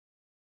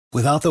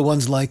Without the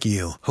ones like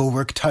you, who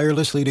work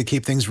tirelessly to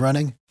keep things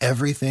running,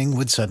 everything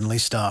would suddenly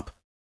stop.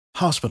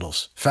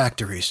 Hospitals,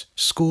 factories,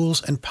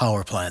 schools, and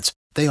power plants,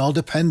 they all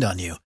depend on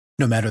you.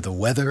 No matter the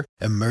weather,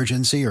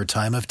 emergency, or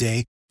time of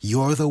day,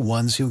 you're the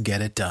ones who get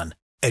it done.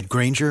 At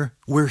Grainger,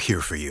 we're here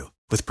for you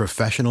with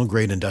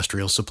professional-grade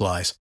industrial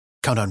supplies.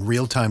 Count on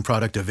real-time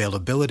product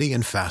availability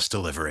and fast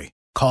delivery.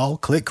 Call,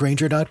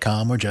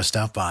 clickgrainger.com, or just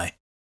stop by.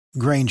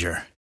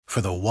 Grainger, for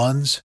the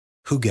ones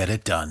who get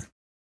it done.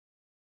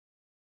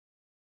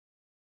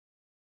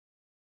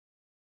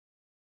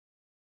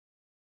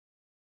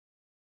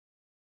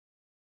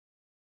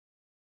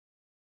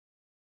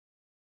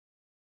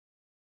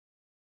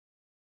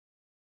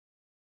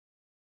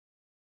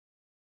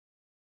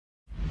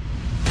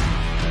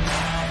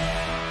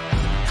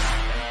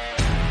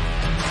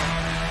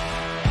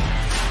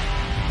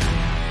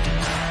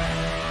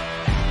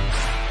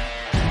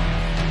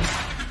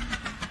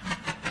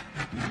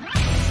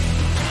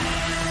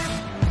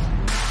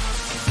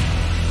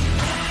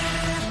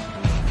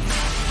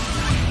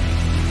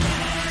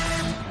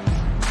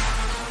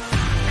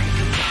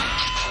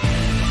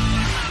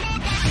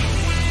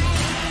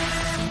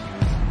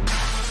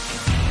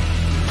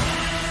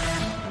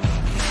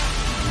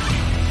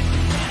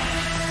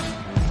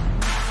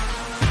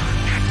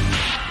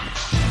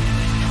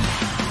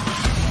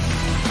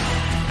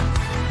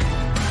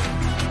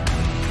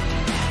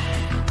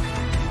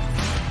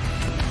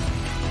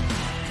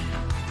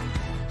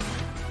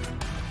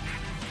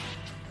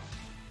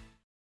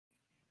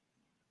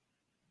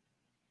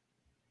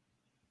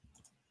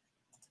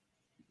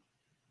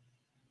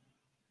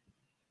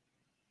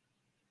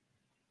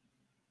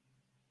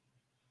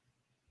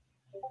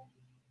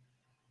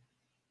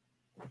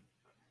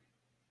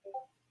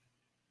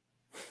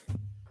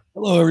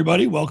 Hello,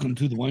 everybody. Welcome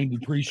to the Wayne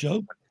Dupree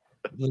Show.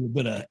 A little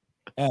bit of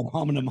ad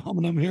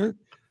hominem here.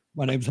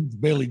 My name is Hunter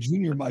Bailey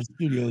Jr. My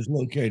studio is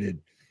located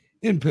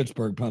in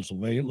Pittsburgh,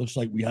 Pennsylvania. It looks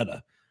like we had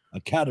a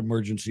cat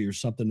emergency or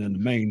something in the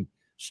main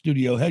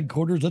studio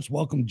headquarters. Let's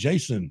welcome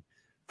Jason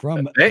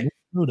from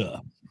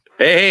Minnesota.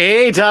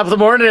 Hey, top of the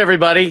morning,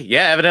 everybody.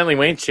 Yeah, evidently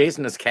Wayne's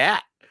chasing his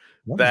cat.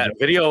 That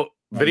video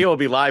will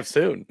be live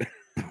soon.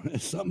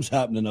 Something's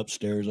happening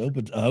upstairs. I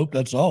hope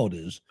that's all it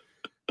is.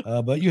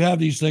 But you have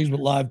these things with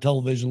live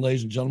television,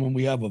 ladies and gentlemen.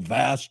 We have a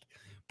vast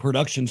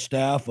production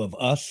staff of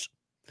us.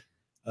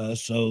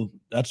 So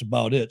that's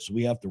about it. So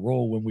we have to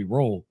roll when we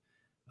roll.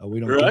 We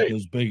don't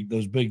get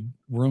those big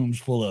rooms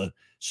full of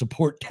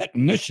support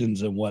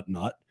technicians and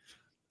whatnot.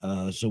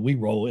 So we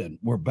roll in.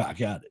 We're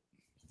back at it.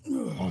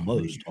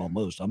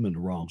 Almost. I'm in the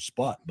wrong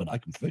spot, but I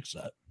can fix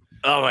that.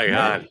 Oh my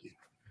God.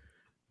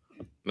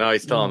 No,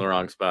 he's still in the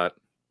wrong spot.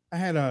 I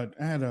had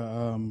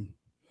a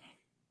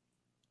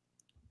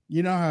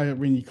you know how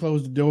when you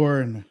close the door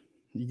and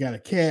you got a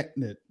cat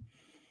that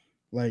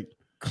like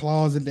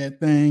claws at that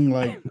thing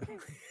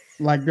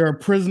like they're a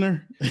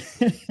prisoner.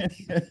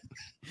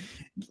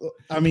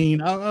 I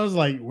mean, I was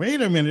like,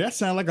 wait a minute, that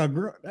sounds like a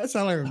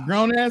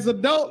grown ass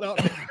adult out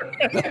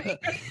there.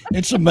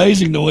 It's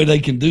amazing the way they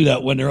can do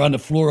that when they're on the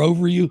floor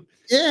over you.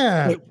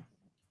 Yeah,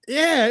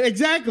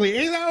 exactly.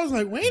 And I was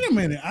like, wait a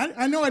minute,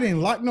 I know I didn't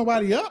lock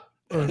nobody up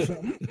or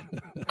something.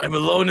 I'm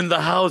alone in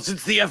the house.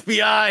 It's the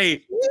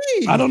FBI.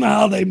 I don't know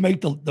how they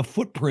make the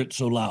footprint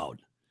so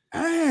loud.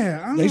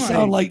 They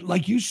sound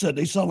like you said,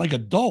 they sound like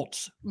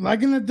adults.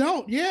 Like an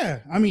adult,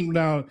 yeah. I mean,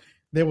 now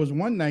there was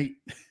one night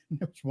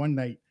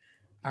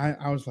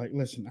I was like,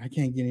 listen, I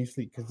can't get any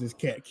sleep because this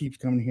cat keeps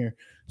coming here.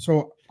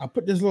 So I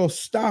put this little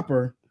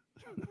stopper,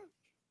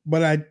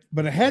 but I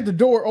had the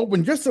door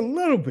open just a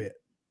little bit,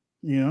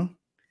 you know.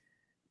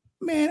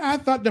 Man, I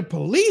thought the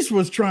police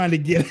was trying to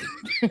get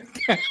it.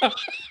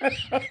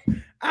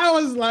 I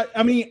was like,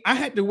 I mean, I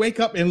had to wake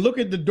up and look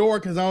at the door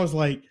because I was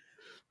like,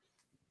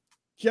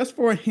 just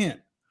for a hint,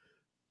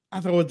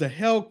 I thought it was the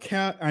hell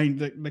cat,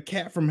 the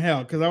cat from hell,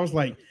 because I was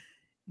like,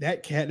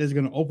 that cat is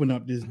going to open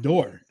up this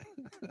door.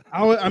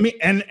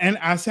 And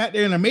I sat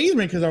there in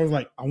amazement because I was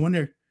like, I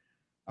wonder.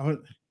 And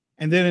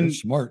then you're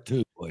smart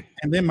too, boy.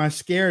 And then my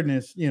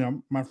scaredness, you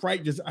know, my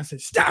fright I said,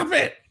 stop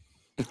it.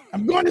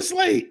 I'm going to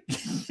sleep.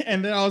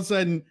 And then all of a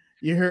sudden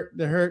you hear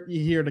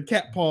the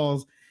cat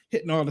paws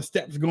hitting all the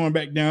steps, going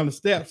back down the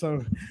steps.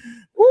 So,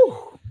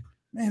 whew,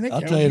 man, I'll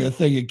tell you, the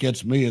thing that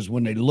gets me is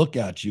when they look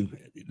at you,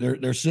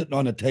 they're sitting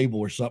on a table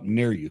or something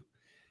near you,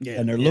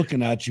 and they're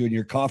looking at you, and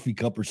your coffee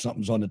cup or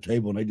something's on the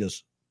table, and they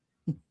just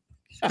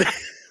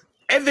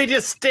and they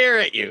just stare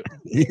at you.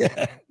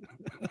 Yeah,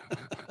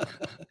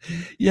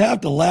 you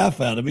have to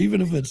laugh at them, even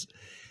if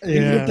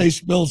they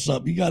spill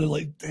something. You got to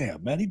like,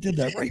 damn, man, he did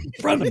that right in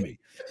front of me.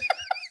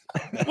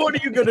 What are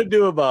you gonna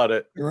do about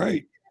it?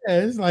 Right?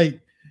 Yeah, it's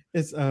like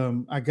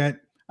I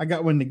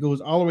got one that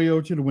goes all the way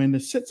over to the window,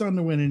 sits on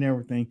the window and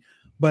everything,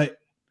 but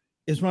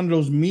it's one of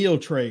those meal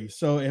trays.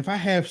 So if I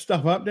have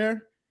stuff up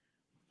there,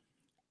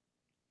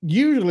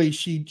 usually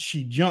she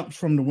jumps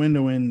from the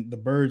window and the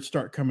birds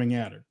start coming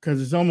at her because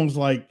it's almost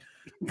like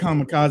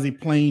kamikaze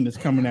plane is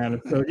coming at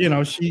her. So you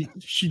know she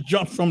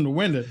jumps from the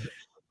window.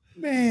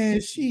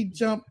 Man, she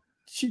jumped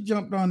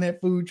on that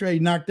food tray,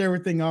 knocked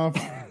everything off.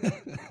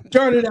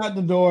 Started out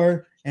the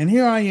door, and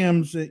here I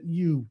am. Said,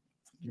 you're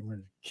a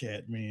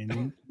cat,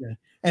 man.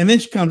 And then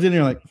she comes in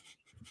there like,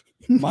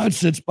 mine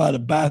sits by the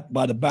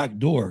back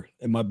door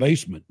in my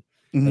basement.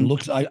 And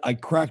looks, I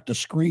cracked the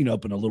screen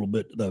open a little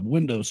bit,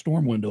 the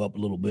storm window up a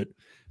little bit,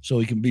 so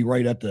he can be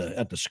right at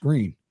the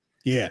screen.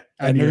 Yeah.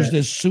 And there's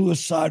this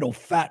suicidal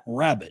fat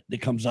rabbit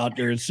that comes out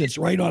there and sits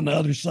right on the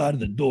other side of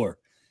the door.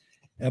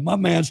 And my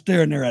man's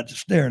staring at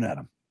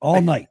him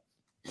all night.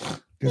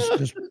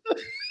 Just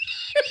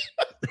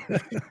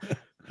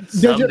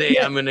Someday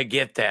I'm gonna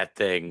get that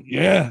thing.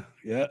 Yeah.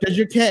 Does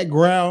your cat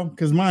growl?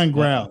 Because mine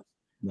growls.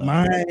 No.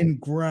 Mine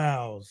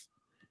growls.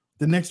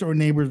 The next door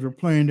neighbors were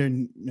playing their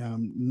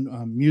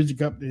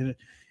music up there,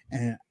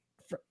 and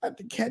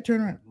the cat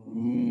turned around.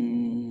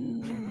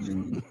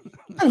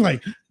 I was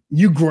like,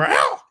 "You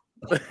growl?"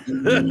 I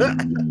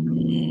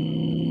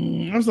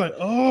was like,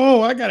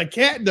 "Oh, I got a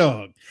cat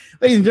dog."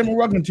 Ladies and gentlemen,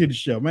 welcome to the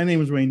show. My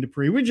name is Wayne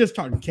Dupree. We're just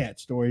talking cat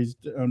stories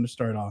to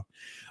start off.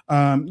 We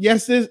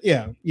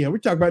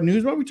talk about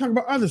news, but we talk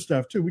about other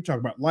stuff too. We talk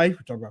about life,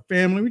 we talk about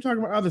family, we talk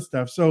about other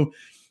stuff. So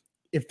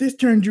if this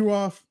turned you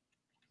off,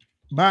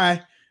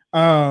 bye.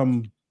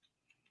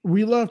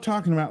 We love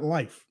talking about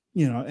life,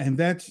 and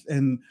that's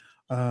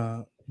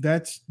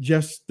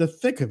just the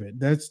thick of it.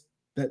 That's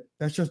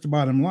just the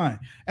bottom line.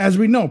 As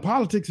we know,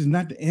 politics is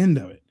not the end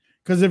of it.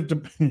 Because if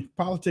the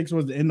politics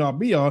was the end all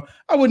be all,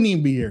 I wouldn't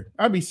even be here.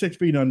 I'd be 6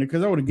 feet under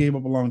because I would have gave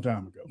up a long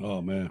time ago.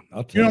 Oh man,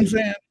 I'll tell you know what I'm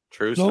saying?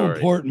 True so story.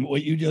 Important.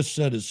 What you just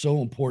said is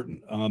so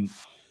important.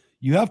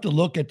 You have to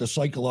look at the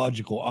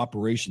psychological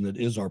operation that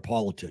is our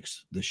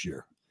politics this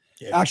year.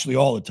 Yeah. Actually,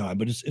 all the time,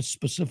 but it's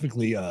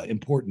specifically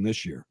important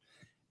this year.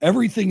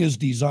 Everything is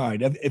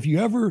designed. If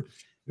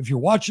you're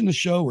watching the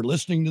show or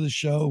listening to the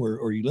show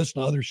or you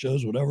listen to other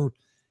shows, whatever,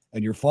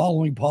 and you're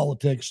following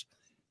politics,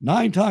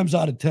 9 times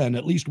out of 10,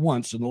 at least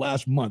once in the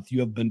last month,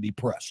 you have been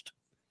depressed.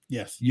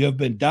 Yes. You have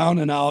been down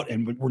and out,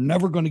 and we're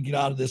never going to get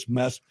out of this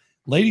mess.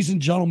 Ladies and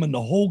gentlemen,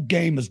 the whole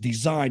game is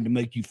designed to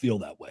make you feel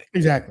that way.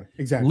 Exactly.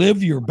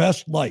 Live your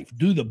best life.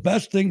 Do the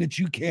best thing that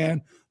you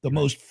can, the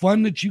most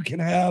fun that you can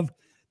have,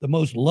 the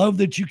most love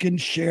that you can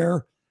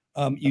share.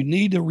 You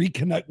need to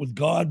reconnect with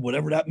God,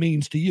 whatever that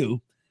means to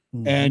you.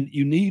 Mm-hmm. And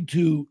you need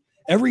to,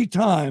 every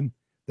time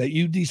that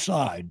you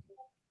decide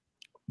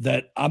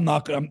that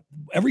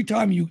every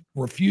time you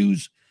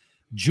refuse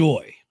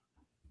joy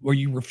or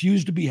you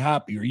refuse to be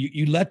happy or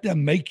you let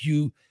them make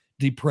you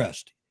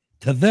depressed,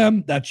 to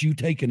them, that's you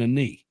taking a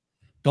knee.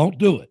 Don't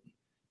do it.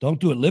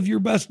 Live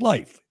your best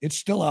life. It's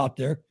still out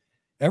there.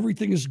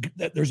 Everything is,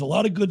 there's a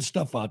lot of good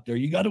stuff out there.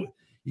 You got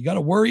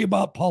to worry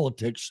about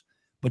politics,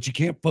 but you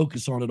can't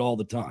focus on it all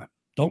the time.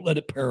 Don't let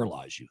it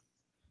paralyze you.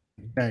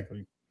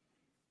 Exactly.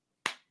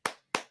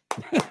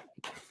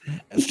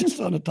 It's just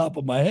on the top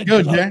of my head.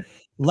 Good, Jack.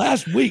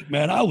 Last week,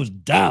 man, I was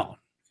down.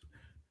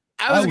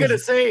 I was gonna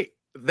say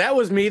that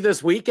was me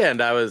this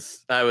weekend. I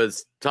was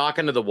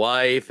talking to the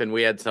wife, and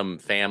we had some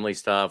family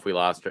stuff.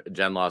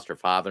 Jen lost her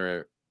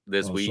father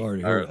this week,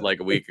 or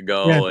like a week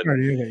ago,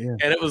 and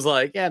it was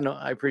like,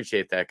 I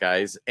appreciate that,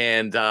 guys.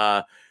 And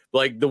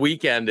like the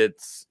weekend,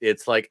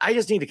 it's like I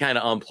just need to kind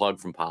of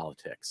unplug from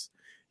politics.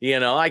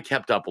 I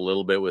kept up a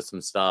little bit with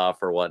some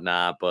stuff or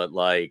whatnot, but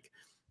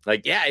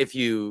if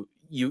you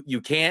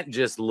can't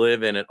just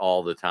live in it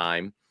all the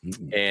time.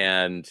 Mm-hmm.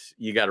 And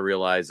you got to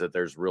realize that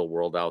there's real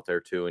world out there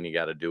too, and you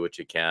got to do what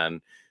you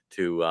can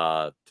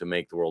to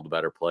make the world a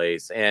better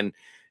place. And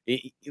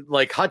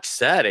like Hutch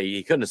said,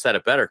 he couldn't have said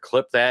it better.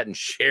 Clip that and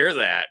share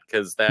that,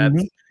 because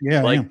that's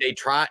they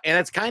try, and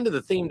it's kind of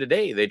the theme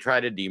today. They try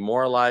to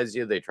demoralize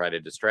you, they try to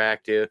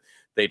distract you,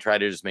 they try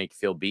to just make you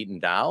feel beaten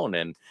down,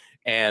 and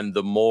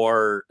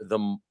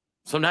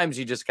sometimes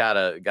you just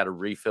gotta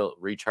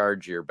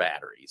recharge your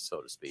batteries,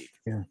 so to speak.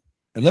 Yeah.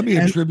 And let me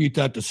attribute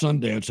that to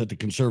Sundance at the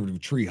Conservative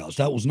Treehouse.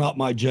 That was not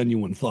my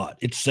genuine thought.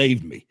 It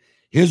saved me.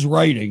 His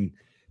writing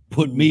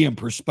put me in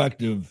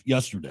perspective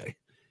yesterday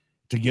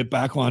to get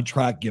back on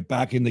track, get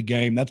back in the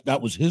game.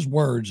 That was his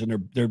words,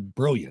 and they're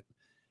brilliant.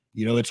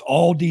 It's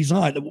all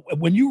designed.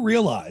 When you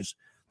realize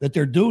that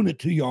they're doing it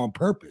to you on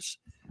purpose,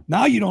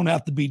 now you don't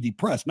have to be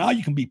depressed. Now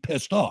you can be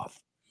pissed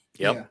off.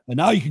 Yep. Yeah. And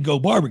now you can go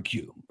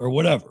barbecue or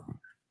whatever.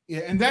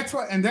 Yeah, and that's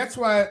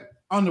why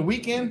on the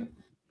weekend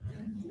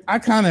I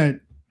kind of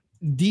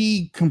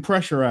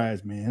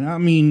decompressurize, man. I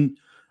mean,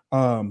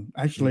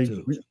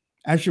 actually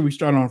we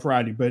start on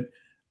Friday, but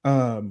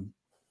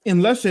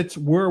unless it's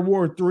World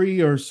War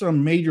III or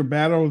some major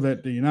battle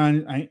that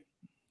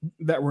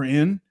that we're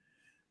in,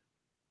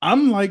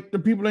 I'm like the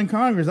people in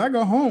Congress. I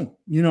go home.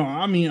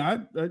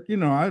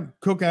 I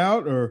cook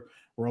out or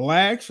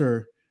relax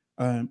or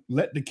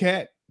let the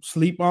cat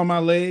sleep on my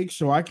legs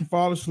so I can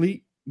fall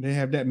asleep. They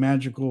have that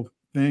magical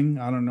thing.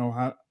 I don't know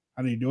how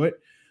they do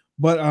it,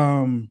 but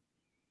I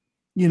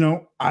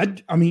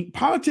mean,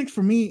 politics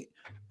for me,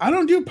 I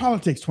don't do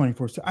politics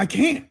 24/7. I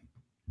can't.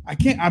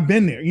 I've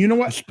been there. You know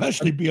what?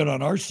 Especially being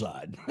on our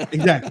side.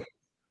 Exactly.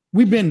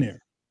 We've been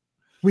there.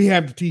 We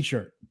have the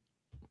t-shirt.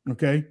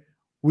 Okay.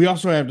 We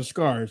also have the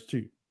scars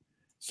too.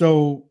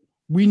 So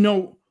we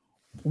know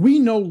we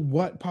know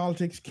what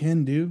politics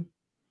can do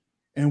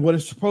and what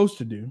it's supposed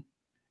to do,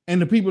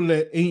 and the people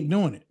that ain't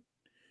doing it.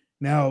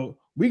 Now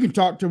we can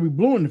talk till we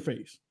blue in the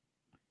face,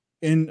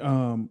 and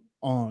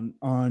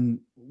on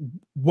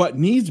what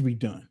needs to be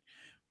done,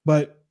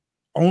 but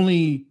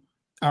only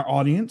our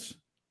audience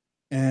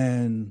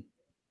and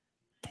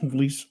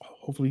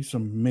hopefully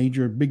some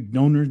major big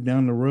donors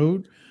down the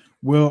road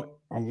will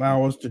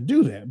allow us to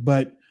do that.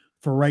 But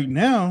for right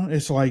now,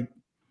 it's like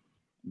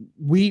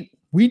we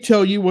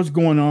tell you what's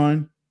going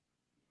on,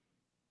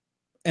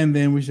 and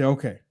then we say,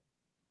 okay,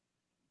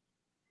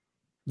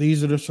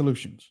 these are the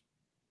solutions.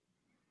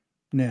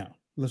 Now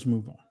let's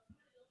move on,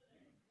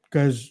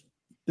 because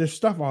there's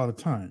stuff all the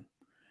time,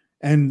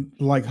 and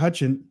like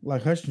Hutchin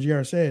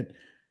Jr. said,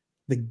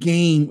 the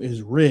game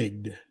is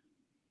rigged.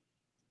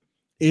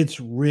 It's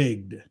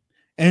rigged.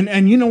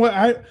 And you know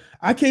what?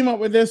 I came up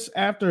with this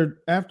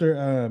after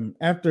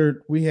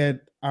we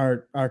had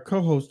our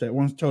co-host that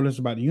once told us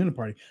about the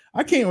Uniparty.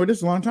 I came up with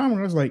this a long time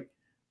ago. I was like,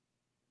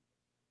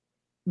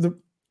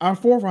 our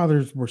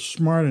forefathers were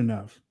smart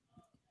enough.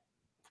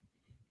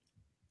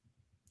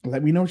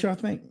 Let me know what y'all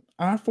think.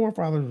 Our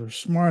forefathers were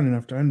smart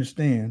enough to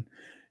understand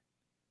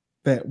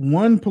that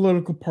one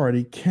political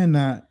party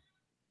cannot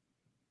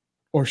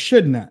or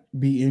should not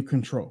be in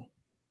control.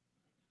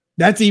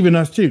 That's even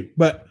us too.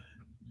 But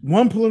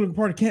one political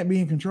party can't be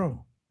in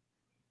control.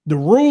 The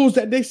rules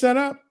that they set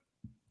up,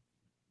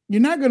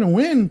 you're not going to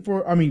win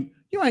for,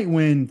 you ain't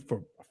win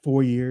for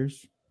 4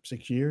 years,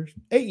 6 years,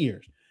 8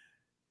 years.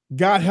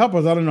 God help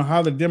us. I don't know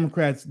how the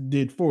Democrats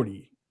did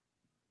 40.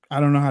 I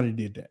don't know how they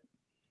did that,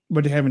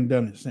 but they haven't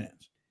done it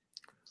since.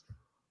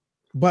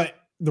 But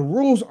the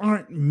rules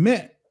aren't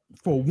meant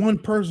for one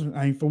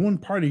person, for one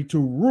party to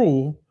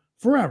rule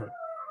forever.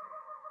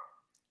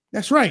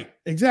 That's right.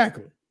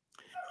 Exactly.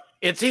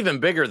 It's even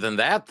bigger than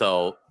that,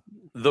 though.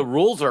 The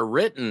rules are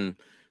written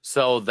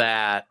so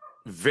that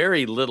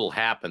very little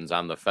happens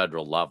on the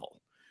federal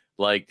level.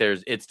 Like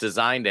it's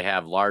designed to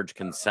have large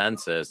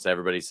consensus.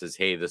 Everybody says,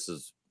 hey, this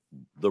is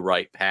the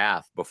right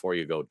path before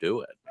you go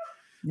do it.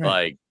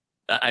 Right.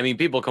 Like,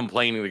 people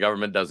complaining the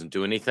government doesn't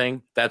do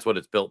anything. That's what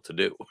it's built to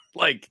do.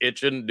 Like, it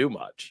shouldn't do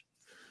much.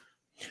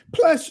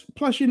 Plus,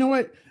 you know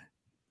what?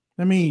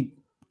 Let me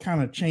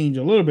kind of change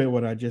a little bit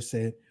what I just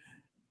said.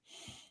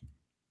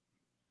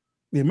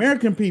 The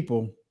American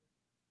people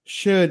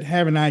should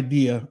have an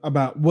idea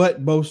about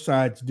what both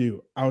sides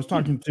do. I was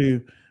talking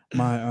to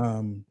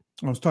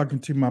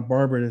my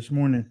barber this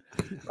morning.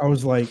 I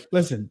was like,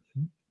 listen,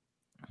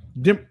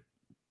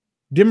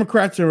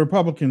 Democrats and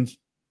Republicans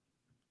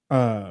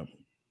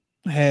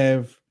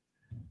have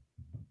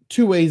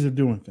two ways of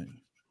doing things,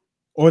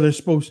 or they're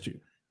supposed to,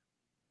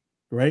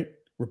 right?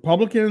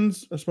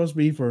 Republicans are supposed to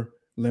be for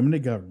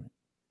limited government.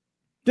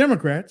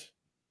 Democrats,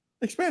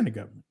 expanded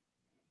government.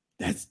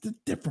 That's the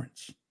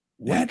difference.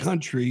 What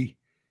country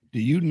do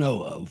you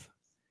know of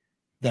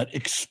that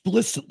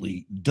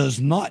explicitly does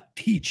not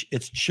teach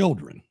its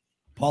children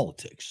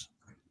politics?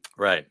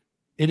 Right.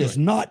 It is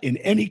not in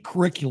any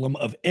curriculum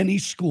of any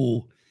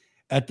school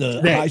at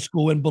the high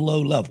school and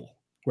below level.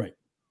 Right.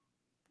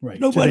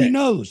 Right. Nobody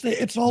knows.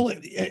 It's all,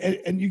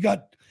 and you've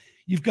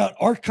got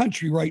our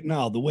country right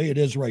now, the way it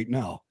is right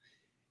now.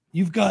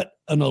 You've got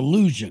an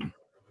illusion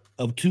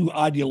of two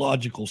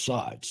ideological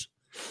sides.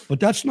 But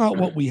that's not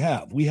what we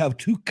have. We have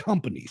two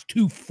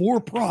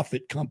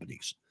for-profit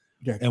companies.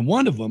 Exactly. And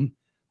one of them,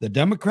 the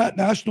Democrat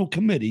National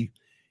Committee,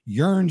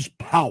 yearns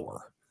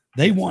power.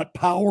 They want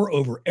power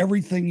over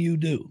everything you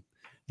do.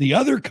 The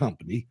other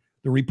company,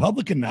 the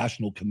Republican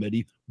National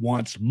Committee,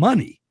 wants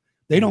money.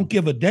 They don't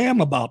give a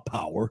damn about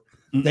power.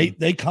 Mm-mm.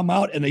 They come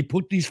out and they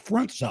put these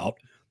fronts out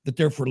that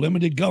they're for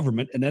limited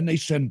government, and then they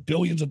send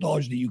billions of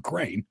dollars to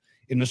Ukraine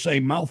in the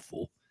same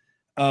mouthful.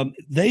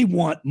 They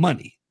want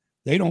money.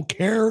 They don't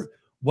care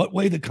what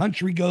way the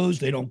country goes.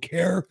 They don't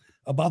care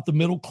about the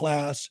middle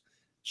class.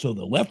 So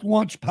the left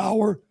wants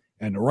power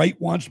and the right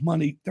wants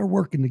money. They're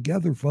working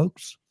together,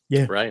 folks.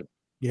 Yeah. Right.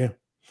 Yeah.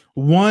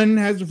 One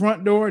has the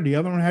front door, the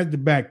other one has the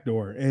back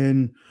door.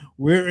 And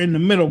we're in the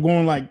middle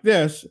going like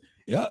this.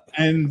 Yeah.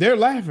 And they're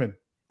laughing.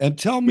 And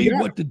tell me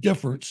what the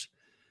difference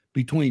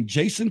between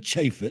Jason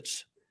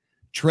Chaffetz,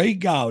 Trey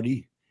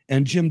Gowdy,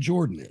 and Jim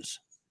Jordan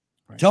is.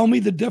 Right. Tell me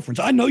the difference.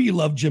 I know you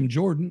love Jim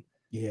Jordan.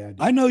 Yeah,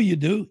 I know you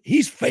do.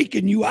 He's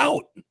faking you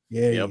out.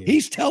 Yeah,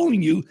 He's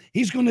telling you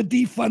he's going to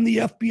defund the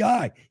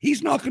FBI.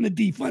 He's not going to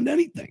defund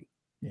anything.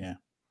 Yeah.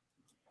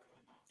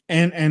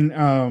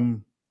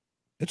 And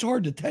it's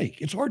hard to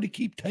take. It's hard to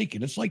keep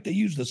taking. It's like they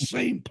use the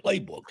same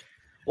playbook.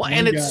 Well,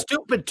 and it's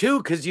stupid too,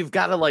 because you've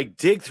got to like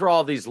dig through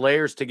all these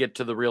layers to get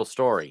to the real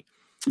story.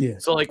 Yeah.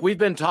 So like we've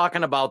been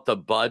talking about the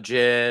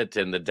budget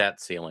and the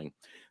debt ceiling.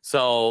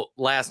 So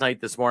last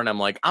night, this morning, I'm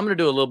like, I'm going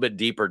to do a little bit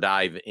deeper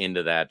dive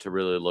into that to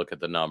really look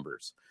at the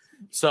numbers.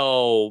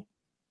 So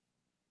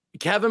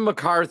Kevin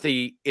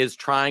McCarthy is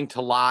trying to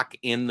lock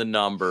in the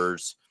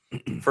numbers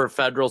for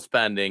federal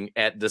spending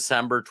at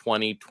December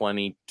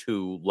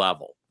 2022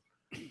 level.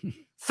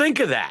 Think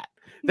of that.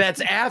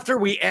 That's after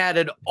we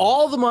added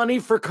all the money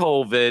for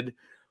COVID,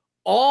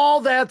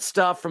 all that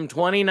stuff from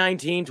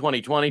 2019,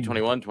 2020,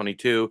 21,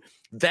 22,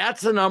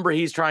 that's the number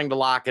he's trying to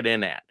lock it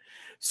in at.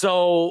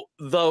 So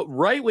the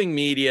right-wing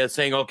media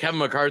saying, oh, Kevin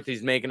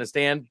McCarthy's making a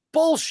stand,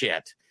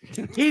 bullshit.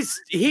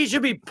 He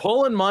should be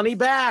pulling money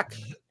back.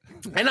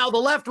 And now the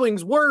left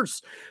wing's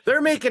worse.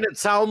 They're making it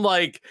sound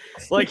like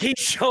he's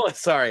showing.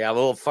 Sorry, I'm a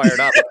little fired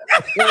up.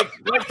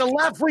 like the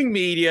left wing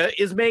media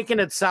is making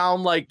it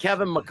sound like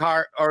Kevin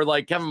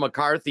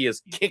McCarthy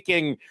is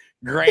kicking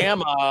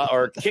grandma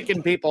or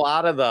kicking people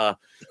out of the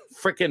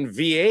freaking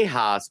VA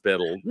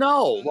hospital.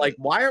 No, like,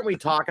 why aren't we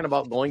talking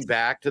about going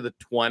back to the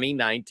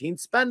 2019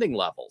 spending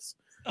levels?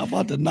 How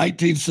about the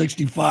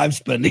 1965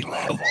 spending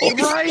levels?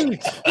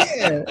 Right.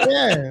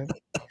 Yeah.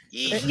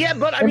 Yeah,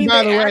 but I mean,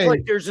 they act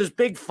like there's this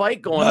big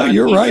fight going on.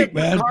 You're right,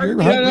 man. You're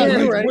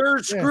right.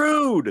 We're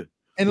screwed.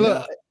 And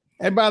look,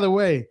 and by the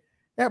way,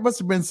 that must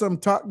have been some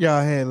talk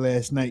y'all had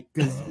last night,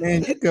 because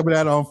man, you're coming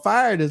out on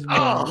fire this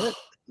morning.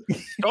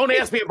 Don't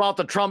ask me about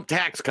the Trump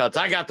tax cuts.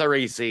 I got the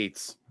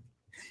receipts.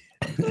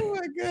 Oh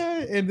my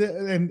God!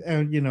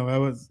 And you know, I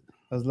was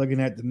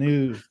looking at the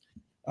news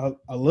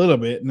a little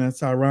bit, and that's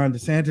how Ron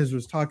DeSantis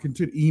was talking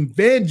to the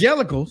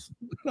evangelicals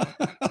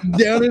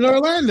down in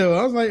Orlando.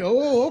 I was like,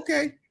 oh,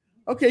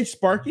 okay,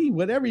 Sparky,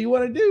 whatever you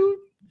want to do.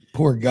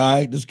 Poor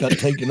guy just got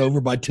taken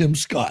over by Tim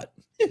Scott.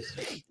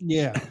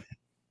 Yeah.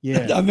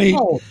 I mean,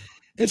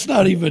 it's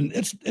not even.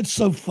 It's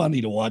so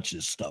funny to watch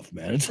this stuff,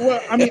 man.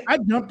 Well, I mean, I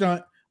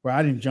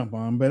didn't jump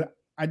on, but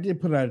I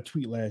did put out a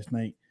tweet last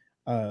night.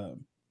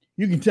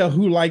 You can tell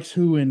who likes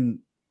who, and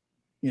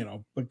you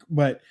know,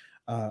 but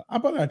I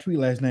put out a tweet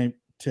last night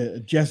to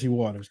Jesse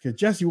Waters, because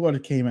Jesse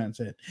Waters came out and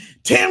said,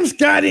 Tim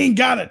Scott ain't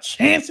got a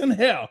chance in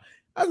hell.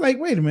 I was like,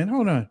 wait a minute,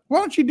 hold on. Why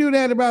don't you do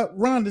that about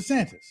Ron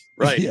DeSantis?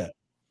 Right. Yeah.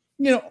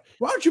 You know,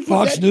 why don't you put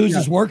Fox News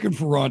is working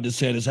for Ron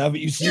DeSantis.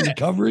 Haven't you seen the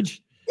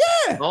coverage?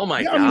 Yeah. Oh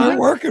my God. I mean, they're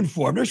working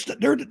for him.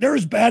 They're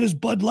as bad as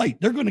Bud Light.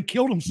 They're going to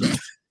kill themselves.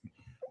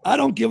 I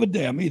don't give a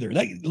damn either.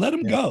 Let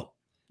them go.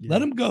 Yeah. Let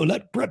them go.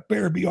 Let Brett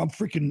Baer be on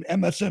freaking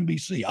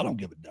MSNBC. I don't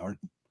give a darn.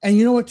 And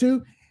you know what,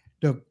 too?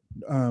 The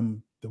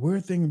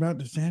weird thing about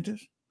DeSantis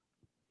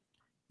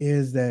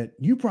is that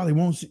you probably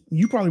won't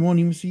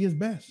even see his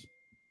best.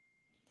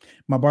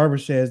 My barber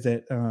says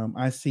that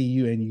I see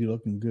you and you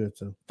looking good.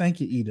 So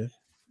thank you, Ida.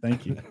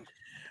 Thank you.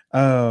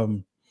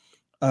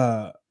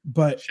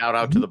 But shout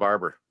out to the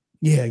barber.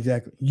 Yeah,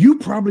 exactly. You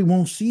probably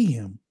won't see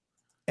him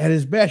at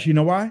his best. You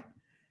know why?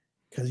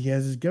 Because he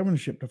has his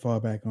governorship to fall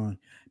back on.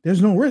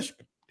 There's no risk.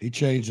 He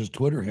changed his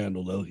Twitter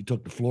handle, though. He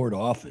took the Florida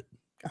off it.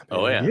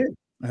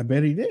 I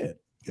bet he did.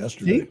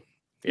 Yesterday. See?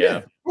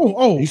 Yeah.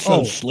 Oh, he's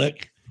so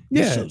slick.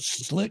 Yeah. He's so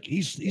slick.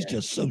 He's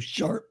just so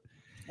sharp.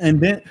 And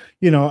then,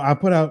 you know, did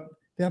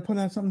I put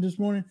out something this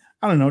morning?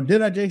 I don't know.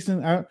 Did I,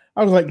 Jason? I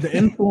was like, the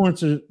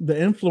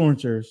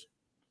influencers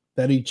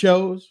that he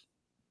chose,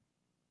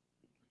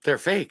 they're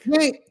fake.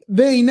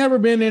 They ain't never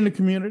been in the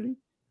community.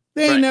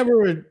 They ain't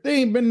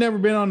never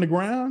been on the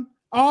ground.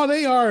 All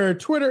they are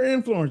Twitter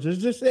influencers.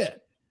 Just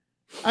it.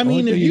 I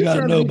mean, if you got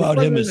to know about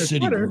him is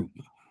Citigroup.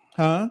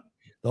 Huh?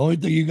 The only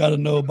thing you got to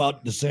know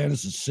about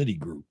DeSantis is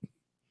Citigroup.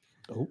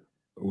 Oh,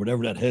 or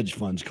whatever that hedge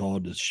fund's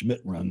called that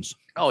Schmidt runs.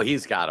 Oh,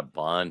 he's got a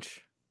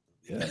bunch.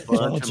 Yeah,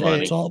 bunch of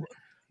money.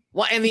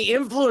 Well, and the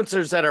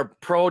influencers that are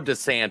pro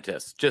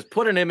DeSantis, just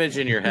put an image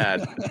in your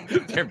head.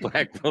 They're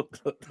black.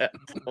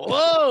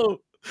 Whoa,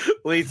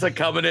 Lisa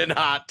coming in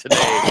hot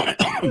today.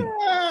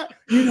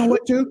 You know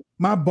what, too?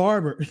 My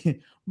barber,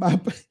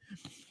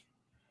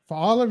 for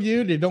all of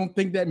you that don't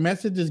think that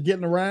message is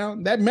getting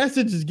around, that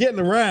message is getting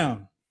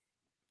around.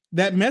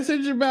 That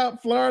message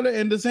about Florida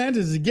and DeSantis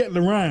is getting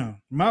around.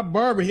 My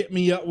barber hit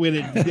me up with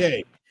it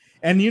today.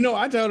 And, you know,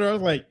 I told her, I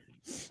was like,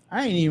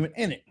 I ain't even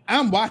in it.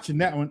 I'm watching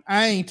that one.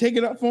 I ain't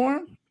taking up for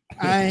him.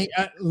 I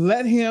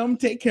let him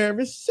take care of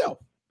himself.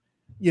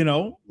 You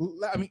know,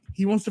 I mean,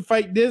 he wants to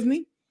fight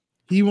Disney.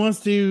 He wants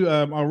to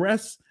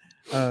arrest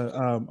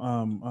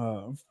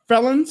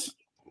felons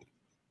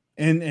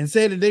and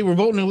say that they were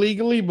voting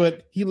illegally,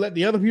 but he let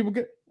the other people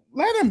get.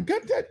 Let him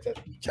get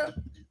that.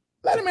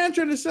 Let him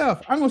answer it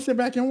himself. I'm gonna sit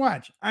back and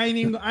watch. I ain't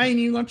even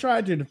gonna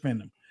try to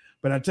defend him.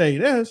 But I tell you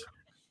this: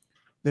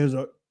 there's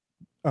a.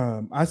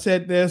 I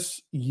said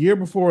this year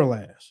before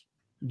last.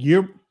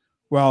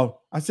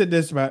 Well, I said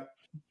this at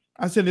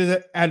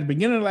the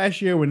beginning of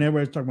last year when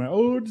everybody was talking about,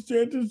 oh,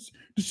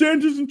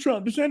 DeSantis and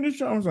Trump, DeSantis,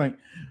 Trump. I was like,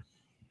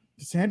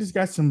 DeSantis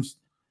got some,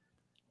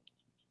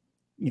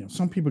 you know,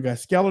 some people got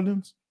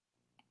skeletons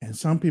and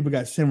some people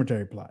got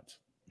cemetery plots,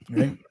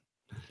 right?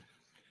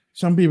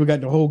 Some people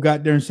got the whole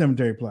goddamn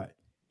cemetery plot.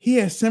 He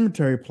has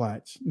cemetery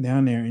plots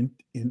down there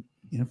in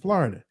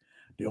Florida.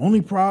 The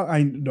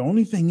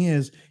only thing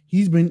is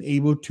he's been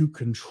able to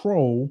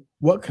control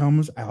what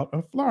comes out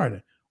of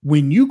Florida.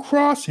 When you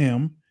cross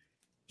him,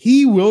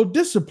 he will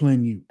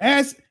discipline you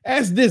as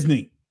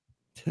Disney.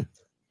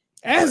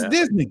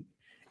 Disney.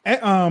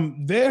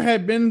 There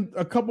had been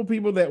a couple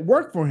people that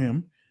worked for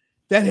him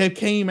that had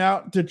came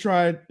out to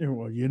try.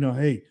 Well, you know,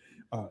 hey,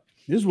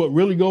 this is what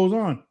really goes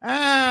on.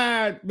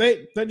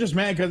 They're just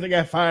mad because they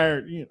got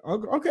fired. You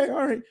know, okay,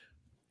 all right.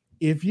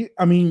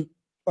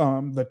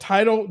 the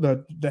title,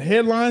 the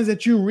headlines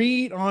that you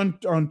read on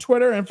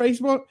Twitter and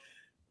Facebook,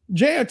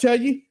 Jay will tell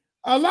you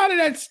a lot of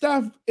that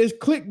stuff is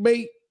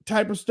clickbait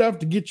type of stuff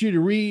to get you to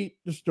read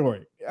the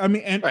story. I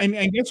mean,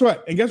 and guess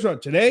what? And guess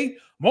what? Today,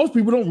 most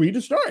people don't read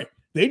the story.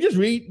 They just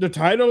read the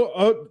title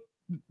of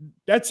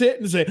that's it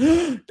and say,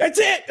 that's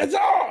it, that's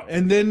all.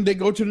 And then they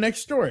go to the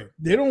next story.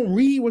 They don't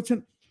read what's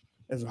in.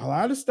 There's a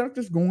lot of stuff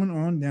that's going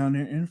on down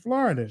there in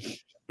Florida.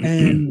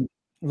 And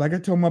like I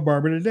told my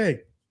barber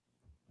today,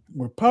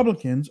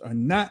 Republicans are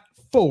not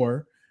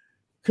for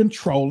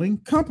controlling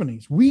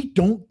companies. We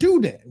don't do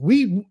that.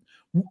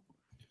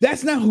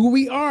 That's not who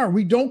we are.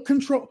 We don't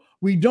control.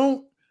 We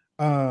don't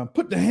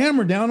put the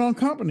hammer down on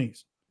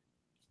companies.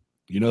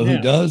 You know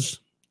who does?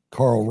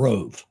 Karl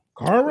Rove.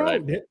 Karl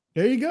Rove. Right.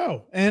 There you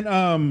go.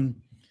 And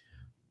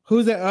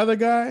who's that other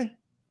guy?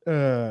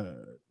 The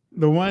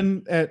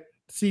one at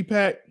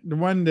CPAC, the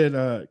one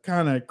that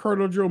kind of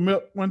curdled your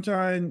milk one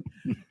time.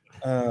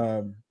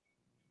 I'm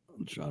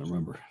trying to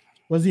remember.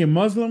 Was he a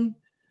Muslim?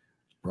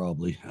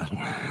 Probably.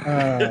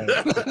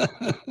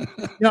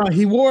 No,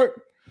 he wore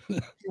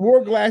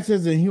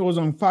glasses and he was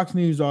on Fox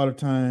News all the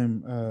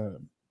time.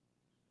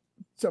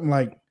 Something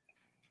like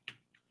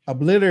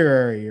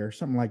Obliterary or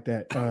something like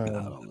that. I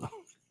don't know.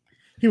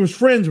 He was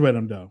friends with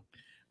him though.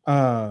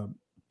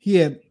 He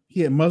had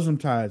Muslim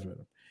ties with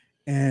him.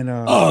 And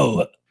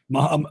oh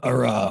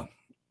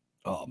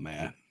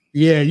man.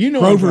 Yeah, you know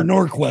Grover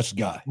Norquist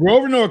guy.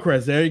 Grover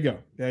Norquist. There you go.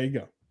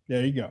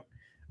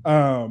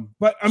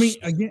 But I mean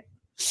again,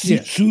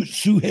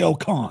 Suhail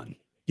Khan.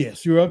 Yeah,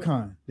 Suhail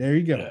Khan. There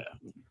you go. Yeah.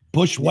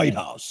 Bush White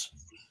House.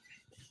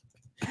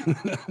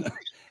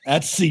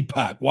 At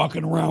CPAC,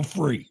 walking around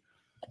free.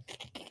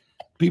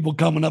 People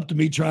coming up to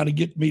me trying to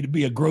get me to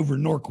be a Grover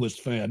Norquist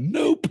fan.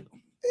 Nope.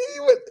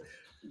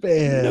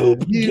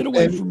 Nope. Get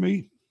away from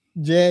me.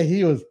 Jay,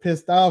 he was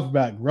pissed off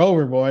about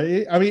Grover,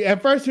 boy. I mean,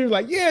 at first he was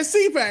like, yeah,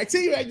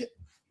 CPAC.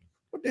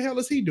 What the hell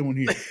is he doing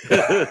here?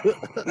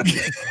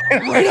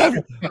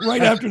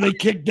 right after they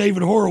kicked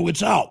David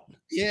Horowitz out.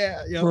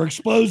 Yeah. For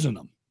exposing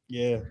them.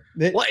 Yeah.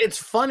 Well, it's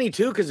funny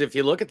too, because if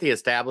you look at the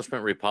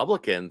establishment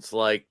Republicans,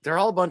 like they're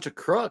all a bunch of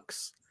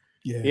crooks.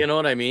 Yeah. You know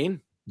what I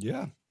mean?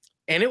 Yeah.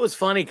 And it was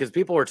funny because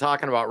people were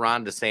talking about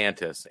Ron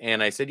DeSantis.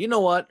 And I said, you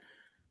know what?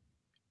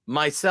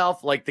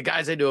 Myself, like the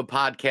guys I do a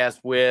podcast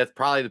with,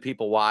 probably the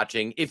people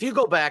watching, if you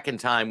go back in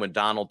time when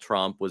Donald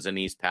Trump was in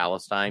East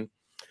Palestine,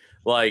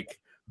 like,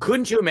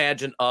 couldn't you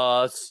imagine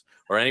us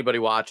or anybody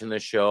watching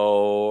this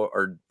show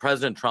or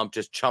President Trump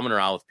just chumming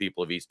around with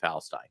people of East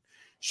Palestine,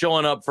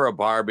 showing up for a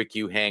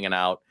barbecue, hanging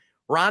out?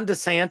 Ron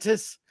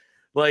DeSantis,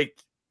 like,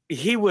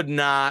 he would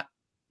not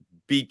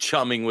be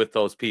chumming with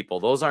those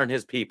people. Those aren't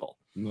his people.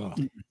 No.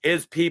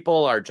 His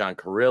people are John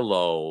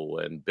Carrillo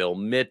and Bill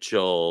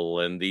Mitchell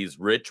and these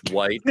rich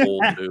white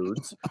old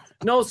dudes.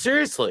 No,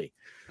 seriously.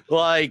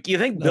 Like, you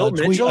think Bill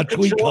Mitchell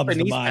could show up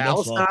in East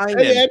Palestine?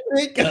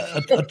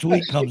 A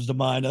tweet comes to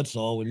mind. That's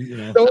all. You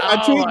know. So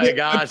a tweet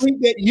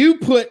that you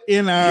put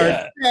in our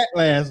chat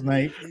last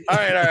night. All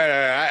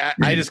right.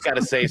 I just got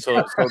to say,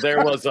 so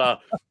there was a.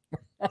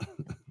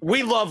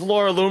 We love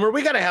Laura Loomer.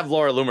 We got to have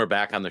Laura Loomer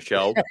back on the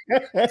show.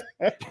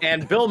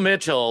 And Bill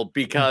Mitchell,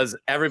 because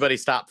everybody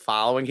stopped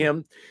following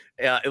him,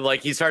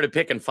 like he started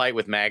picking fight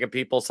with MAGA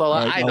people. So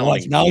right, I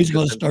don't. Now he's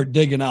going to start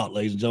digging out,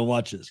 ladies and gentlemen.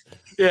 Watch this.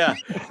 Yeah.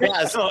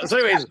 So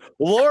anyways,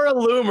 Laura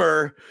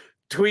Loomer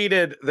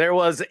tweeted there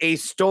was a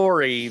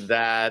story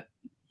that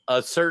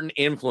a certain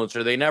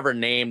influencer, they never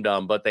named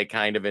them, but they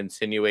kind of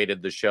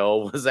insinuated the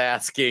show, was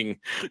asking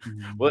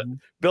what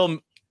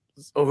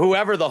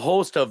whoever the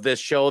host of this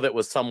show that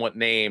was somewhat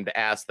named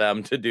asked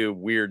them to do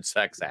weird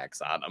sex acts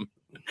on them.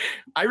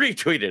 I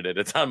retweeted it.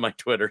 It's on my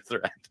Twitter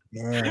thread.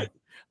 Yeah.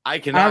 I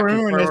cannot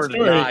confirm or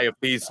deny if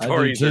these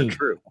stories are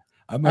true.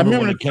 I remember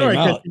when it came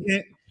out.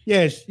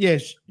 Yes.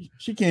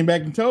 She came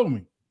back and told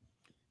me.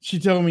 She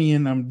told me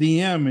in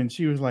DM, and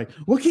she was like,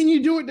 "What can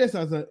you do with this?"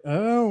 I was like,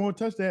 "Oh, I won't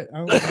touch that."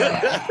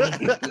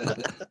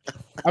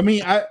 I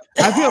mean, I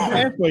feel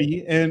bad for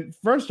you. And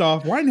first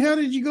off, why in the hell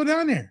did you go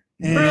down there?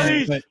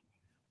 And,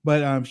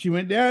 But she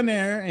went down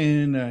there,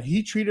 and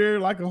he treated her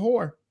like a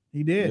whore.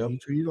 He did. Yep. He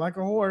treated her like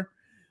a whore.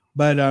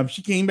 But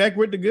she came back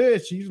with the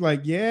goods. She's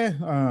like,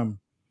 yeah.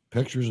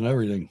 Pictures and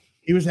everything.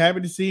 He was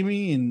happy to see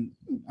me, and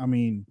I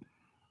mean,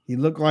 he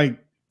looked like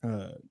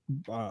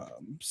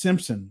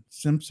Simpson.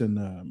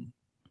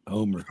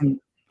 Homer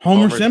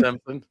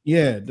Simpson.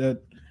 Yeah.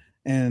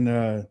 And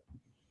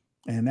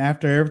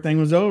after everything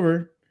was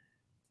over,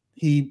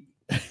 he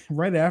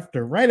right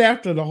after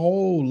the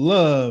whole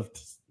love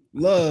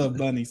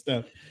bunny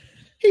stuff,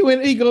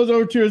 he goes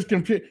over to his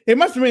computer. It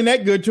must have been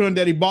that good to him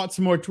that he bought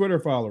some more Twitter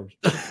followers.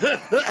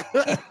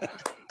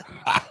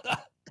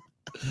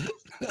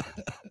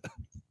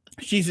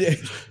 She said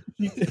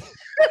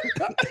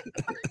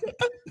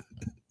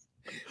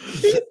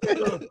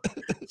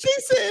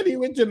he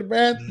went to the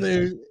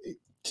bathroom.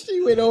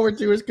 She went over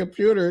to his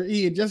computer.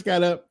 He had just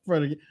got up for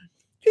the.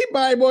 He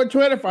buy more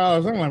Twitter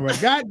followers. I'm like, well,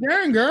 God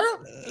darn,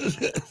 girl.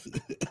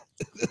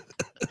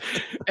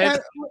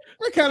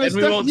 what kind of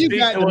stuff you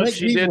got to make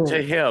she did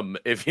to him,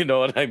 if you know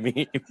what I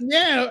mean?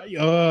 Yeah.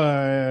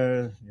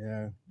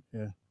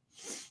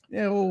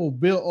 Yeah. Old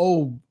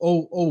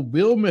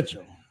Bill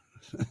Mitchell.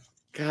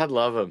 God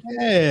love him.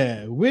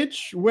 Yeah.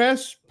 Which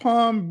West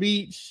Palm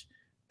Beach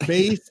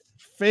based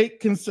fake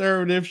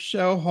conservative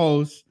show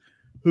host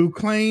who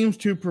claims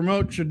to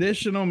promote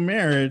traditional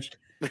marriage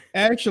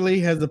actually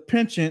has a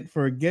penchant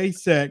for gay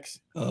sex.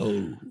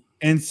 Oh.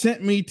 And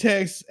sent me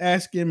texts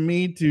asking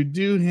me to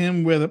do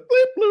him with a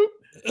bloop bloop.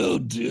 Oh,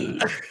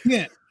 dude.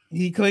 Yeah.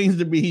 He claims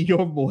to be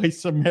your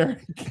voice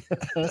America.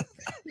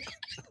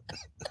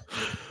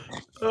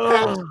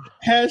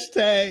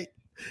 Hashtag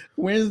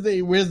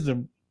Wednesday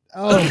Wisdom.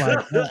 Oh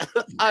my God.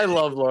 I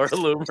love Laura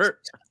Loomer.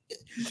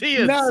 She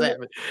is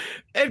savage.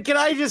 And can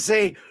I just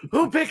say,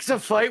 who picks a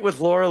fight with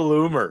Laura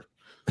Loomer?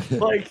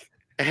 Like,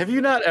 have you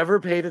not ever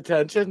paid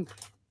attention?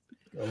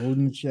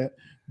 Golden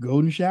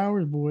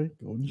showers, boy.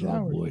 Golden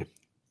showers. Boy.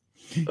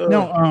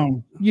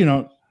 No,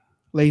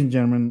 ladies and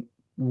gentlemen,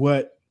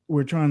 what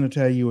we're trying to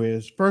tell you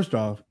is, first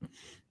off,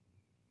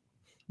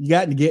 you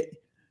got to get,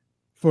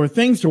 for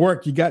things to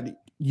work, you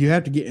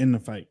have to get in the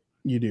fight.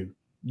 You do.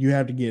 You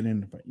have to get in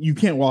the fight. You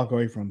can't walk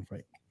away from the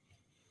fight.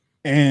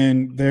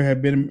 And there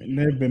have been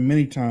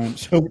many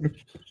times over the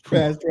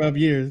past 12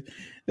 years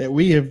that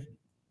we have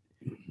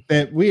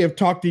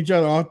talked each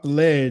other off the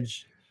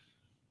ledge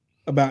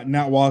about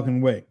not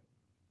walking away.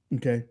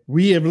 Okay.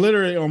 We have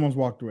literally almost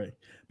walked away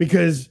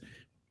because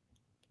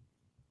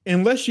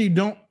unless you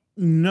don't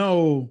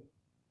know,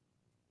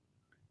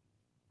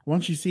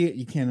 once you see it,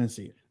 you can't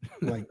unsee it.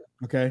 Like,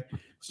 okay.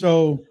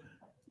 So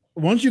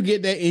once you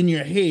get that in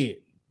your head,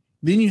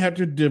 then you have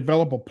to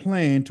develop a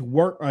plan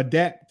to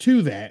adapt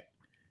to that.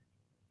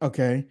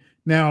 Okay.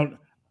 Now,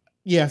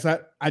 yes,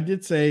 I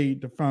did say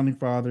the founding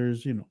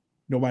fathers,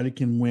 nobody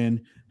can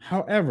win.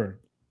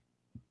 However,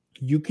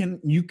 you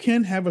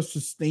can have a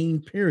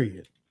sustained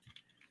period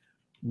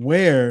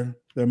where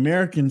the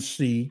American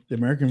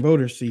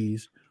voter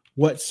sees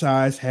what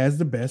side has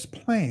the best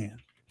plan.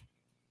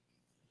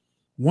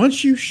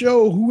 Once you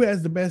show who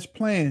has the best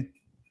plan,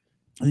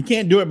 you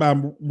can't do it by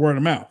word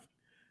of mouth.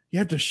 You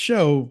have to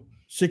show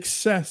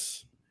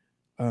success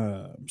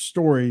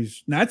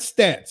stories, not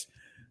stats.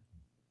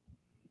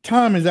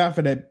 Tom is out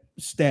for that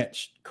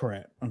stats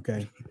crap.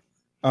 Okay.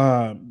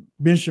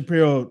 Ben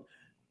Shapiro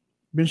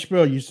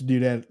used to do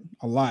that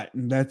a lot,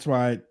 and that's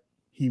why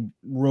he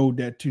rode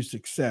that to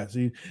success.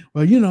 The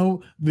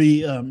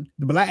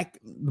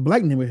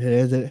black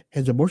neighborhood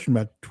has abortion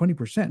about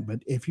 20%, but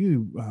if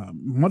you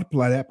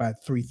multiply that by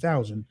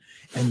 3,000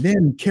 and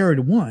then carry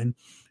the one,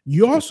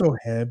 you also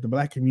have the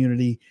black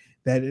community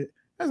that's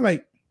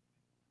like,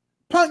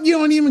 punk, you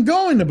don't even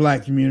go in the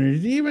black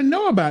community to even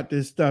know about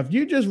this stuff.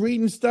 You're just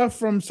reading stuff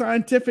from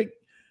scientific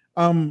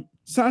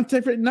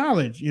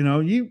knowledge, and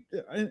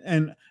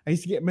I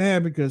used to get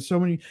mad because so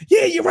many,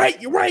 you're right.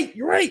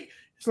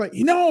 It's like,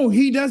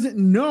 he doesn't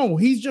know.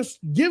 He's just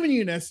giving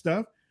you that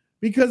stuff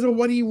because of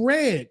what he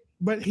read,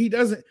 but he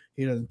doesn't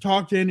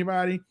talk to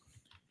anybody.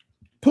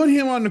 Put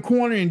him on the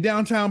corner in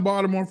downtown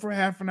Baltimore for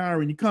half an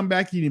hour and you come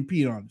back, he didn't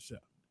pee on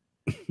himself.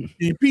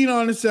 He peed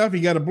on himself.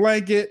 He got a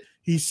blanket.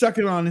 He's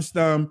sucking on his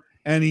thumb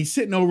and he's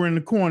sitting over in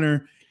the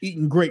corner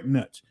eating grape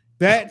nuts.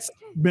 That's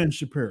Ben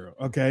Shapiro.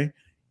 Okay.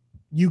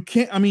 You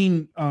can't,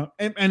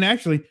 and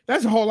actually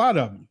that's a whole lot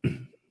of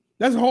them.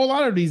 That's a whole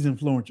lot of these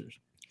influencers.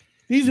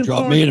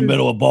 Drop me in the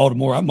middle of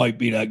Baltimore, I might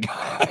be that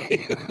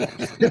guy.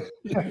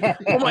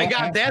 Oh my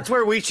God, that's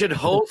where we should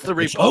host the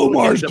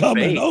Republican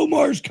debate.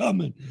 Omar's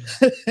coming.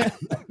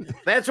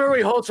 That's where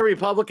we host a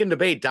Republican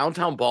debate,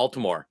 downtown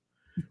Baltimore.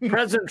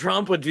 President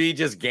Trump would be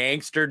just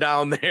gangster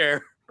down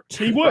there.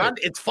 He would.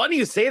 It's funny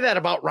you say that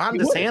about Ron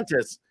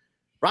DeSantis.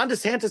 Ron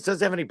DeSantis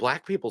doesn't have any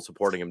black people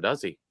supporting him,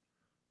 does he?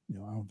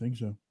 No, I don't think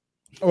so.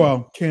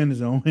 Well, Candace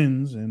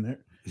Owens and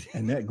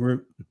that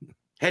group.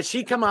 Has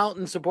she come out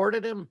and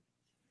supported him?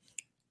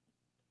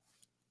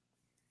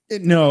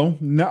 No,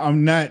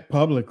 I'm not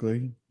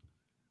publicly,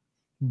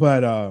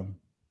 but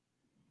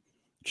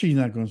she's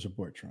not going to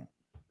support Trump.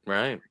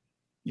 Right.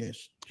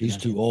 Yes. He's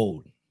too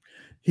old.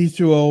 He's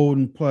too old,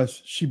 and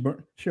plus she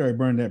already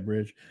burned that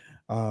bridge.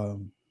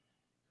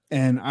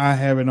 And I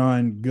have it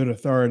on good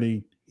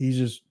authority.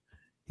 He's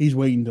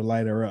waiting to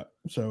light her up.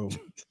 So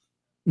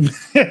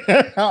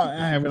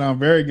I have it on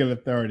very good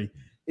authority.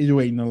 He's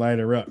waiting to light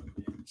her up.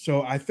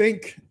 So I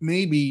think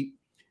maybe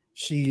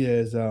she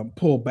is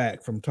pulled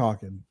back from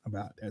talking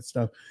about that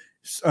stuff.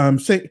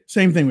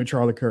 Same thing with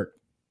Charlie Kirk.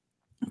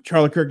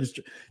 Charlie Kirk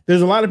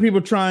there's a lot of people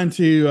trying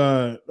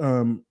to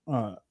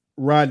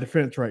ride the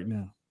fence right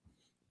now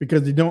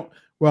because they don't.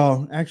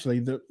 Well, actually,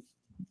 the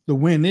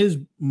win is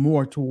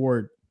more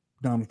toward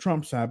Donald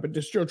Trump's side, but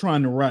they're still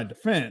trying to ride the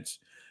fence.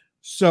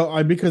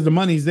 So because the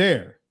money's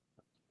there.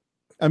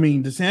 I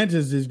mean,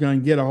 DeSantis is going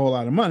to get a whole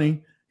lot of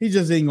money. He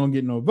just ain't going to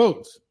get no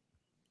votes,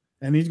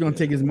 and he's going to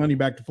take his money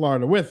back to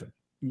Florida with him.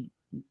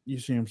 You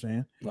see what I'm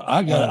saying?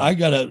 I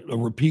gotta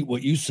repeat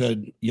what you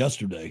said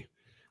yesterday.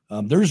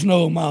 There's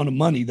no amount of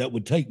money that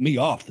would take me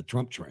off the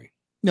Trump train.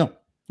 No.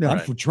 I'm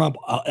for Trump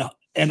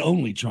and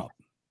only Trump.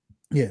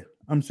 Yeah,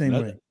 I'm the same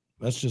way.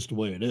 That's just the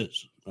way it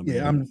is. I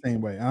mean, I'm the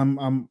same way. I'm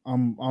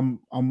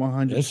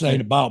 100. This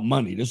ain't about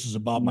money. This is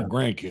about my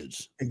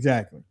grandkids.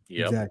 Exactly.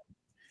 Yep. Exactly.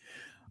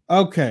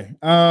 Okay.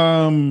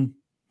 All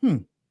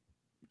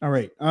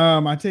right.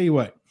 I tell you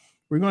what,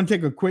 we're going to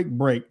take a quick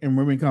break, and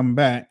when we come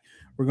back,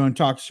 we're going to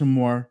talk some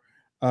more.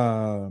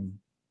 I'm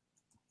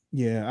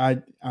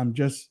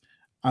just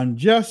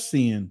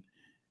seeing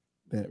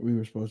that we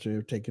were supposed to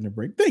have taken a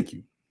break. Thank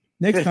you.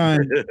 Next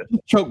time, just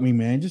choke me,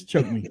 man. Just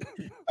choke me.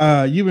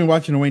 You've been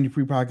watching the Wayne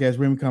Dupree podcast.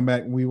 When we come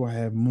back, we will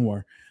have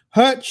more.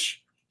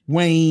 Hutch,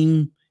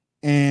 Wayne,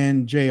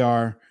 and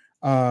JR.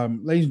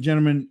 Ladies and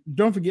gentlemen,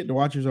 don't forget to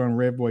watch us on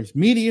Red Voice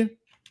Media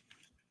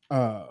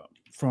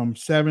from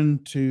 7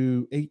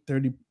 to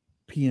 8:30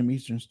 p.m.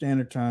 Eastern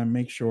Standard Time.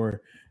 Make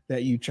sure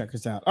that you check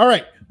us out. All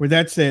right. With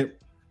that said,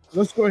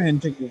 let's go ahead and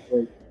take this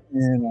break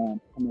and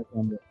come back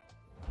on there.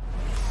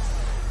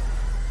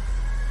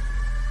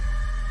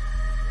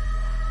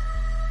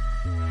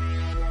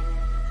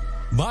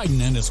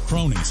 Biden and his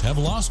cronies have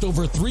lost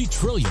over $3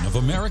 trillion of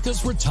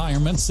America's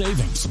retirement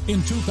savings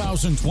in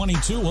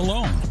 2022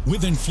 alone.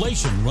 With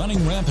inflation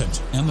running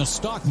rampant and the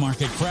stock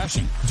market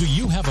crashing, do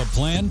you have a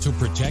plan to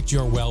protect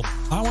your wealth?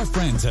 Our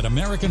friends at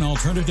American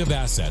Alternative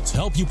Assets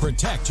help you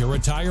protect your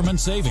retirement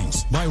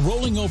savings by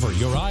rolling over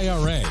your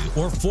IRA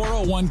or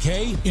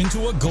 401k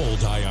into a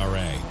gold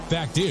IRA.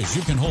 Fact is,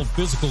 you can hold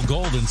physical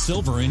gold and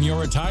silver in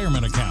your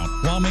retirement account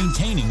while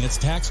maintaining its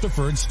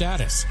tax-deferred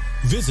status.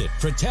 Visit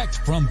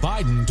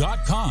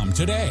protectfrombiden.com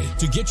today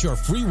to get your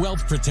free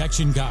wealth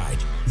protection guide.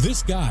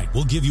 This guide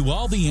will give you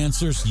all the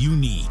answers you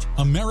need.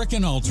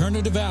 American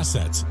Alternative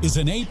Assets is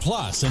an A+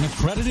 and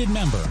accredited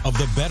member of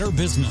the Better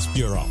Business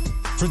Bureau.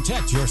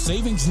 Protect your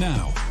savings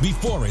now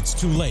before it's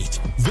too late.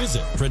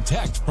 Visit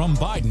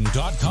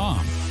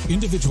protectfrombiden.com.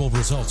 Individual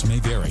results may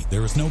vary.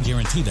 There is no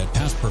guarantee that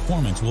past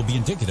performance will be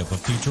indicative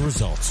of future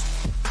results.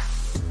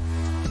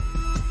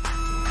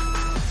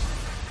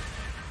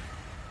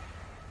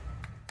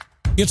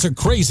 It's a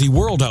crazy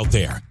world out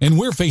there, and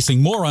we're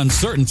facing more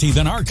uncertainty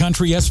than our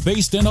country has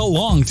faced in a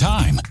long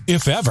time,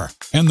 if ever.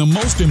 And the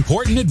most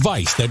important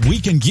advice that we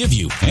can give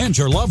you and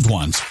your loved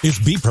ones is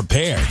be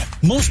prepared.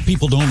 Most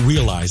people don't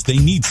realize they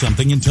need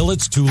something until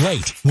it's too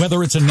late,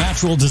 whether it's a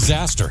natural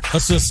disaster, a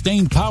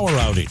sustained power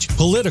outage,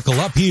 political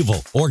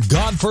upheaval, or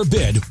God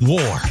forbid,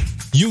 war.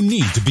 You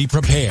need to be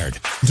prepared.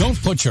 Don't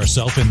put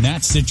yourself in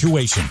that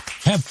situation.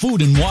 Have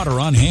food and water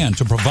on hand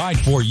to provide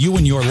for you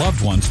and your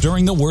loved ones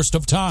during the worst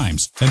of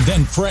times, and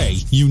then pray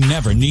you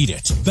never need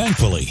it.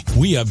 Thankfully,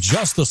 we have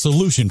just the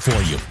solution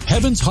for you.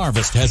 Heaven's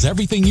Harvest has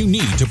everything you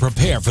need to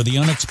prepare for the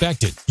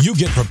unexpected. You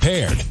get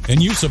prepared,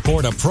 and you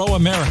support a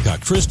pro-America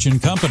Christian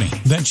company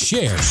that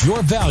shares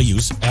your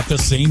values at the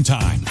same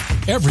time.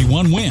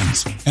 Everyone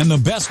wins. And the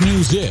best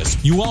news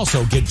is, you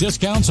also get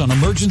discounts on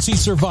emergency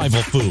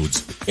survival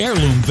foods,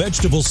 heirloom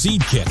vegetable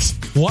seed kits,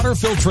 water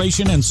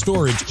filtration and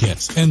storage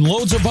kits, and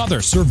loads of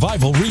other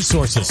survival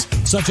resources,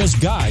 such as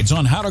guides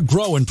on how to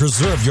grow and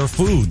preserve your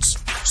foods.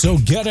 So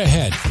get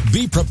ahead,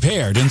 be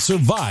prepared, and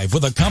survive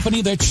with a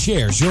company that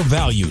shares your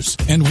values.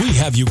 And we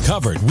have you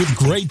covered with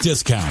great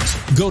discounts.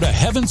 Go to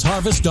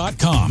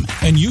heavensharvest.com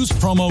and use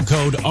promo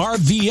code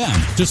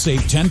RVM to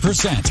save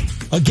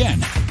 10%. Again,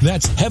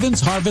 that's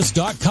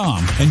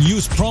heavensharvest.com and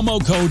use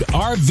promo code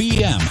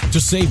RVM to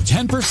save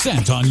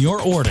 10% on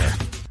your order.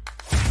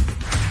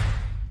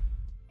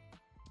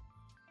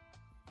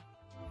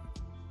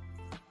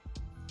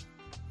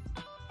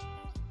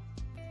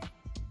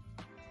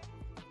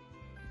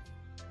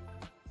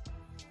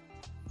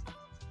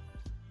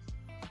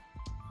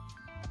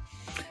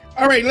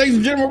 All right, ladies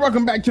and gentlemen,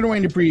 welcome back to the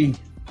Wayne Dupree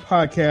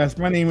podcast.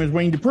 My name is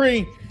Wayne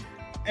Dupree,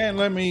 and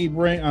let me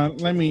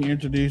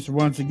introduce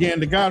once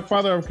again the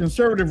godfather of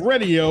conservative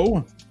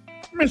radio,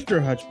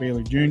 Mr. Hutch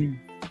Bailey Jr.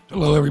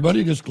 Hello,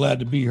 everybody. Just glad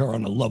to be here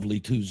on a lovely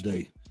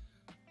Tuesday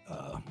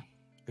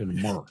in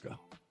America.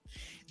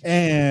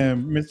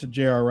 And Mr.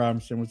 J.R.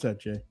 Robinson. What's up,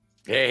 Jay?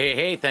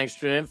 Hey. Thanks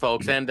for tuning in,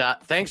 folks. And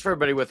thanks for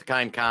everybody with the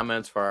kind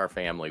comments for our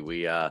family.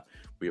 We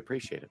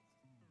appreciate it.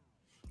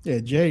 Yeah,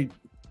 Jay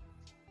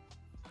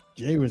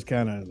was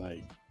kind of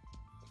like...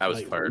 I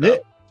was fired lit.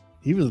 up.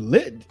 He was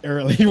lit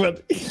early.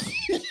 But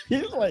he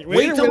was like,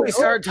 wait till we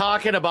start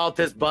talking about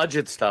this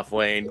budget stuff,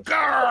 Wayne.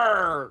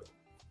 Grrr!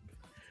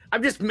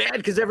 I'm just mad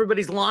because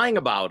everybody's lying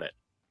about it.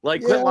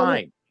 Like, quit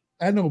lying.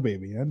 I know,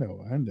 baby. I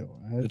know.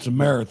 It's a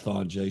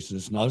marathon, Jason.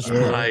 It's not a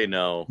sprint. I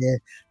know. Yeah,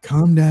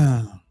 calm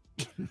down.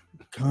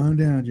 Calm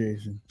down,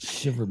 Jason.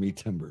 Shiver me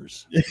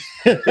timbers.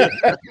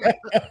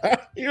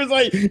 He was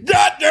like,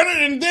 "God done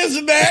it, and this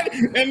and that,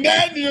 and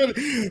that."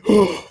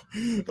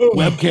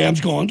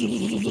 Webcam's going.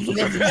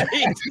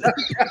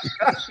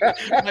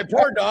 My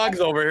poor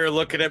dog's over here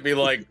looking at me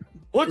like,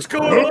 "What's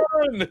going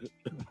on?"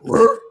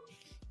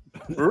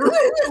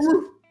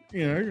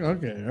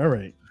 Okay, all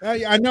right.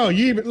 I know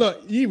you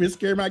even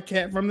scared my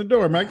cat from the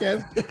door. My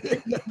cat's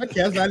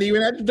not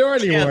even at the door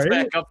anymore. Cat's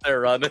back up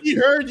there running. She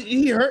heard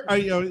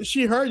you.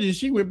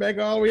 She went back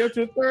all the way up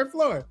to the third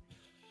floor.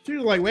 She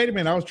was like, "Wait a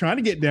minute, I was trying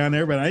to get down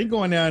there, but I ain't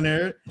going down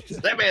there."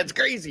 That man's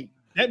crazy.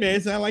 That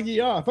man sound like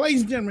you are.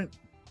 Ladies and gentlemen,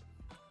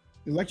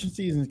 election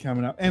season is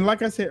coming up. And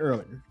like I said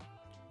earlier,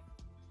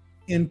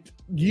 and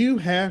you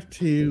have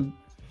to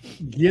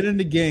get in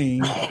the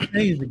game,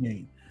 change the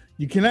game.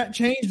 You cannot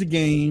change the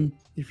game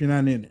if you're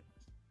not in it.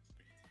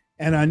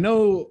 And I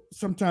know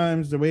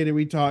sometimes the way that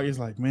we talk is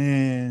like,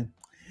 man,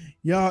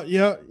 y'all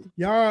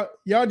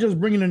just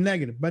bringing a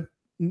negative. But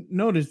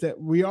notice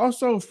that we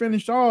also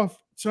finished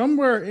off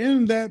somewhere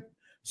in that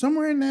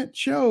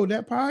show,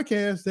 that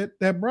podcast,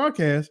 that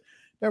broadcast,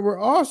 that we're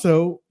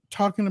also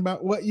talking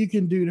about what you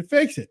can do to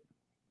fix it.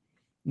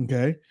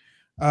 Okay.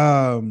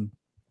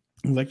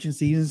 Election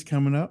season is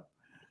coming up.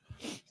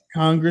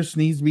 Congress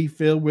needs to be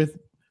filled with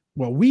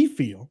what we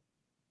feel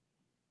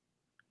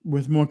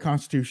with more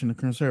constitutional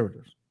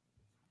conservatives.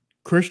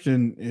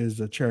 Christian is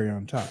a cherry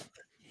on top.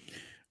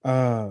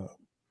 But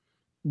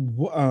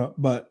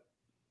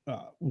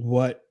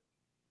what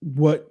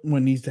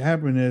needs to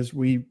happen is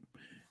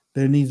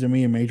there needs to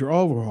be a major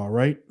overhaul,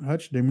 right,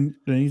 Hutch? There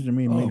needs to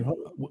be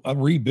a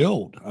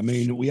rebuild. I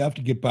mean, we have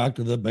to get back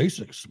to the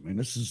basics. I mean,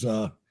 this is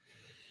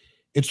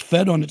it's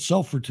fed on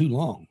itself for too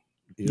long.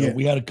 You know,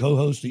 we had a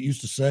co-host that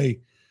used to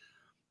say,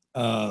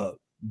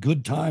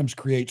 good times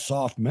create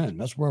soft men.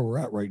 That's where we're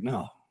at right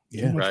now.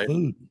 Yeah.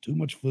 Too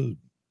much food.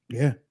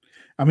 Yeah.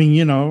 I mean,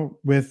 you know,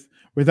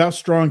 without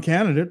strong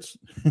candidates,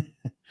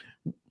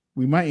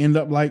 we might end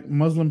up like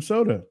Muslim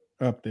soda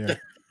up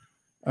there.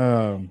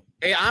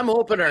 Hey, I'm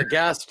hoping our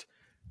guest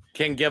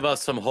can give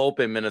us some hope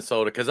in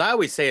Minnesota, because I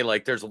always say,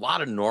 like, there's a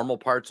lot of normal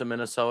parts of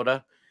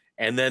Minnesota,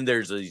 and then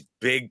there's these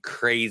big,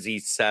 crazy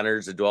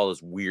centers that do all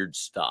this weird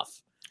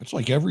stuff. It's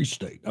like every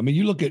state. I mean,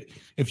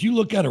 if you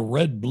look at a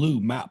red-blue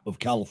map of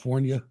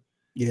California,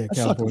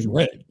 California's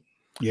red.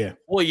 Yeah.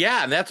 Well,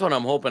 yeah, and that's what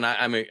I'm hoping.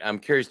 I'm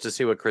curious to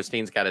see what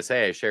Christine's got to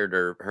say. I shared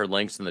her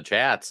links in the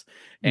chats,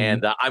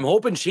 and I'm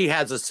hoping she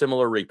has a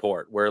similar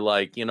report where,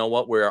 like, you know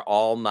what, we're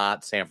all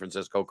not San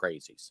Francisco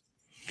crazies.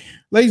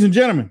 Ladies and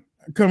gentlemen,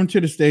 coming to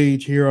the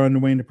stage here on the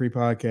Wayne Dupree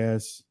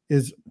podcast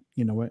is,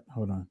 you know what?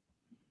 Hold on.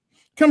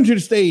 Coming to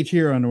the stage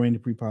here on the Wayne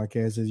Dupree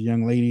podcast is a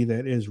young lady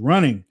that is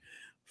running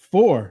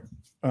for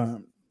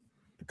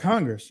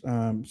Congress,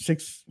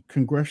 6th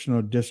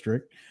congressional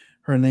district.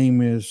 Her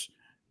name is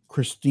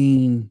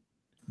Christine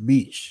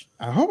Bish.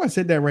 I hope I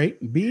said that right.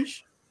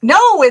 Bish?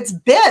 No, it's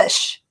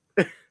Bish.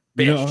 Bish.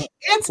 You know,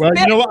 it's well,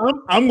 Bish. You know what?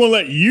 I'm gonna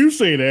let you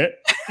say that.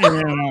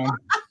 And,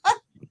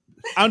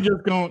 I'm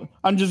just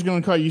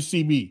gonna call you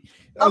CB.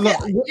 Okay,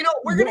 you know,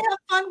 we're gonna have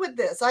fun with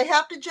this. I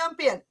have to jump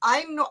in.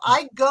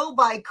 I go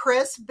by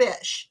Chris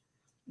Bish.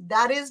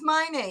 That is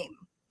my name.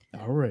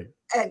 All right.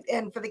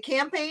 And for the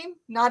campaign,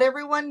 not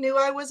everyone knew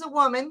I was a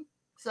woman.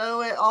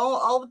 So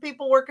all the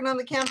people working on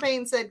the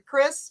campaign said,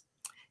 Chris,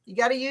 you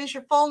got to use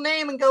your full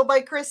name and go by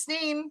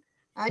Christine.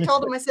 I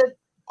told him, I said,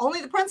 only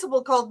the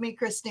principal called me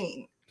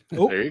Christine.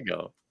 Oh, there you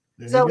go.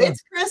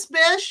 It's Chris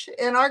Bish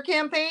in our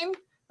campaign.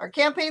 Our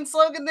campaign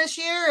slogan this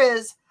year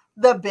is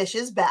 "The Bish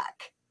is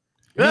back."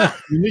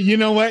 You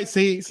know what?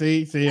 See.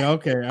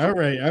 Okay. All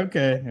right.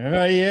 Okay.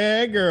 Oh,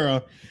 yeah,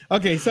 girl.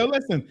 Okay. So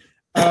listen,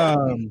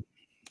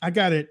 I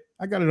got it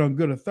on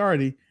good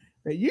authority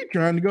that you're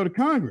trying to go to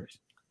Congress.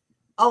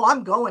 Oh,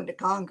 I'm going to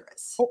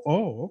Congress.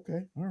 Oh,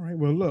 okay. All right.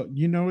 Well, look,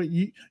 you know what?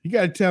 You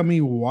got to tell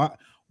me why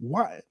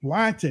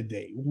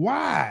today?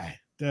 Why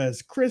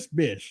does Chris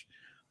Bish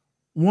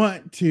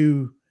want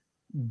to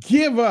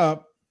give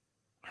up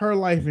her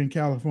life in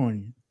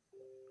California?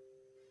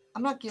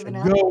 I'm not giving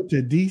up. Go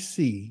to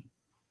DC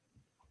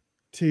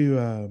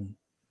to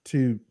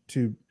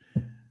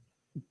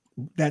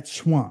that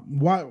swamp.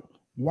 Why?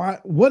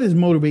 What is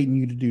motivating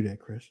you to do that,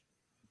 Chris?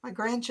 My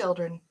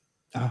grandchildren.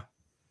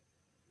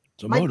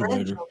 It's a my motivator.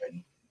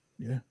 grandchildren.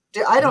 Yeah.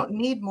 I don't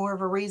need more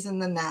of a reason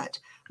than that.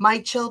 My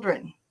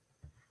children.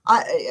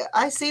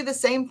 I see the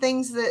same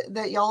things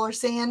that y'all are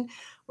seeing,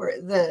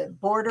 where the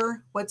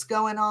border, what's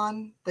going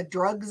on, the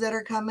drugs that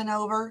are coming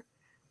over,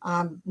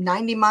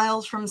 90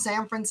 miles from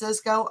San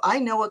Francisco. I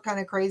know what kind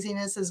of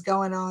craziness is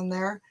going on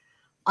there.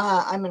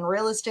 I'm in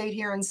real estate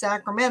here in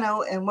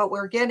Sacramento, and what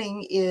we're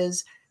getting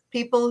is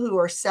people who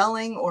are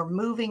selling or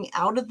moving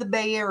out of the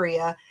Bay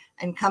Area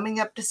and coming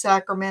up to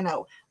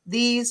Sacramento.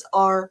 These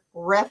are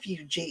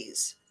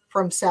refugees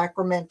from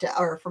Sacramento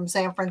or from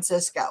San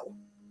Francisco.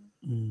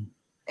 Mm.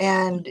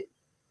 And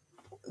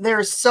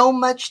there's so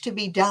much to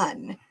be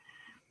done.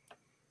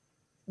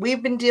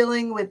 We've been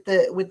dealing with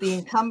the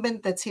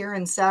incumbent that's here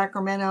in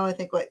Sacramento, I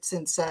think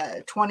since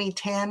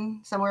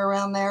 2010, somewhere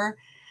around there.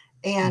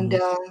 And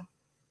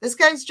this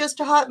guy's just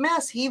a hot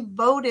mess. He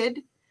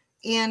voted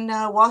in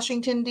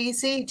Washington,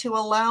 D.C. to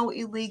allow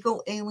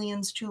illegal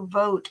aliens to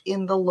vote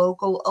in the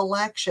local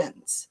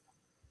elections.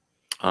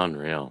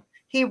 Unreal.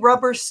 He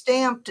rubber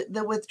stamped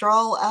the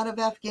withdrawal out of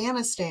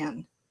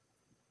Afghanistan.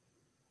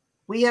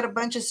 We had a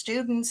bunch of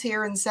students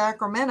here in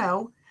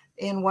Sacramento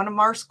in one of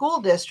our school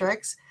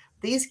districts.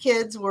 These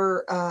kids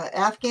were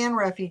Afghan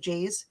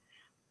refugees.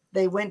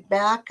 They went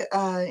back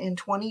in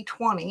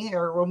 2020,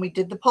 or when we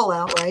did the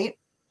pullout, right?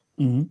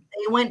 Mm-hmm.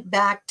 They went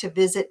back to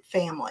visit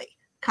family,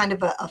 kind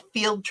of a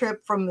field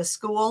trip from the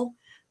school,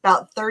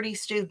 about 30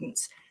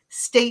 students.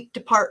 State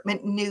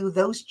Department knew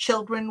those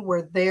children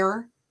were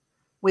there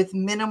with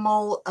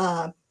minimal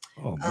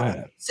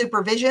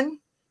supervision,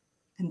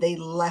 and they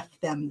left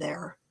them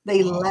there.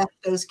 They left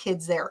those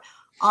kids there.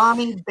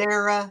 Ami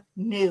Bera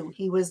knew.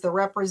 He was the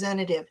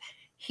representative.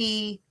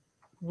 He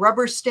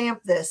rubber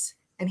stamped this,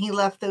 and he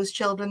left those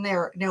children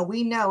there. Now,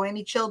 we know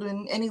any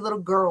children, any little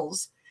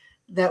girls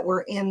that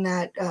were in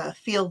that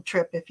field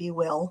trip, if you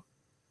will.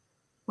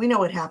 We know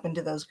what happened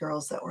to those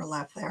girls that were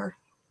left there.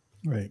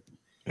 Right.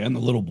 And the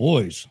little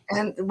boys.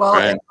 And well,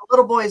 and the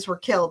little boys were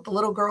killed. The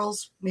little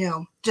girls,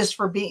 just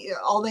for being,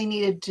 all they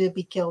needed to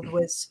be killed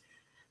was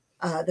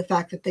the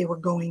fact that they were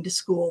going to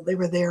school. They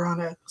were there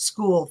on a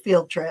school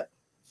field trip.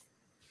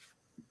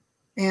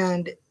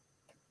 And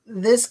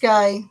this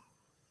guy,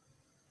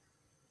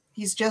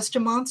 he's just a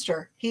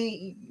monster.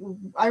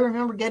 I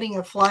remember getting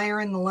a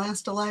flyer in the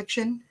last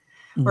election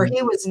where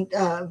he was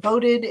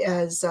voted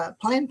as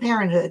Planned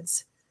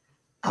Parenthood's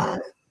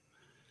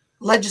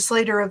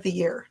legislator of the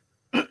year.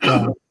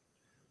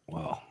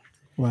 Wow.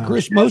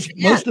 Chris, most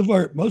of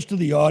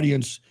the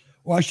audience,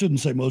 well, I shouldn't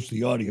say most of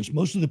the audience,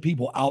 most of the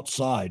people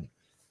outside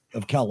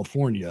of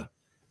California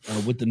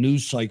with the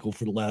news cycle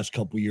for the last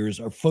couple of years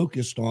are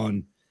focused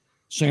on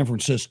San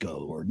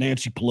Francisco or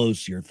Nancy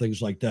Pelosi or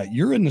things like that.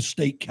 You're in the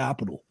state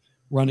capitol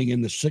running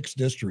in the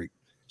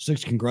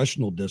 6th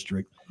congressional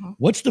district.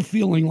 What's the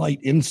feeling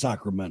like in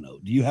Sacramento?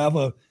 Do you have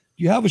a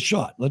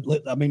shot?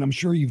 I mean, I'm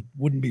sure you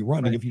wouldn't be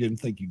running if you didn't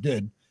think you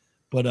did.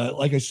 But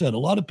like I said, a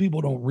lot of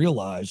people don't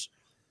realize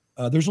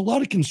there's a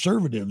lot of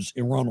conservatives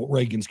in Ronald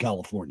Reagan's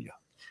California.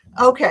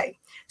 Okay.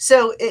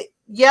 So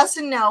yes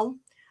and no.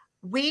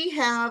 We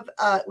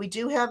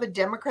do have a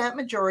Democrat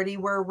majority.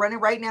 We're running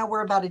right now.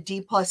 We're about a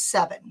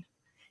D+7.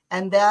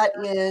 And that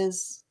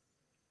is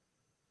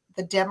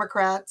the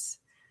Democrats.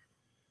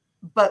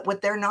 But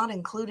what they're not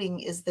including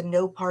is the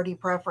no party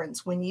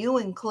preference. When you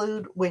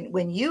include,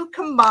 when you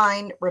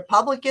combine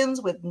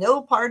Republicans with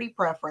no party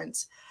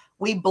preference,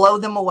 we blow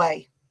them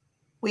away.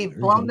 We've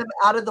blown them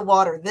out of the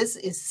water. This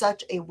is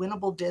such a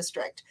winnable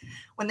district.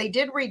 When they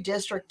did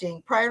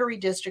redistricting, prior to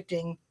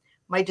redistricting,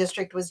 my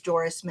district was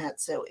Doris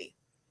Matsui.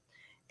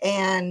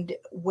 And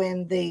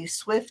when they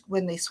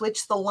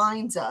switched the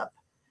lines up,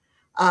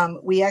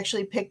 we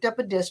actually picked up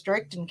a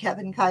district, and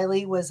Kevin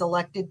Kiley was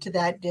elected to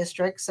that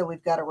district. So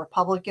we've got a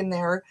Republican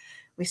there.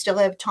 We still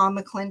have Tom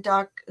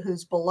McClintock,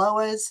 who's below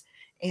us,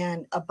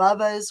 and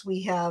above us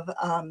we have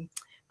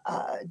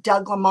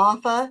Doug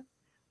LaMaffa.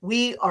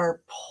 We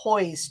are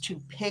poised to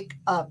pick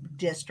up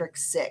District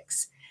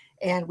 6.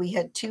 And we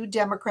had 2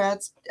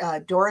 Democrats,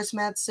 Doris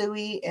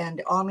Matsui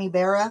and Ami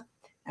Bera.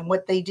 And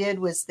what they did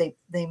was they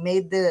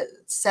made the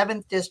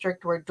 7th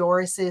district, where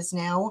Doris is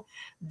now,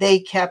 they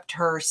kept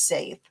her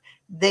safe.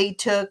 They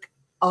took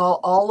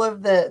all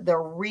of the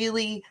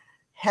really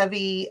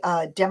heavy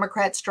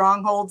Democrat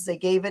strongholds. They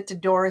gave it to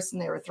Doris,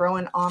 and they were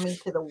throwing Ami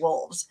to the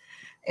wolves.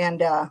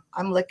 And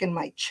I'm licking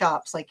my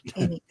chops like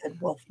any good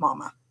wolf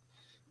mama.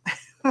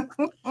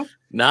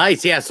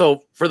 Nice. Yeah.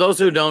 So for those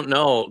who don't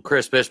know,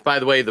 Chris Bish, by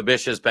the way, the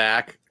Bish is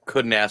back.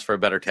 Couldn't ask for a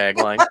better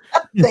tagline.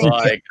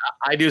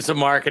 I do some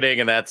marketing,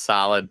 and that's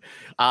solid.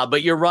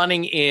 But you're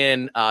running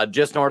in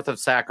just north of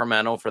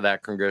Sacramento for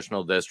that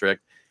congressional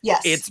district.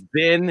 Yes. It's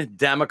been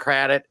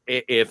Democratic,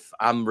 if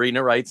I'm reading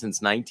it right,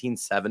 since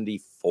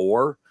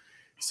 1974.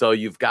 So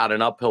you've got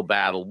an uphill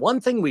battle.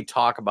 One thing we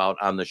talk about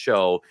on the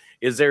show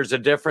is there's a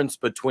difference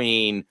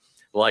between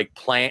like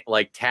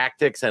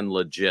tactics and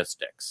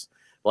logistics.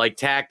 Like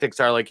tactics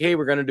are like, hey,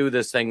 we're going to do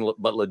this thing,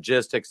 but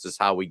logistics is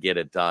how we get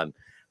it done.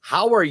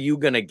 How are you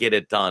going to get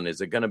it done?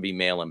 Is it going to be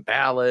mail-in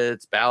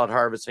ballots, ballot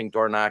harvesting,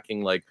 door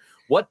knocking? Like,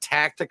 what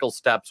tactical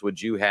steps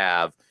would you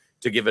have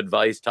to give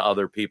advice to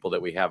other people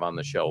that we have on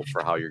the show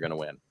for how you're going to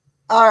win?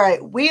 All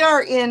right. We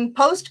are in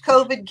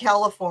post-COVID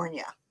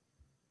California.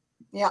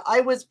 Yeah,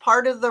 I was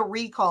part of the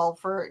recall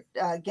for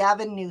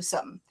Gavin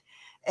Newsom,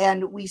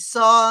 and we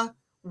saw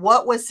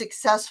what was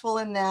successful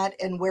in that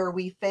and where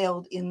we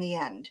failed in the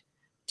end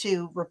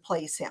to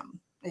replace him.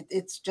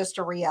 It's just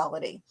a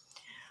reality.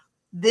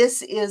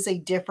 This is a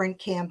different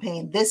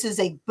campaign. This is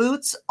a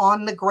boots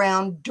on the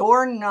ground,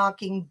 door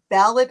knocking,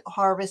 ballot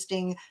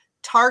harvesting,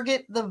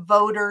 target the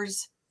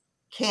voters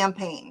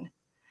campaign.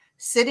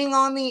 Sitting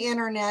on the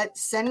internet,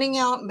 sending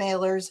out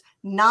mailers,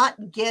 not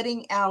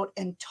getting out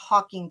and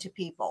talking to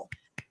people.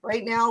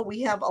 Right now,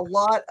 we have a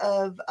lot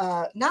of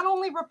not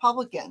only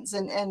Republicans,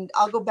 and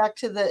I'll go back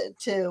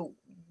to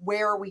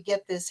where we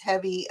get this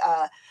heavy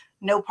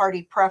no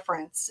party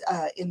preference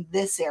in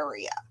this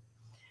area.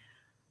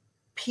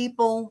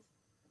 People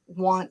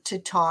want to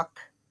talk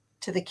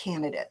to the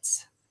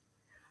candidates.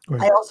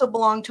 Right. I also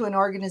belong to an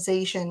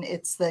organization.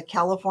 It's the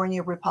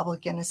California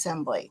Republican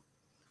Assembly,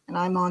 and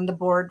I'm on the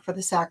board for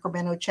the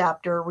Sacramento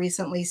chapter,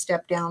 recently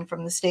stepped down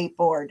from the state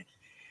board.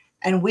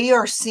 And we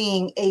are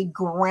seeing a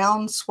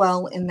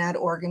groundswell in that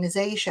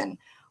organization.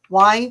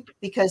 Why?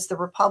 Because the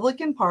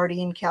Republican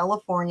Party in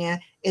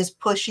California is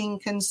pushing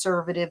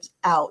conservatives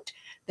out.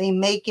 They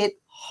make it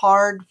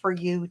hard for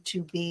you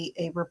to be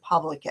a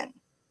Republican.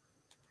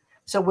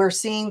 So we're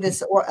seeing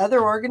this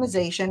other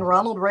organization.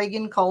 Ronald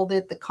Reagan called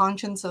it the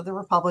conscience of the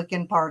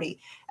Republican Party.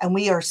 And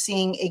we are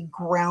seeing a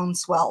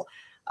groundswell.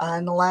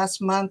 In the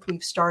last month,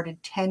 we've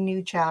started 10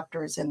 new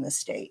chapters in the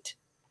state.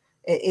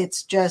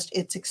 It's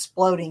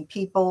exploding.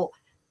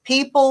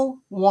 People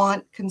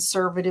want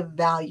conservative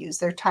values.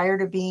 They're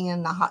tired of being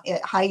in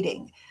the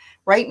hiding.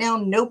 Right now,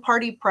 no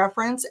party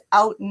preference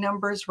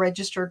outnumbers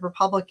registered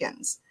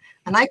Republicans.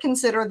 And I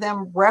consider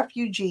them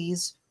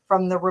refugees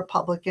from the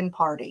Republican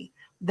Party.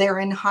 They're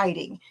in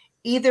hiding.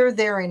 Either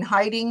they're in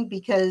hiding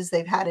because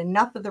they've had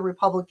enough of the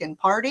Republican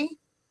Party,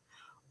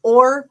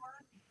 or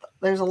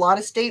there's a lot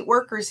of state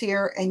workers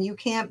here, and you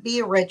can't be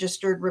a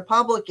registered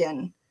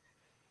Republican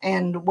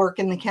and work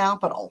in the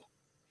Capitol.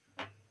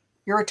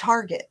 You're a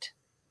target.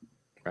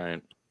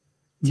 Right.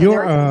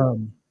 So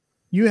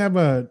you have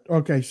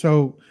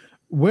so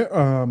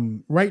where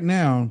right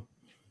now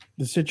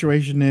the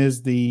situation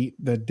is the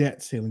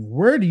debt ceiling.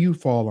 Where do you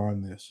fall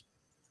on this?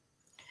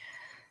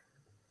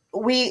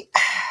 We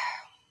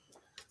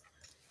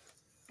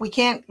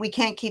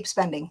can't keep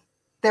spending.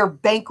 They're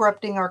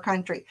bankrupting our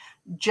country.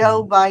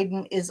 Joe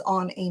Biden is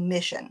on a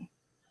mission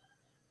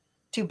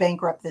to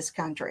bankrupt this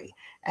country.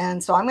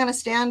 And so I'm going to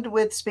stand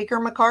with Speaker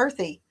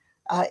McCarthy.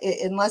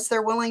 Unless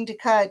they're willing to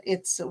cut,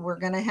 we're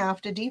going to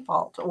have to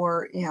default,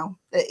 or,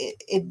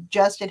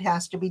 it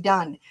has to be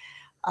done.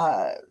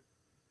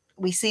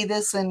 We see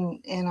this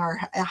in our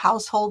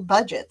household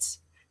budgets.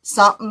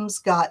 Something's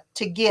got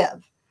to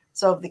give.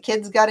 So if the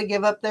kids got to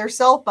give up their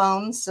cell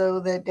phones so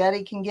that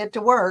daddy can get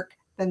to work,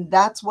 then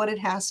that's what it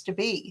has to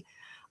be.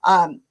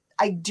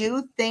 I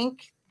do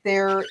think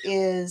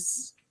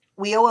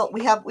we owe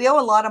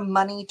a lot of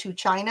money to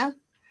China.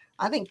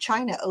 I think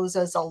China owes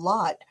us a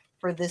lot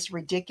for this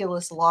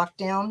ridiculous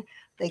lockdown.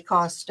 They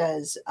cost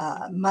us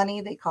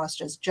money, they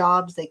cost us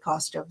jobs, they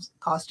cost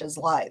us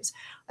lives.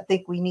 I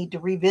think we need to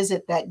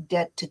revisit that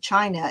debt to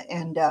China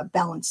and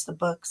balance the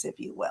books, if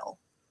you will.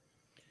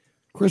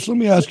 Chris, let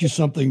me ask you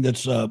something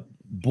that's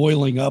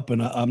boiling up,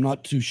 and I'm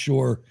not too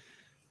sure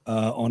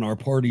on our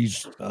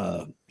party's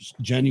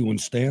genuine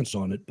stance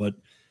on it, but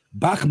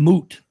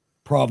Bakhmut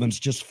province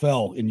just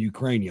fell in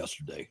Ukraine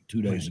yesterday,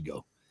 2 days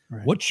ago.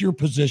 Right. What's your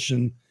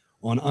position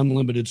on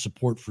unlimited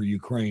support for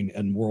Ukraine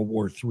and World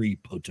War III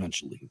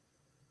potentially?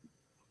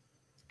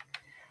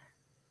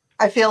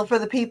 I feel for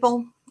the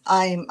people.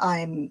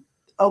 I'm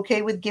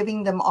okay with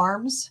giving them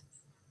arms.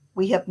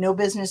 We have no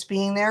business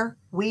being there.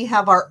 We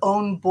have our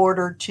own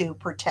border to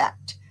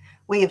protect.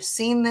 We have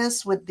seen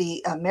this with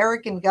the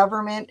American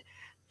government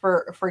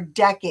for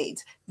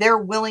decades. They're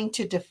willing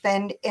to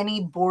defend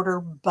any border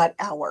but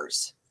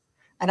ours.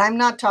 And I'm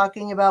not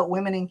talking about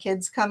women and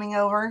kids coming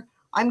over.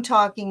 I'm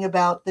talking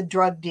about the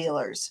drug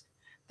dealers,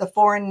 the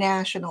foreign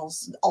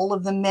nationals, all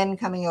of the men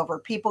coming over,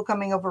 people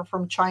coming over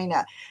from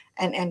China,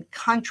 and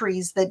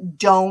countries that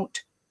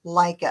don't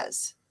like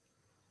us.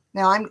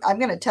 Now, I'm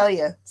going to tell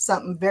you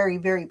something very,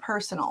 very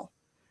personal.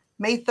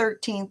 May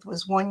 13th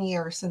was 1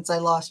 year since I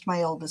lost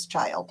my oldest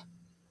child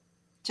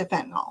to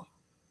fentanyl.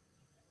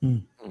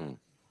 Mm.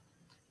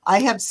 I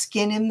have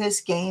skin in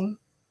this game.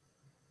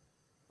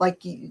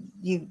 Like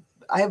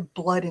I have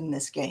blood in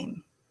this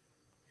game.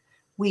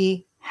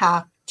 We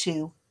have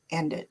to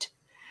end it.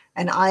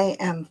 And I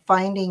am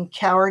finding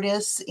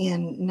cowardice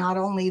in not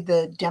only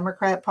the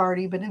Democrat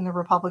Party, but in the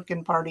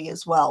Republican Party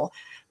as well.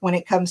 When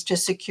it comes to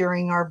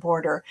securing our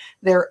border,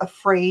 they're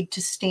afraid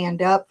to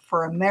stand up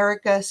for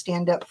America,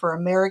 stand up for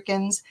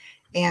Americans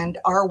and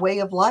our way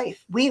of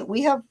life.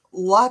 We have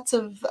lots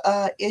of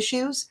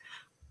issues.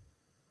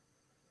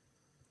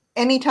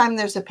 Anytime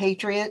there's a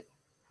patriot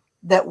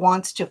that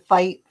wants to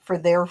fight for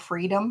their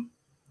freedom,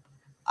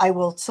 I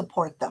will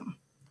support them,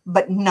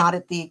 but not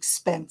at the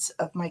expense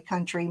of my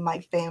country, my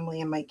family,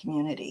 and my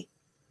community.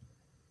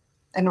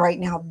 And right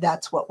now,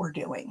 that's what we're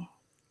doing.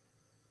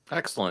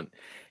 Excellent.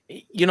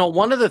 You know,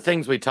 one of the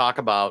things we talk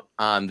about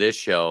on this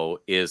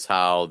show is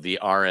how the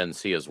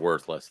RNC is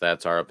worthless.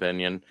 That's our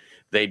opinion.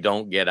 They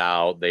don't get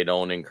out. They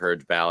don't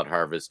encourage ballot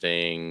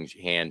harvesting,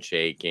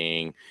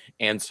 handshaking,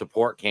 and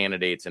support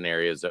candidates in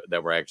areas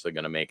that were actually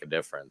going to make a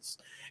difference.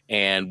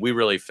 And we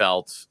really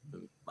felt,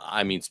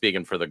 I mean,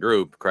 speaking for the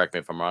group, correct me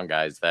if I'm wrong,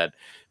 guys, that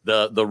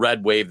the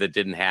red wave that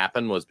didn't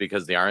happen was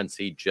because the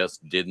RNC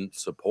just didn't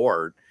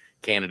support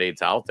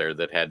candidates out there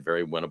that had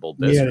very winnable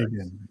districts.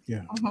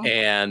 Yeah. Uh-huh.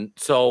 And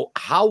so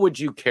how would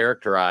you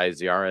characterize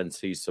the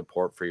RNC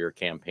support for your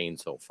campaign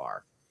so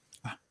far?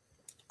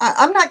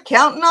 I'm not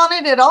counting on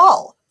it at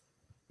all.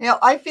 You know,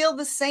 I feel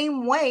the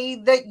same way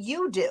that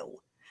you do,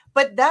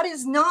 but that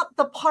is not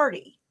the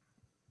party.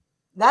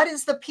 That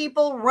is the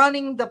people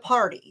running the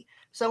party.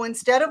 So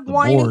instead of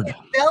whining and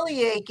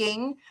belly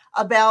aching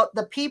about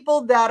the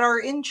people that are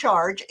in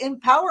charge,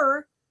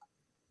 empower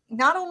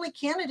not only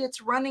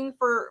candidates running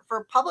for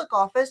public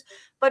office,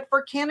 but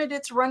for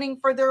candidates running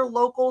for their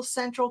local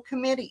central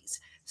committees.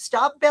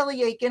 Stop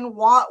belly aching,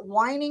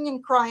 whining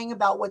and crying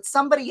about what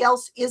somebody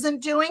else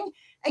isn't doing,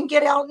 and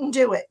get out and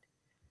do it.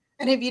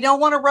 And if you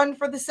don't want to run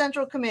for the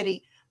central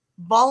committee,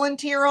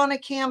 volunteer on a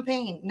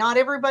campaign. Not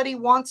everybody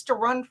wants to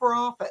run for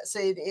office.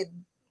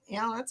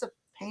 That's a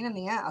pain in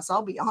the ass.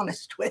 I'll be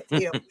honest with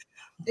you.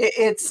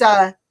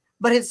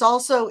 But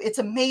it's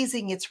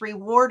amazing. It's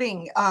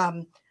rewarding.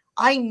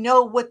 I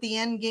know what the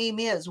end game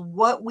is,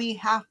 what we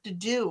have to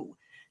do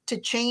to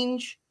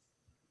change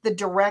the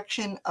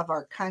direction of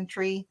our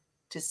country,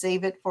 to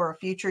save it for a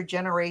future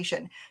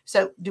generation.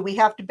 So do we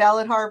have to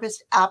ballot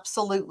harvest?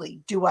 Absolutely.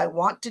 Do I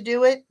want to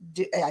do it?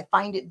 Do I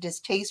find it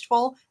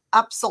distasteful?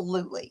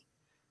 Absolutely.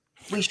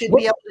 We should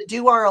be able to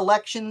do our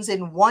elections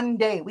in one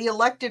day. We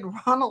elected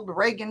Ronald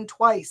Reagan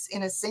twice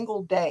in a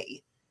single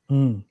day.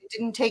 It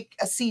didn't take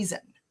a season.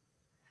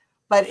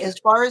 But as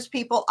far as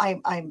people,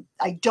 I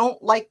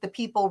don't like the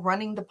people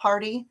running the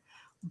party,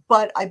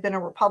 but I've been a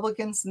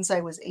Republican since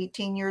I was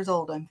 18 years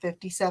old. I'm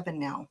 57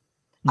 now.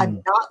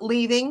 I'm not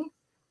leaving.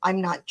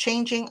 I'm not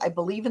changing. I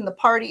believe in the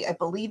party. I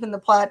believe in the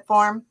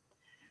platform.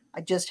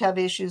 I just have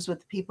issues with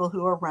the people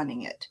who are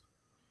running it.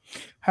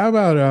 How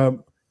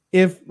about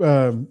if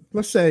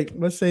let's say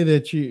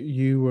that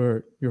you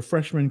were your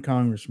freshman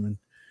congressman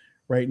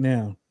right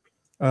now,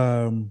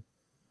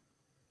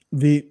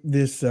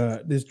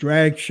 this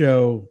drag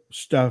show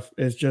stuff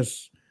is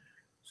just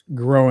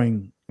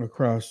growing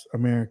across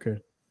America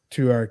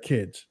to our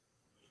kids.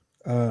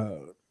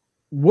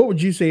 What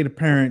would you say to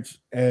parents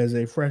as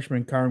a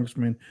freshman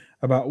congressman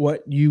about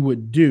what you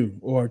would do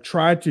or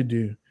try to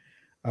do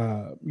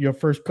your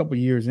first couple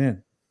years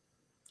in?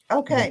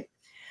 Okay.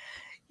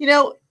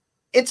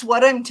 It's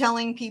what I'm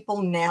telling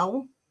people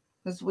now,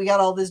 because we got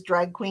all this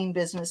drag queen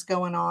business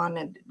going on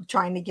and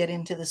trying to get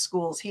into the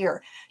schools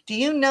here. Do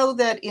you know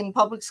that in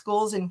public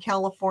schools in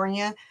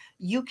California,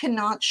 you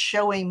cannot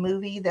show a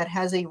movie that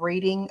has a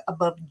rating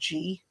above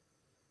G?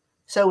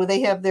 So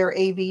they have their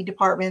AV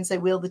departments, they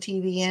wheel the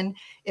TV in.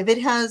 If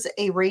it has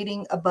a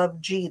rating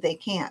above G, they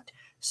can't.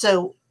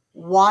 So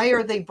why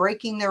are they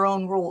breaking their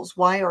own rules?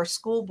 Why are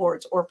school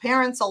boards or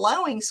parents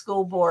allowing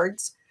school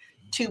boards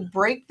to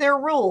break their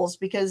rules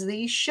because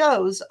these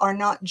shows are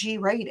not G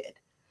rated?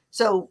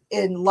 So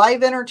in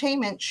live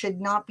entertainment should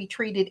not be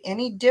treated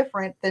any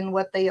different than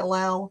what they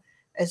allow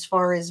as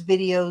far as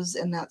videos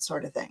and that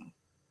sort of thing.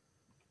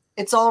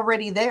 It's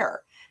already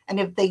there. And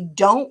if they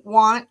don't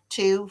want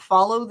to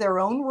follow their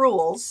own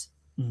rules,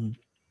 then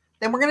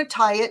we're going to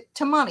tie it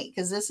to money,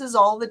 because this is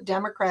all that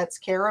Democrats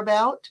care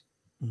about,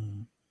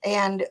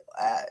 and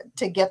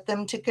to get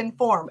them to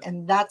conform.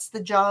 And that's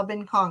the job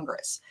in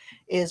Congress,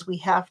 is we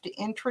have to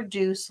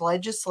introduce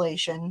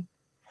legislation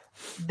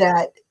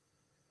that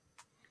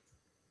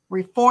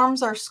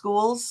reforms our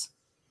schools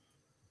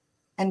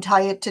and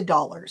tie it to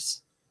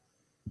dollars.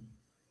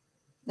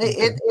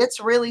 It's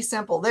really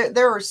simple.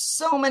 There are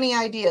so many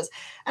ideas.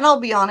 And I'll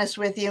be honest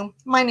with you,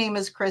 my name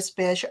is Chris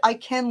Bish. I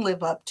can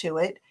live up to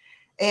it.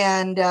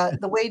 And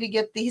the way to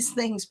get these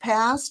things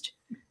passed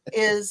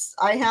is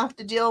I have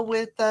to deal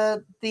with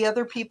the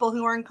other people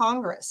who are in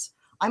Congress.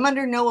 I'm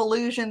under no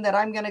illusion that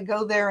I'm going to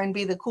go there and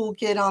be the cool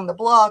kid on the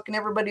block and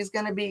everybody's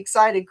going to be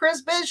excited.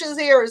 Chris Bish is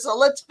here, so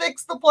let's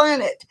fix the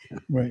planet.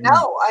 Right,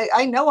 no, right.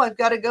 I know I've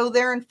got to go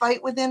there and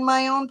fight within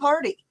my own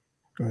party.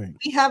 Right.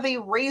 We have a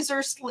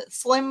razor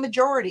slim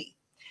majority.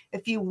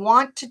 If you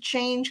want to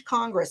change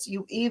Congress,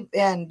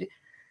 and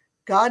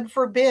God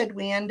forbid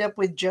we end up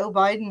with Joe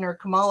Biden or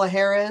Kamala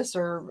Harris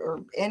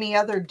or any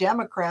other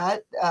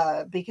Democrat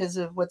because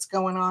of what's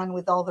going on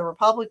with all the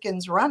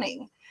Republicans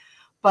running.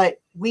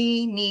 But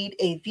we need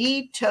a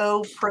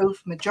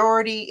veto-proof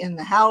majority in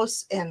the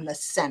House and the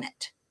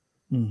Senate.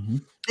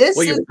 This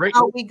is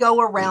how we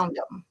go around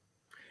them.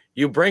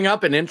 You bring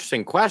up an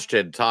interesting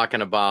question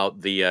talking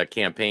about the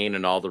campaign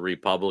and all the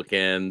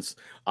Republicans.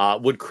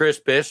 Would Chris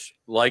Bish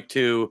like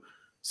to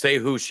say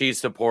who she's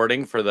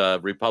supporting for the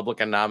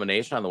Republican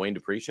nomination on the Wayne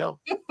Dupree Show?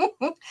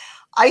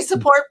 I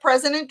support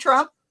President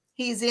Trump.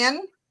 He's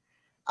in.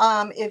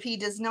 If he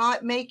does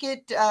not make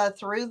it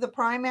through the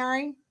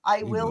primary,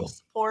 I will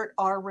support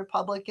our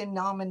Republican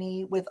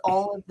nominee with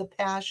all of the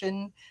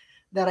passion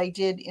that I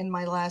did in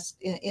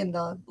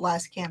the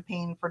last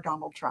campaign for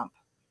Donald Trump.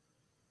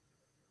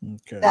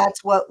 Okay.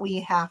 That's what we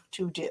have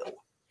to do.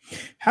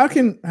 How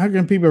can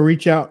people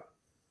reach out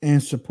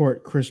and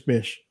support Chris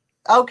Bish?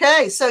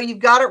 Okay, so you've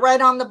got it right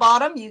on the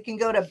bottom. You can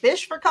go to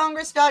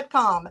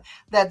bishforcongress.com.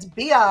 That's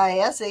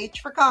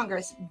BISH for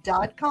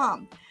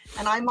Congress.com.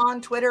 And I'm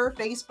on Twitter,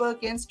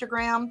 Facebook,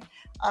 Instagram.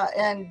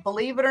 And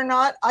believe it or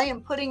not, I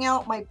am putting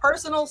out my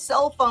personal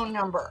cell phone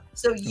number.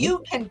 So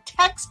you can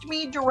text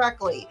me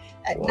directly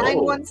at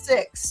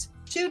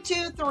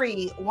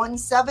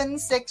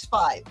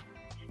 916-223-1765.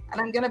 And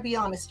I'm going to be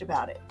honest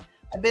about it.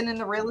 I've been in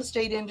the real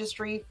estate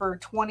industry for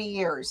 20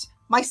 years.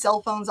 My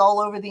cell phone's all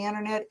over the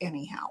internet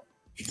anyhow.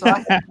 So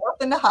I have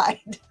nothing to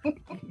hide.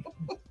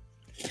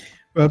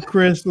 Well,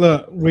 Chris,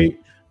 look, we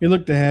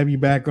look to have you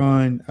back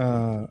on.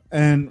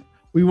 And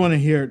we want to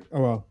hear,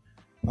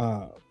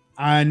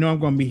 I know I'm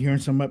going to be hearing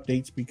some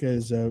updates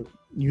because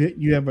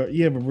you have a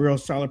real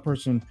solid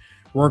person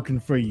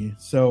working for you.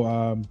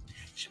 So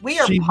we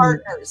are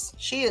partners.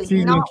 She is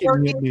not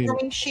working for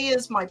me. She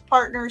is my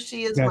partner.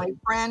 She is my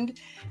friend.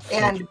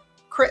 And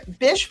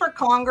Bish for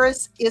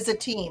Congress is a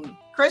team.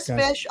 Chris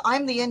Bish,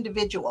 I'm the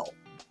individual.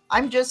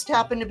 I'm just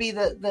happen to be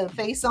the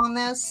face on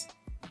this,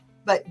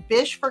 but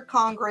Bish for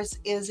Congress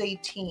is a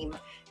team,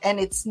 and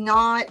it's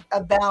not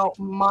about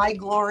my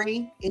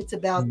glory. It's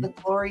about the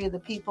glory of the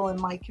people in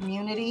my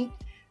community.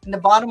 And the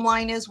bottom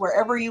line is,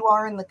 wherever you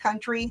are in the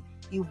country,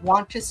 you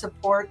want to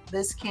support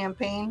this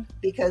campaign,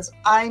 because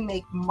I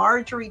make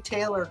Marjorie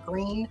Taylor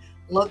Greene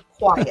look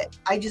quiet.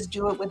 I just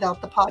do it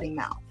without the potty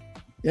mouth.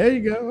 There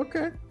you go.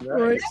 Okay.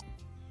 All right.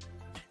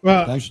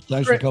 Well,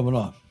 thanks for coming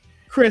on.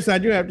 Chris, I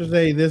do have to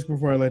say this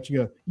before I let you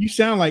go. You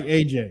sound like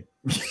AJ.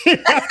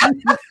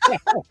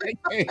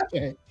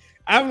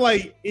 I'm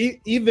like,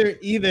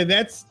 either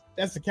that's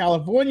a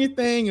California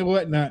thing or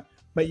whatnot,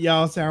 but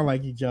y'all sound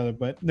like each other.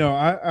 But no,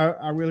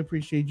 I really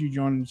appreciate you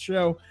joining the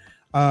show.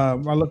 I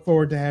look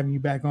forward to having you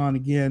back on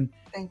again.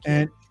 Thank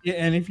you.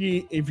 And if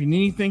you need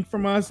anything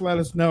from us, let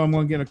us know. I'm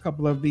going to get a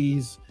couple of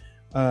these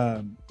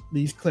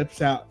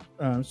clips out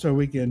so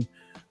we can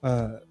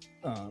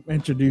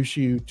introduce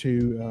you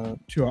to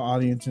our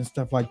audience and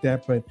stuff like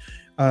that. But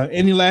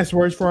any last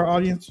words for our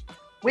audience?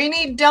 We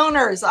need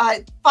donors.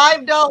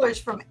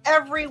 $5 from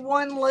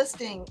everyone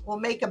listening will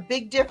make a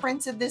big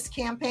difference in this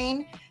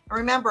campaign. And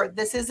remember,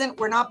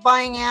 we're not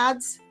buying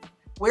ads.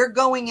 We're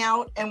going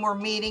out and we're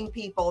meeting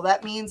people.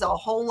 That means a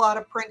whole lot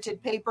of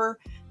printed paper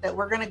that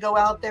we're going to go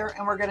out there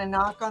and we're going to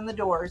knock on the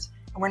doors.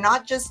 And we're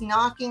not just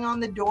knocking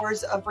on the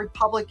doors of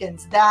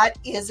Republicans. That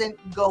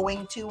isn't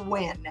going to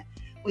win.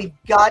 We've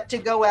got to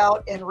go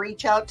out and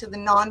reach out to the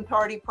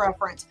non-party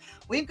preference.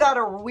 We've got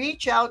to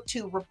reach out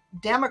to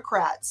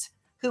Democrats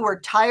who are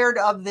tired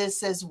of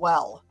this as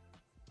well.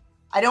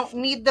 I don't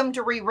need them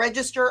to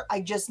re-register.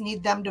 I just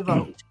need them to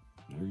vote.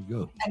 There you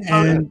go.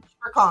 And vote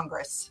for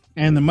Congress.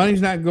 And the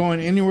money's not going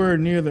anywhere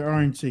near the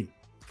RNC.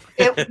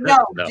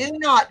 No, do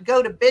not.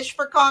 Go to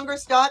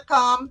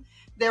bishforcongress.com.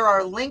 There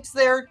are links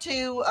there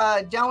to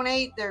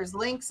donate. There's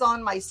links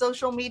on my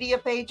social media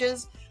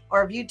pages.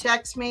 Or if you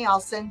text me, I'll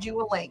send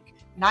you a link.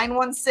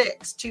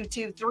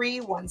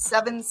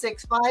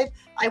 916-223-1765.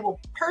 I will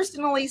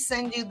personally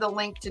send you the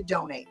link to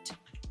donate.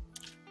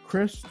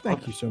 Chris,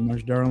 thank you so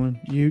much, darling.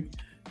 You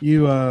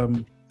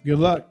good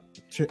luck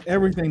to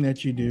everything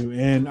that you do,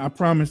 and I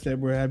promise that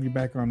we'll have you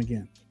back on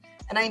again.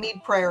 And I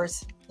need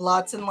prayers,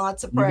 lots and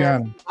lots of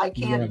prayers. I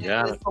can't do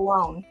this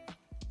alone.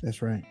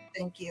 That's right.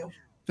 Thank you.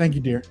 Thank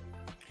you, dear.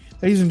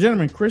 Ladies and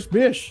gentlemen, Chris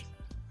Bish.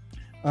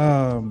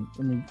 Let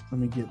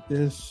me get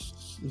this.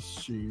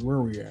 Let's see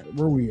where we at.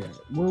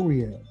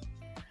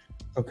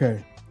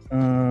 Okay.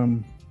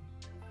 I'm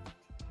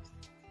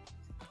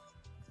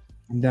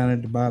down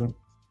at the bottom.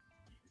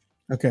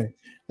 Okay,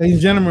 ladies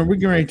and gentlemen, we're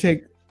going to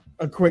take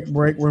a quick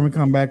break. When we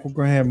come back, we're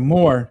going to have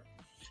more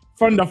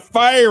from the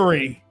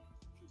fiery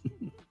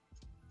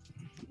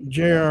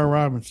J.R.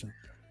 Robinson.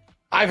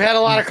 I've had a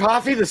lot of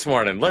coffee this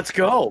morning. Let's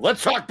go.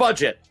 Let's talk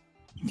budget.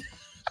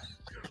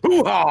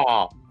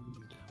 Hoo-ha!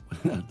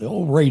 The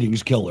old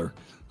ratings killer.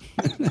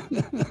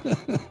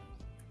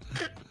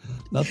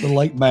 Nothing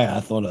like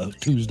math on a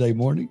Tuesday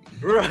morning.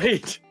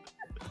 Right.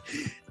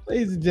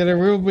 Ladies and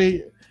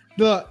gentlemen,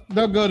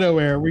 don't go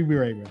nowhere. We'll be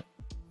right back.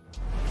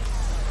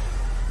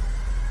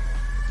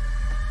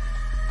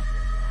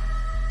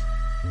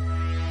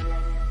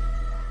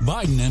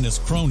 Biden and his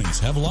cronies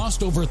have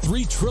lost over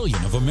 $3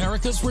 trillion of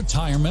America's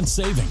retirement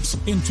savings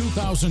in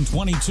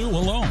 2022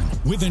 alone.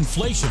 With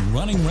inflation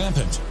running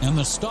rampant and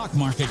the stock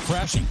market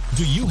crashing,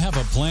 do you have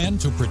a plan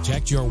to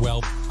protect your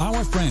wealth?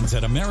 Our friends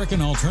at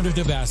American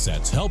Alternative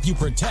Assets help you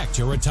protect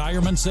your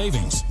retirement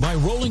savings by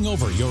rolling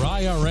over your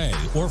IRA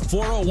or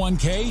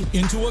 401k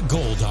into a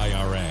gold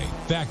IRA.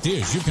 Fact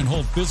is, you can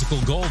hold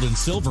physical gold and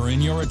silver in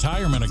your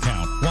retirement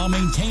account while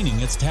maintaining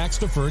its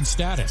tax-deferred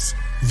status.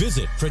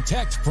 Visit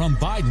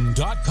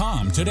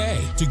protectfrombiden.com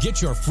today to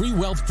get your free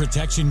wealth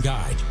protection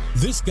guide.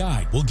 This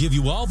guide will give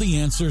you all the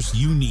answers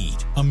you need.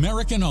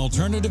 American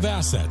Alternative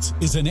Assets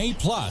is an A+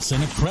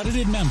 and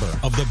accredited member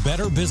of the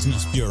Better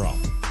Business Bureau.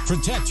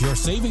 Protect your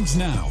savings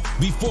now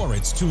before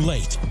it's too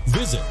late.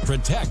 Visit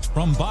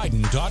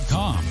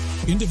protectfrombiden.com.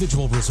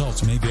 Individual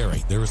results may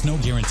vary. There is no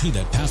guarantee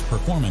that past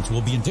performance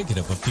will be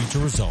indicative of future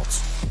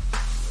results.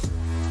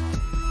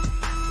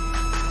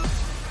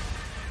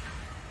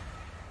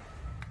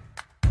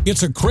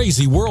 It's a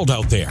crazy world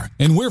out there,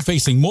 and we're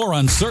facing more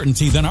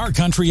uncertainty than our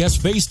country has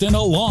faced in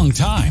a long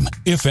time,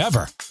 if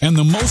ever. And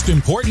the most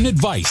important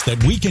advice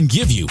that we can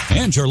give you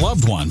and your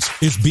loved ones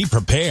is be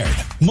prepared.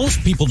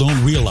 Most people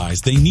don't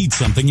realize they need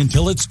something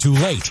until it's too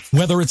late,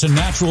 whether it's a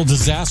natural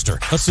disaster,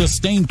 a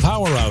sustained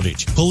power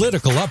outage,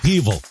 political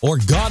upheaval, or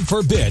God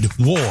forbid,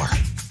 war.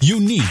 You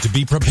need to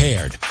be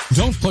prepared.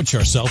 Don't put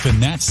yourself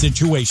in that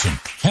situation.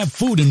 Have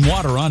food and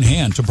water on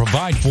hand to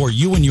provide for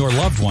you and your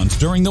loved ones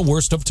during the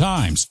worst of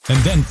times, and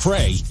then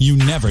pray you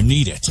never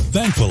need it.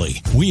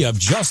 Thankfully, we have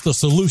just the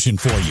solution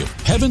for you.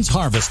 Heaven's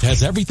Harvest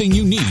has everything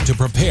you need to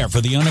prepare for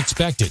the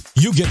unexpected.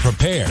 You get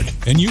prepared,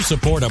 and you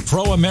support a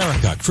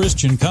pro-America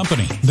Christian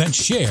company that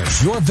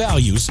shares your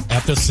values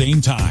at the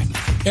same time.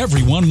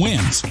 Everyone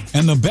wins.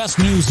 And the best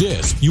news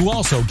is, you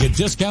also get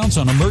discounts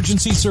on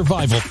emergency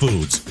survival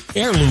foods,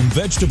 heirloom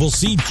vegetables, vegetable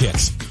seed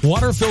kits,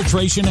 water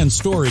filtration and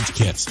storage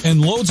kits, and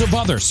loads of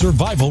other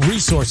survival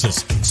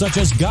resources, such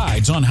as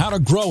guides on how to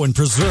grow and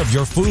preserve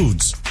your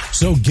foods.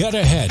 So get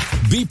ahead,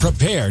 be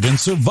prepared, and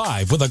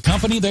survive with a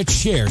company that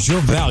shares your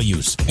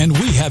values. And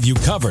we have you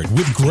covered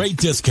with great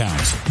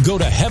discounts. Go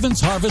to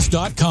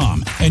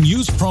heavensharvest.com and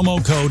use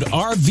promo code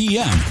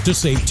RVM to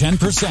save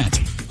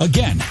 10%.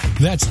 Again,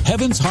 that's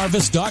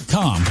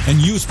heavensharvest.com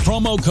and use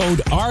promo code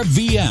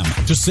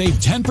RVM to save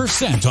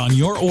 10% on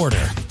your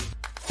order.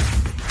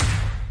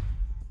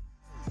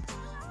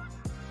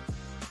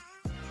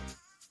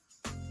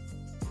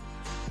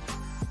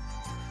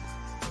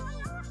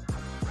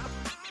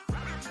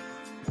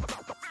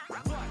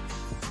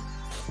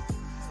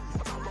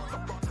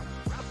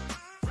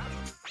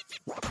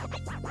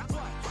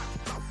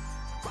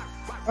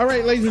 All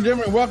right, ladies and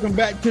gentlemen, welcome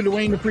back to the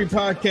Wayne Dupree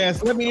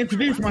podcast. Let me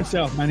introduce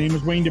myself. My name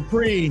is Wayne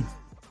Dupree.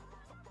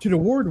 To the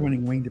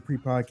award-winning Wayne Dupree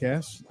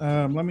podcast,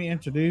 let me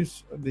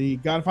introduce the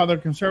godfather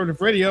of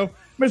conservative radio,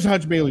 Mr.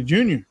 Hutch Bailey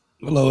Jr.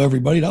 Hello,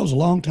 everybody. That was a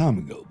long time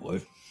ago,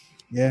 boy.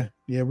 Yeah,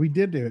 we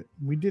did do it.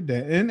 We did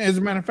that. And as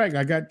a matter of fact,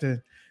 I got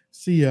to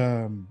see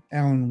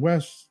Alan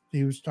West.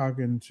 He was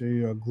talking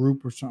to a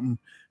group or something.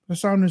 I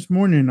saw him this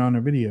morning on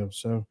a video,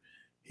 so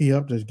he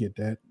helped us get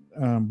that.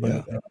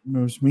 It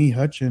was me,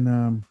 Hutch,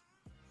 and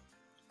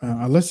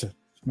Alyssa, as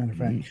a matter of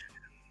fact.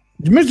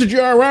 Mr.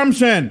 J.R.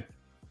 Robinson.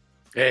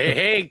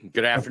 Hey,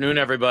 good afternoon,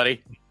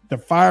 everybody. The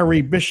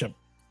fiery bishop.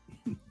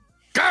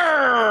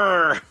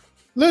 Grrr!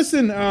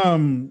 Listen,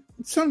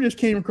 something just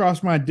came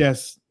across my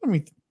desk. Let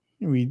me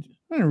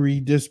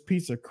read this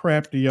piece of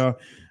crap to y'all.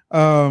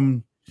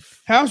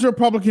 House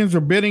Republicans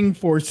are bidding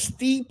for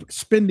steep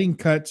spending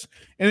cuts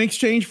in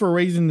exchange for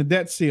raising the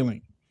debt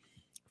ceiling.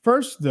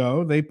 First,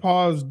 though, they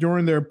paused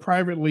during their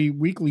privately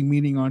weekly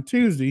meeting on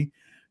Tuesday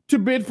to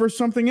bid for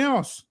something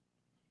else.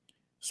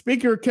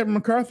 Speaker Kevin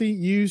McCarthy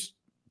used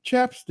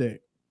chapstick.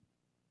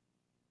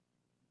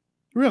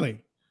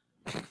 Really?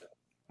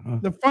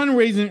 The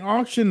fundraising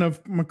auction of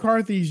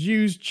McCarthy's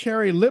used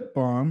cherry lip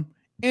balm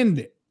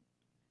ended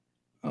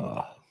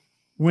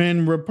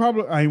when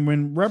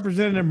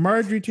Representative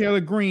Marjorie Taylor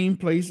Greene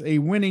placed a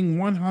winning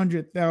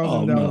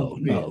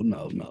 $100,000 bid.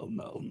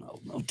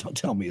 No.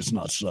 Tell me it's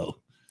not so.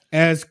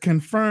 As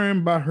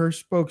confirmed by her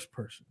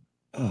spokesperson.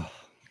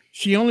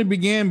 She only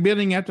began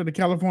bidding after the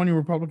California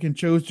Republican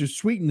chose to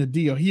sweeten the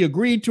deal. He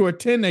agreed to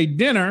attend a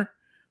dinner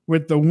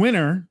with the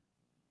winner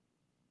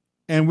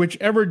and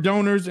whichever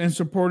donors and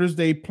supporters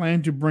they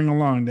plan to bring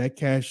along. That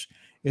cash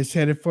is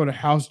headed for the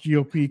House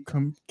GOP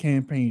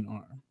campaign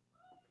arm.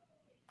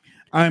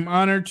 I'm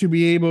honored to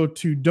be able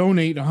to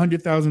donate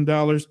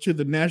 $100,000 to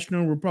the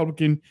National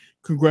Republican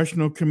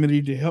Congressional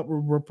Committee to help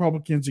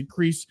Republicans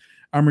increase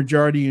our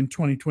majority in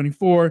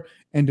 2024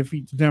 and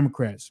defeat the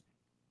Democrats.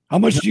 How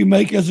much do you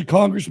make as a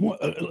congressman?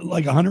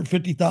 Like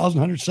 $150,000,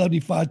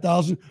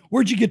 $175,000?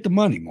 Where'd you get the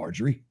money,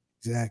 Marjorie?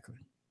 Exactly.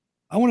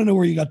 I want to know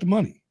where you got the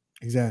money.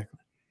 Exactly.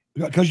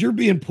 Because you're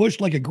being pushed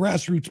like a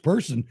grassroots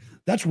person.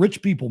 That's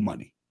rich people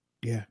money.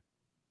 Yeah.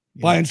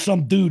 Buying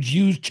some dude's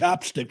used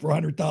chapstick for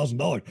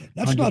 $100,000.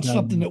 That's not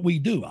something that we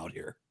do out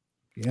here.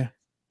 Yeah.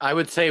 I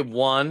would say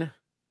 1,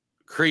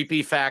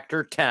 creepy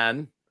factor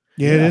 10.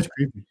 Yeah, it is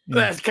creepy. Yeah.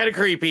 That's kind of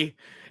creepy.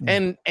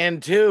 Yeah.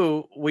 And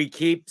 2, we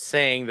keep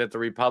saying that the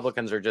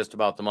Republicans are just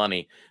about the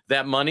money.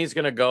 That money's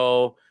going to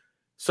go.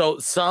 So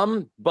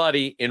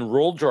somebody in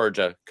rural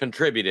Georgia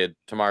contributed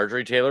to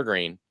Marjorie Taylor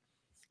Greene,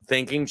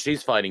 thinking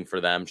she's fighting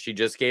for them. She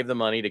just gave the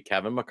money to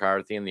Kevin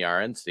McCarthy and the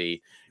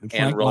RNC.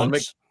 And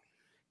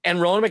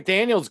Roland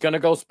McDaniel's going to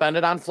go spend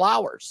it on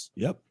flowers.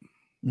 Yep.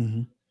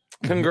 Mm-hmm.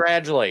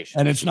 Congratulations.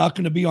 And it's not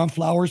going to be on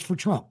flowers for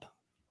Trump.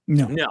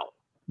 No.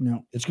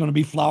 It's going to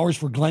be flowers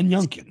for Glenn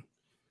Youngkin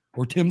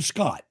or Tim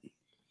Scott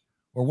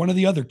or one of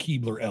the other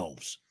Keebler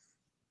elves.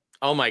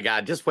 Oh my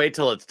God. Just wait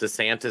till it's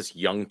DeSantis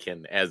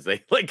Youngkin as they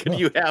could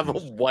you have a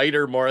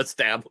whiter, more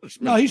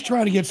establishment? No, he's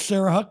trying to get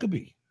Sarah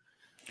Huckabee.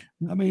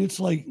 I mean, it's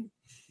like,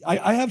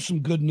 I have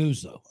some good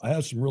news though. I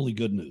have some really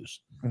good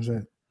news. What's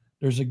that?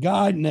 There's a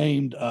guy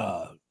named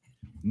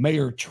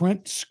Mayor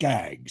Trent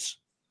Skaggs.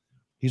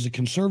 He's a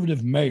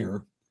conservative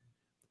mayor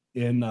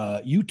in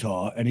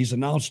Utah, and he's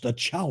announced a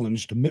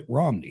challenge to Mitt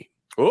Romney.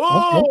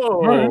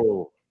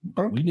 Oh,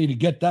 we need to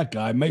get that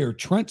guy, Mayor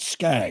Trent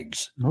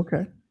Skaggs.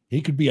 Okay.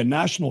 He could be a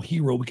national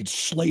hero. We could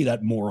slay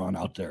that moron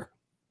out there.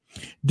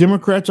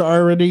 Democrats are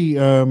already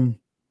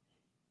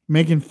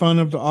making fun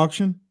of the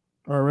auction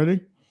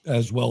already.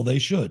 As well they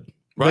should.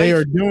 Right. They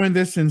are doing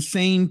this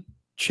insane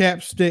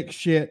chapstick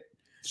shit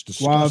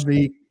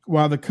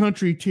while the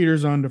country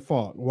teeters on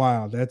default.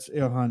 Wow, that's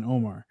Ilhan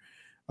Omar.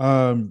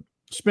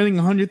 Spending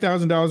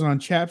 $100,000 on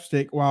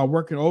chapstick while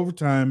working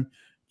overtime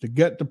to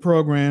gut the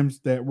programs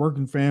that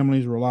working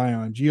families rely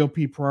on.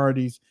 GOP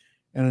priorities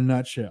in a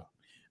nutshell.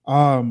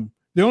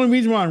 The only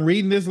reason why I'm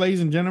reading this,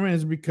 ladies and gentlemen,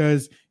 is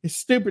because it's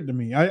stupid to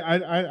me.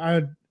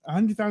 I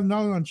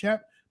 $100,000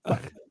 on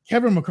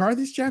Kevin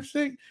McCarthy's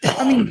chapstick.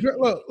 I mean,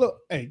 look,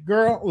 hey,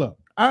 girl, look.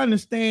 I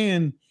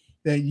understand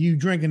that you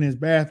drinking his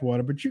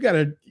bathwater, but you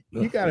gotta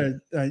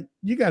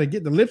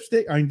get the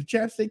lipstick or the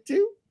chapstick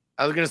too.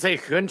 I was gonna say,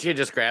 couldn't you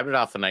just grab it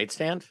off the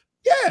nightstand?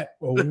 Yeah.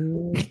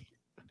 Oh.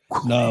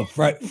 No,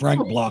 Frank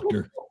blocked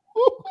her.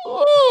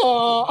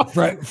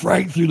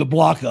 Frank threw the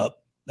block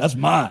up. That's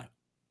mine.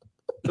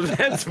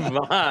 That's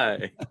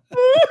mine.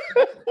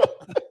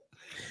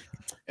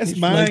 That's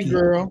mine,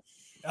 girl.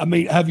 I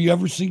mean, have you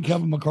ever seen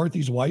Kevin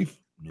McCarthy's wife?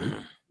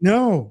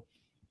 No.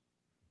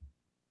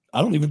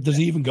 I don't even. Does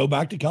he even go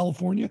back to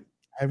California?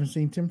 I haven't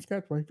seen Tim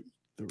Scott's wife.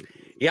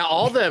 Yeah,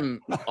 all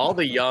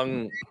the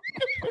young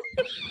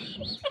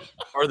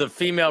or the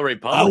female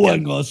Republicans. I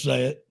wasn't gonna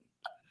say it.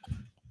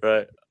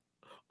 Right.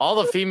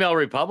 All the female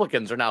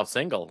Republicans are now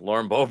single.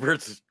 Lauren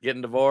Boebert's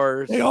getting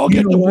divorced. They all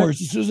get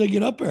divorced as soon as they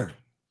get up there.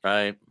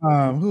 Right.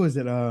 Who is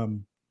it?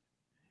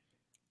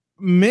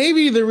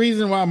 Maybe the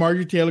reason why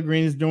Marjorie Taylor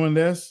Greene is doing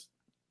this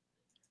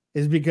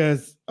is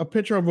because a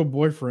picture of a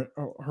boyfriend,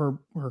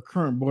 her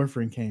current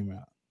boyfriend, came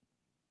out.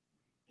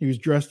 He was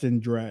dressed in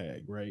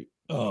drag, right?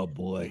 Oh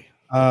boy.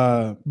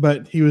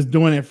 But he was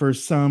doing it for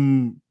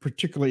some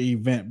particular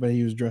event, but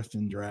he was dressed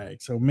in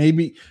drag. So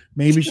maybe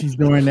she's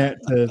doing that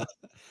to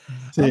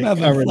I'm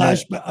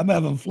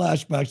having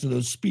flashbacks to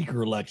those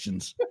speaker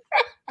elections.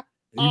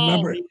 You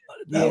remember?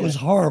 That was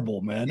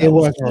horrible, man. That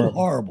was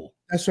horrible.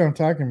 That's what I'm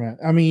talking about.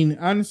 I mean,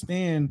 I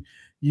understand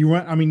you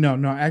run. I mean, no,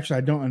 actually,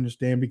 I don't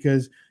understand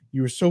because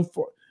you were so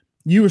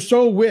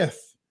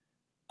with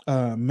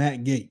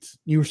Matt Gaetz.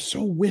 You were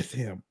so with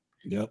him.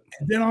 Yep.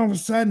 And then all of a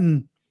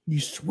sudden you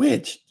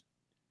switched.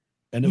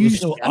 And it was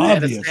so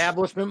obvious.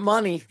 Establishment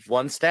money,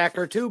 one stack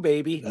or two,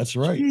 baby. That's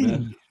right,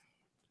 man.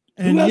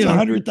 And who has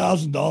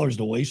 $100,000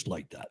 to waste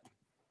like that?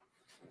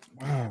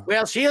 Wow.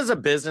 Well, she is a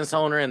business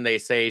owner, and they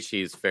say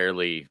she's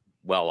fairly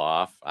well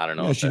off. I don't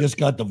know. Yeah, she just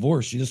got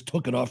divorced. She just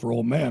took it off her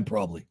old man,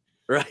 probably.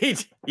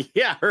 Right?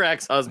 Yeah, her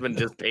ex-husband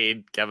just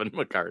paid Kevin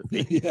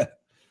McCarthy. Yeah.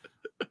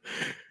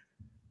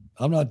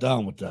 I'm not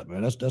down with that,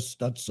 man.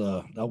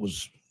 That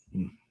was.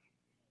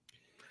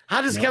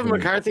 How does Kevin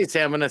McCarthy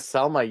say, I'm going to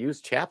sell my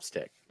used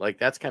chapstick? Like,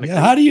 that's kind of cool.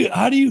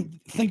 How do you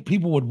think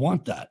people would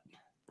want that?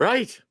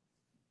 Right.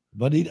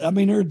 But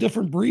they're a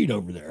different breed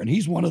over there. And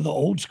he's one of the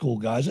old school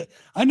guys.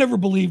 I never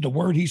believed a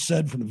word he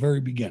said from the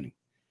very beginning.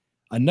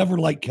 I never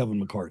liked Kevin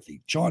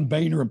McCarthy. John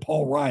Boehner and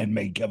Paul Ryan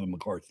made Kevin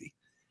McCarthy.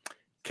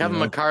 Kevin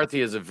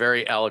McCarthy is a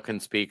very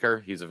eloquent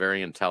speaker. He's a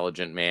very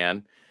intelligent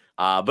man.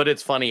 But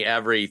it's funny,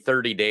 every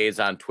 30 days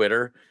on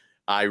Twitter,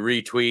 I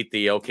retweet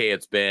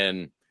it's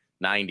been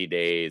 90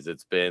 days.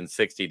 It's been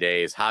 60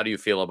 days. How do you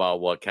feel about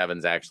what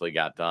Kevin's actually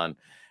got done?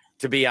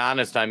 To be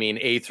honest, I mean,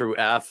 A through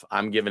F,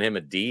 I'm giving him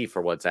a D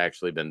for what's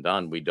actually been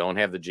done. We don't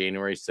have the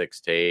January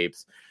 6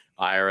 tapes.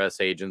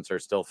 IRS agents are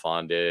still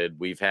funded.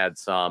 We've had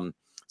some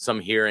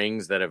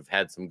hearings that have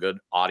had some good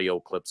audio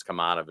clips come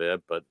out of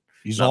it, but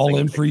he's all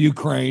in for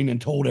Ukraine and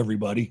told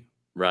everybody.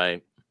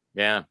 Right.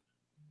 Yeah.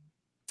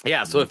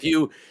 Yeah. So if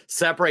you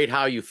separate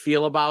how you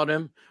feel about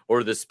him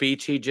or the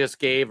speech he just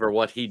gave or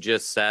what he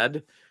just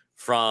said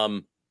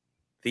from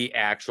the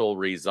actual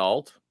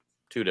result,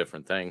 two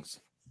different things.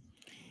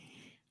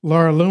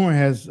 Laura Loomer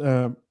has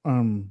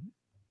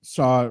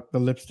saw the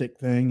lipstick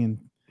thing and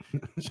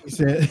she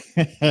said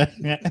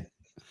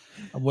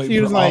I'm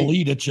waiting for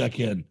Ali to check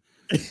in.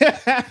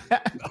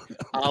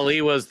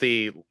 Ali was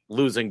the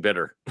losing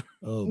bidder.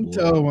 Oh, boy.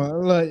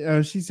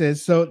 So she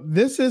says, so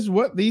this is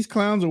what these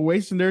clowns are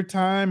wasting their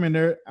time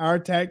and our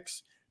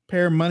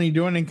taxpayer money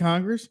doing in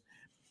Congress.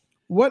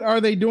 What are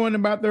they doing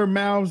about their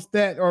mouths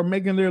that are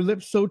making their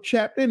lips so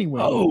chapped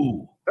anyway?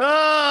 Oh.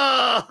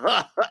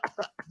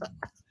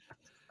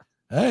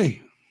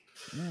 Hey.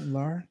 Yeah,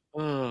 Laura.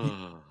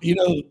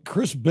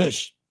 Chris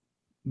Bish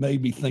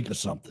made me think of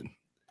something.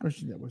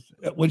 What's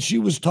that? When she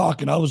was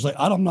talking, I was like,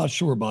 I'm not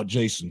sure about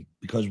Jason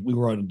because we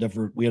had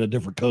a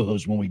different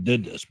co-host when we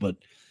did this, but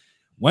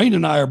Wayne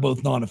and I are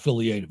both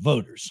non-affiliated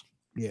voters.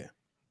 Yeah.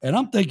 And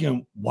I'm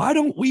thinking, why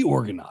don't we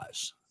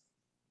organize?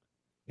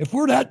 If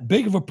we're that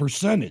big of a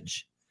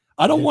percentage,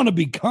 I don't want to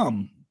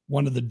become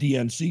one of the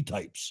DNC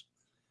types,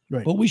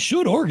 right? But we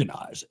should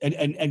organize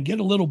and get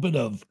a little bit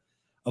of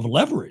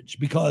leverage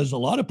because a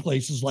lot of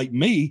places like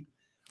me,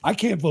 I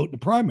can't vote in the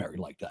primary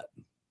like that.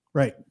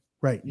 Right.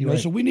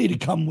 So we need to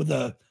come with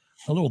a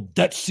little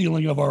debt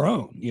ceiling of our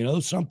own,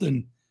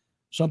 something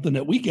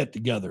that we get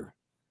together.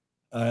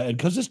 And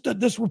because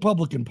this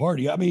Republican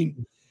Party, I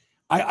mean,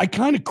 I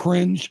kind of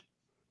cringe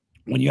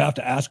when you have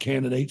to ask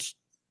candidates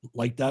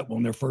like that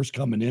when they're first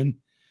coming in,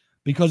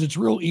 because it's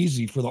real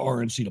easy for the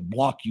RNC to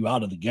block you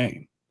out of the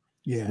game.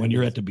 Yeah. When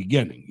you're at the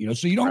beginning,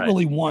 so you don't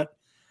really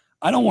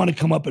I don't want to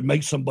come up and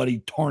make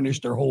somebody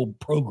tarnish their whole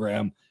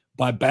program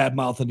by bad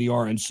mouthing the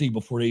RNC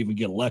before they even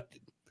get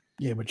elected.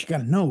 Yeah, but you got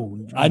to know.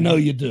 I know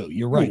you do.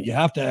 You're right. You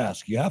have to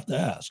ask.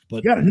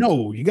 But you got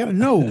to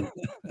know.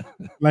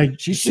 Like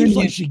she seems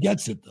like she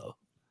gets it though.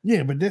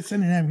 Yeah, but that's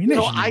sending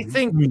ammunition. I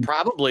think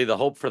probably the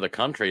hope for the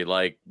country,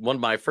 like one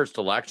of my first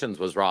elections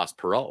was Ross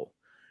Perot.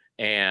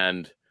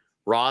 And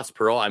Ross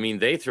Perot, I mean,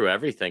 they threw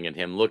everything at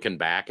him looking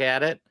back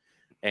at it.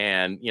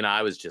 And,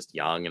 I was just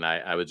young and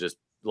I was just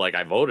like,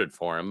 I voted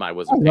for him. I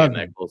wasn't paying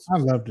that close. I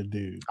loved the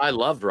dude. I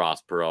loved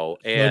Ross Perot.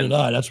 And so did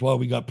I. That's why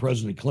we got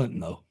President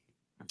Clinton, though.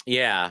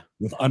 Yeah.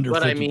 With under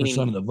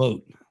 50% of the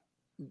vote.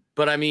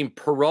 But I mean,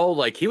 Perot,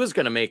 like he was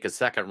going to make a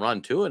second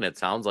run too. And it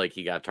sounds like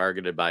he got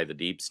targeted by the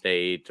deep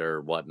state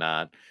or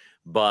whatnot.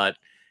 But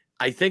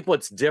I think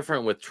what's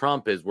different with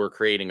Trump is we're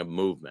creating a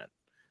movement.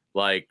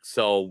 Like,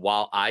 so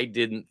while I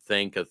didn't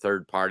think a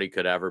third party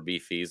could ever be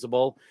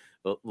feasible,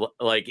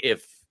 like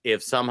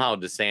if somehow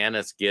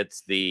DeSantis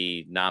gets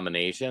the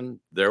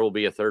nomination, there will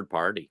be a third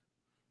party.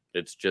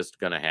 It's just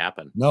going to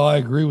happen. No, I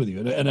agree with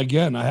you. And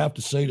again, I have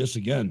to say this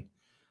again.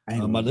 I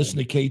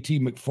listened to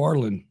KT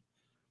McFarland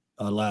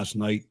last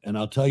night, and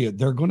I'll tell you,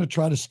 they're going to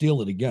try to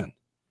steal it again.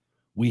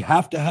 We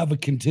have to have a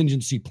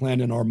contingency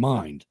plan in our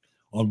mind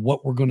on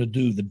what we're going to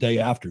do the day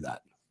after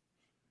that.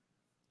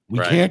 We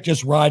can't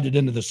just ride it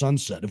into the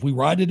sunset. If we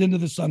ride it into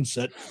the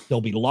sunset,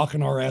 they'll be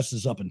locking our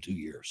asses up in 2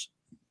 years.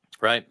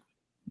 Right.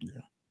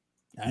 Yeah.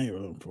 I ain't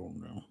voting for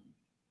him, though.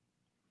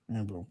 I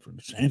ain't voting for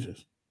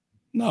DeSantis.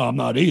 No, I'm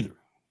not either.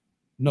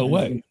 No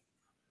way.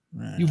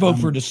 Right. You vote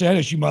for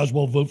DeSantis, you might as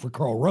well vote for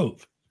Karl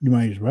Rove. You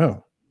might as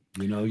well.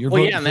 You know, you're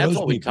voting and that's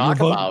what we talk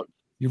about.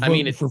 You're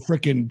voting for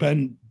freaking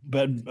Ben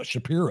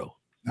Shapiro.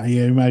 Yeah,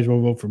 you might as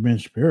well vote for Ben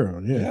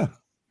Shapiro. Yeah.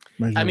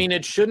 I mean,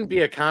 it shouldn't be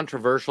a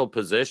controversial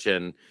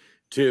position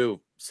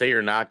to say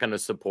you're not going to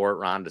support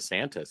Ron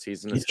DeSantis.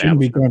 He's an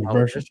established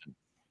politician.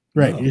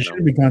 Right. It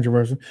shouldn't be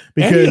controversial.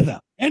 Because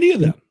any of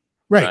them.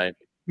 Right.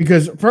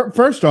 Because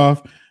first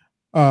off,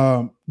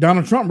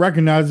 Donald Trump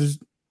recognizes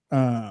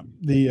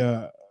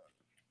the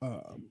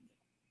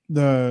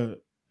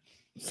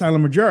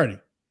silent majority.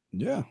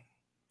 Yeah.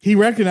 He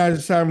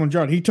recognizes silent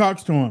majority. He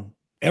talks to him.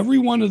 Every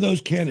one of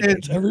those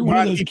candidates, every one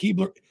of those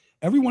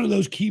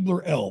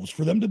Keebler elves,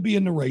 for them to be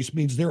in the race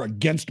means they're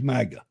against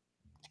MAGA.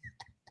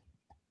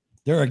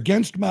 They're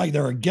against MAGA.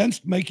 They're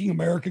against making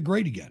America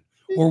great again.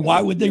 Or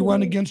why would they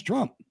run against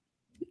Trump?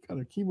 Got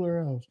a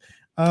Keebler elves.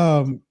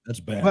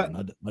 That's bad. But,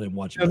 I didn't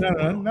watch it.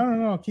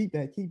 No. Keep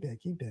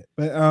that.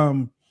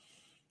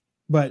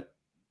 But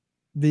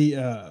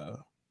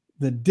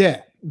the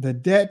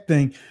debt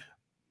thing.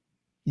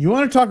 You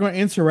want to talk about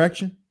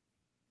insurrection?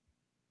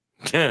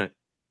 You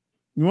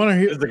want to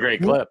hear? This is a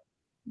great clip.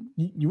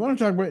 You want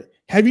to talk about?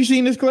 Have you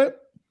seen this clip?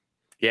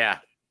 Yeah.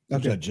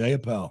 Okay. Jay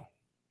Appel.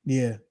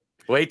 Yeah.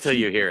 Wait till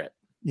you hear it.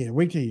 Yeah,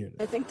 wait till you hear it.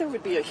 I think there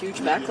would be a huge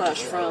backlash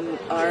from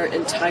our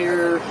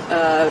entire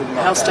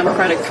House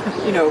Democratic,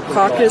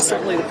 caucus,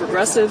 certainly the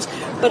progressives,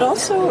 but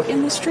also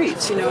in the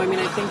streets.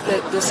 I think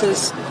that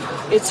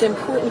it's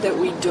important that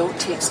we don't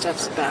take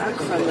steps back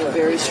from the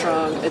very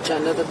strong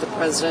agenda that the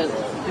president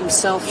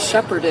himself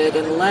shepherded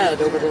and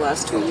led over the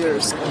last 2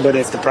 years. But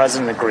if the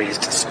president agrees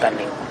to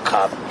spending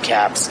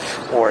caps,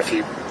 or if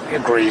he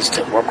agrees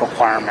to work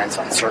requirements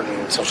on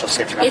certain social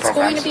safety net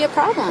programs, it's going to be a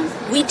problem.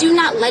 We do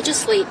not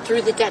legislate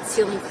through the debt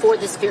ceiling for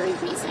this very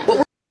reason.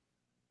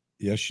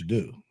 Yes, you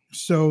do.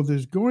 So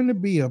there's going to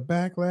be a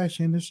backlash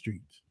in the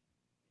streets.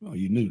 Oh,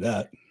 you knew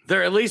that.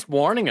 They're at least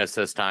warning us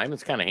this time.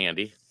 It's kind of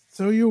handy.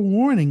 So you're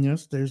warning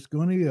us there's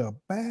going to be a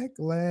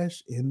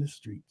backlash in the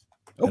streets.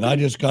 Okay. And I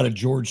just got a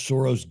George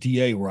Soros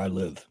DA where I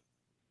live.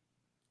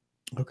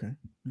 Okay.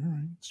 All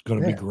right. It's going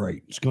to be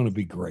great. It's going to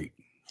be great.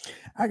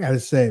 I gotta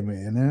say,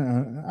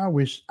 man, I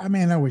wish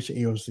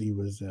AOC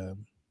was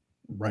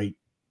right,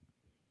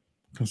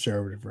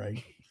 conservative,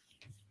 right?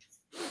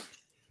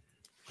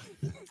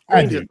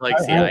 I just like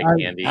the eye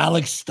candy.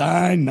 Alex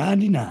Stein,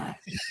 99.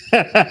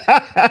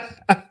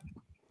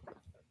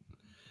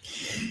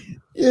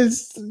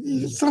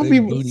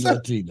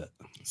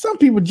 Some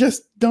people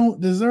just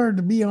don't deserve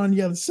to be on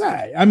the other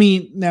side. I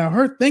mean, now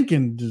her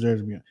thinking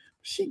deserves to be on.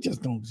 She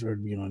just don't deserve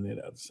to be on that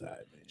other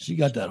side. Man. She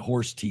got that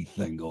horse teeth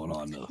thing going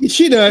on, though.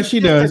 She does.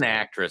 She's an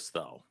actress,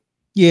 though.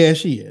 Yeah,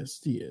 she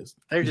is. She is.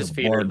 They're just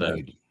feeding her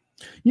the.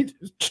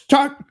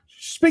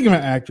 Speaking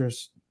of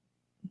actress,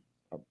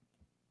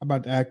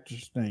 about the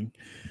actress thing.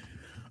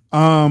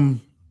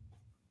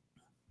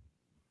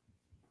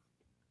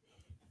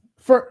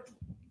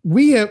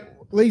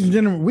 Ladies and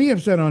gentlemen, we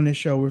have said on this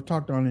show, we've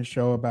talked on this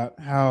show about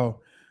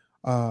how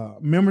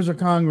members of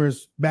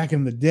Congress back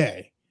in the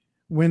day,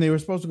 when they were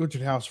supposed to go to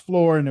the House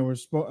floor and they were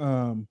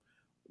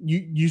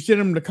you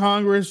send them to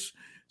Congress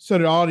so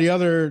that all the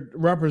other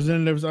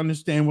representatives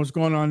understand what's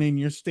going on in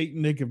your state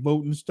and they can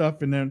vote and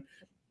stuff, and then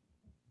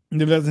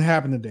it doesn't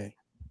happen today.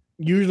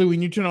 Usually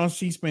when you turn on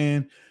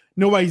C-SPAN,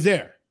 nobody's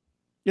there.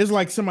 It's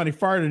like somebody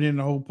farted in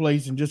the whole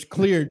place and just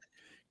cleared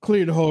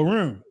the whole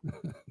room.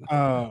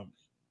 And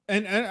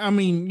I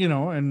mean,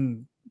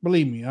 and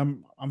believe me,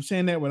 I'm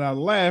saying that without a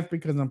laugh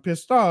because I'm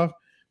pissed off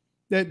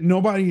that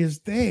nobody is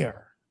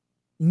there.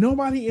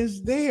 Nobody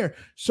is there.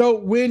 So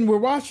when we're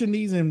watching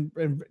these and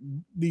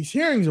these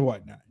hearings and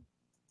whatnot,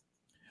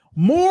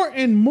 more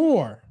and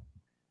more,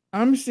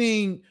 I'm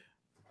seeing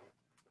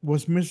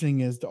what's missing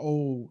is the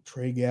old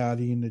Trey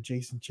Gowdy and the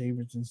Jason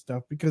Chambers and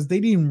stuff, because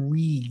they didn't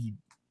read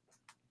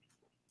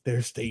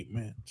their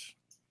statements.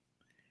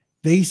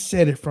 They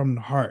said it from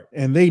the heart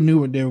and they knew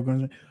what they were going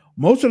to say.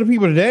 Most of the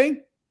people today,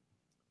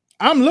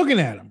 I'm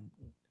looking at them.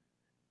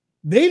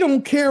 They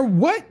don't care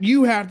what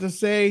you have to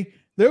say.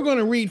 They're going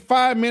to read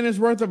 5 minutes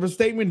worth of a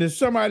statement that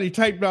somebody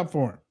typed up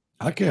for them.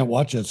 I can't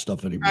watch that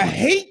stuff anymore. I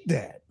hate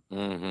that.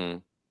 Mm-hmm.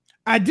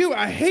 I do.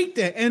 I hate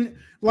that. And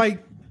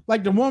like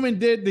the woman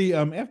did the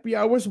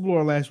FBI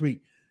whistleblower last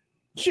week.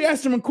 She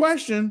asked him a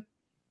question.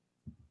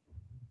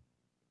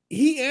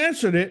 He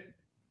answered it.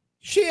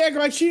 She acted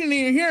like she didn't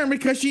even hear him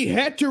because she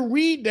had to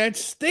read that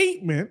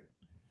statement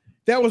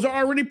that was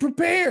already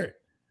prepared.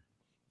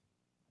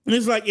 And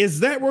it's like, is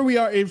that where we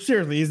are?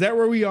 Seriously, is that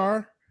where we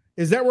are?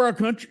 Is that where our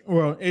country?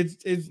 Well, is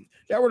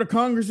that where the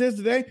Congress is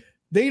today?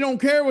 They don't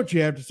care what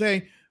you have to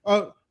say.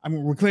 I'm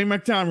reclaiming my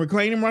time. I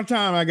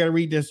got to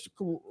read this.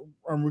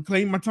 I'm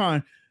reclaiming my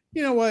time.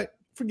 You know what?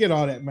 Forget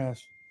all that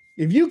mess.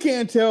 If you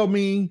can't tell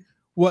me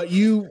what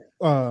you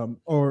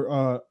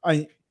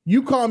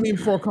you call me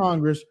before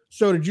Congress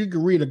so that you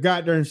can read a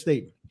goddamn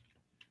statement.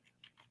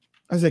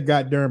 I said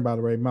goddamn, by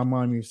the way. My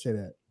mom used to say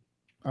that.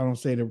 I don't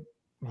say the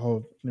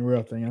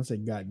real thing. I say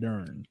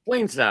goddamn.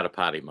 Wayne's not a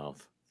potty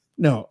mouth.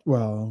 No,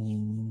 well,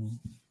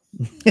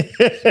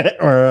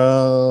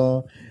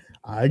 well,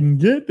 I can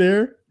get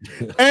there,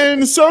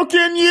 and so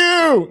can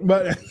you.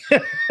 But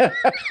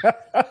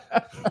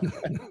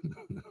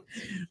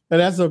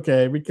that's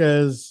okay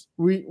because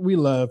we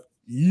love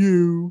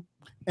you,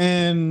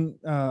 and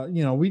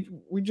we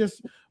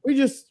just I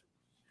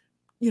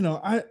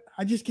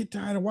just get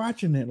tired of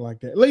watching it like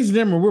that. Ladies and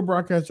gentlemen, we're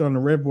broadcasting on the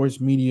Red Voice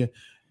Media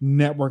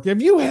Network.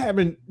 If you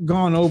haven't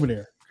gone over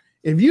there,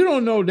 if you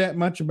don't know that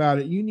much about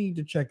it, you need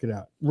to check it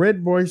out.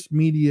 Red Voice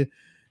Media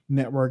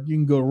Network. You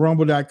can go to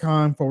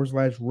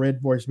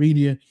rumble.com/Red Voice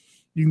Media.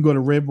 You can go to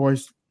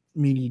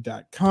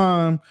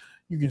redvoicemedia.com.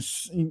 You can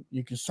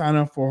sign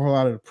up for a whole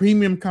lot of the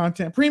premium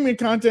content. Premium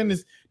content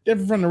is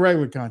different from the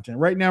regular content.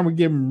 Right now, we're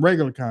giving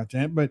regular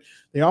content, but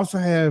they also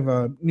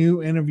have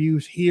new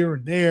interviews here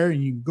and there,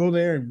 and you can go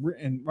there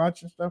and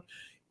watch and stuff.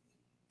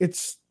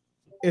 It's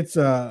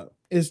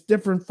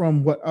different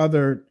from what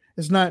other.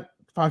 It's not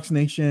Fox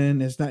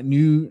Nation. It's not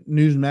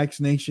Newsmax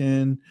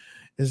Nation.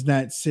 It's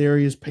not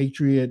Sirius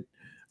Patriot.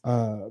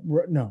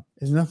 No,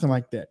 it's nothing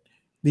like that.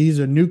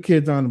 These are new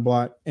kids on the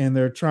block, and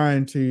they're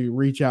trying to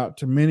reach out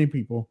to many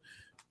people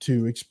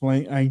to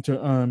explain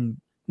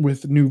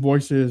with new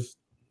voices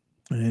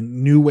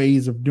and new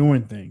ways of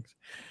doing things.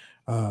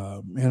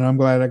 And I'm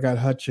glad I got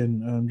Hutch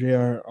and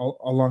JR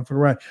along for the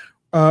ride.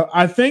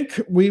 I think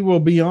we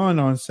will be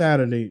on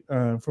Saturday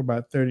for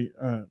about 30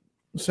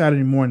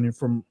 Saturday morning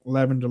from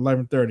 11 to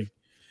 11:30.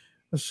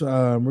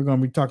 We're going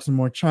to be talking some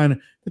more China.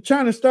 The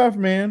China stuff,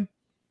 man.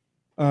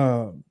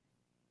 Now,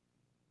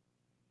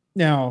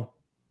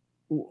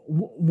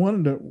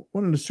 one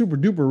of the super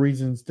duper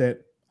reasons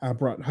that I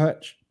brought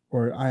Hutch,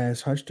 or I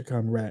asked Hutch to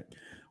come back,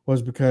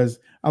 was because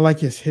I like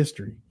his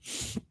history.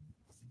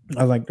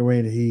 I like the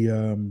way that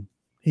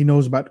he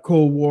knows about the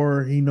Cold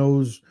War. He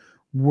knows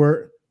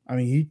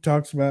he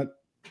talks about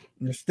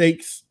the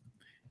stakes,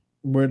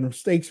 where the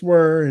stakes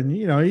were, and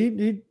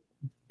he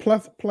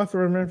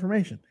plethora of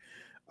information.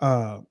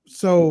 And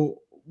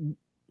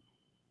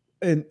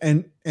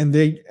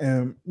they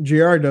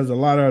JR does a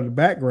lot of the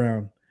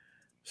background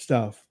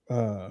stuff.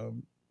 I'll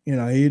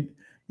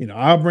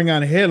bring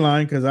out a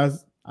headline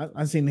because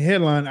I seen the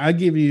headline. I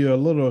give you a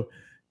little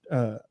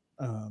the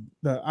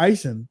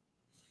icing,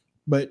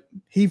 but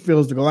he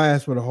fills the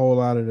glass with a whole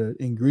lot of the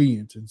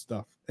ingredients and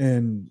stuff.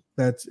 And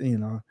that's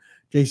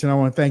Jason, I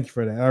want to thank you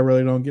for that. I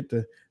really don't get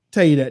to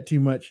tell you that too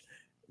much.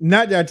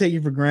 Not that I take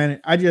you for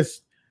granted. I'm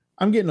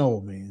getting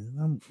old,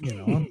 man.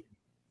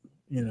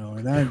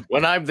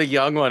 When I'm the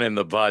young one in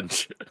the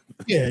bunch,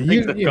 yeah,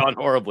 things have gone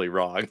horribly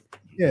wrong.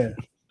 Yeah.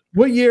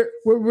 What year?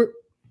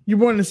 You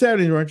born in the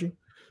 70s, weren't you?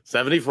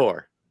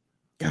 74.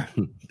 God.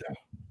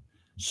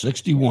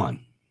 61.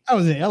 I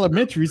was in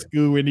elementary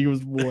school when he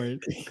was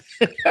born.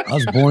 I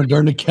was born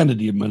during the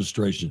Kennedy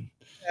administration.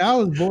 I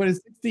was born in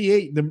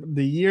 68,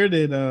 the year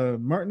that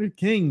Martin Luther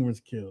King was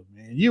killed,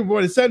 man. You were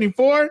born in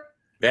 74?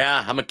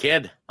 Yeah, I'm a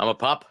kid. I'm a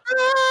pup.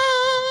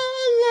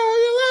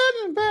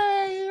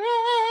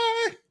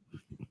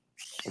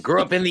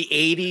 Grew up in the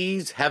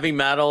 80s, heavy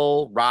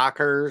metal,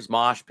 rockers,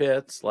 mosh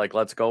pits. Like,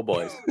 let's go,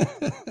 boys.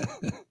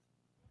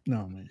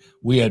 No, man.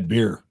 We had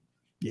beer.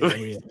 Yeah.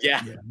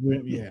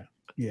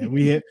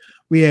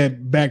 We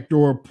had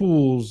backdoor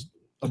pools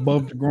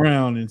above the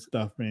ground and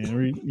stuff, man.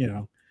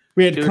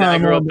 We had. Dude, I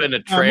grew up in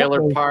a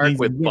trailer park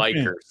with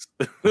bikers.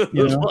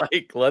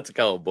 Like, let's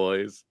go,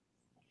 boys.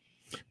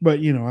 But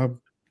I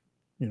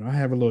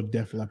have a little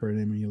Def Leppard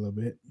in me a little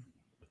bit.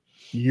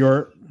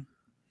 Europe.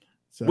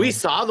 So. We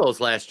saw those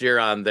last year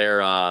on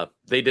their.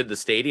 They did the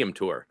stadium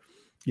tour.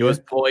 It was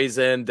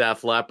Poison,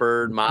 Def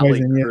Leppard,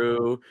 Motley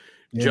Crue,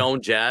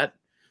 Joan Jett.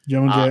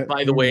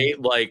 By the way,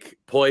 like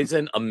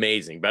Poison,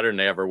 amazing, better than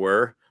they ever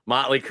were.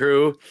 Motley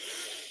Crue,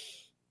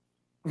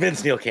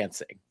 Vince Neil can't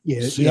sing.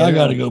 Yeah, see, I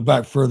got to go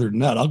back further than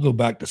that. I'll go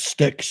back to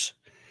Styx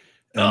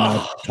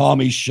and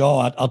Tommy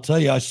Shaw. I'll tell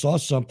you, I saw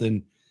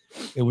something.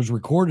 It was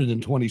recorded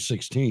in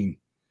 2016,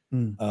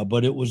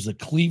 but it was the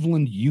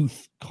Cleveland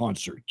Youth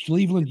Concert,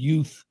 Cleveland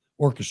Youth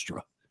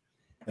Orchestra,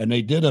 and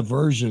they did a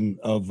version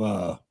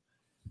of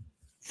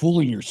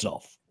 "Fooling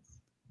Yourself,"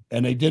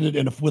 and they did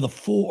it with a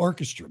full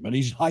orchestra. And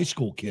these high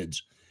school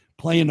kids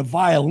playing the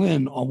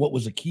violin on what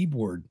was a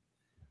keyboard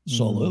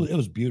solo. It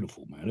was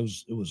beautiful, man.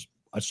 It was.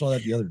 I saw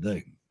that the other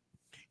day.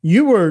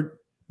 You were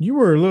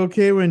a little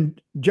kid when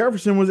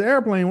Jefferson was an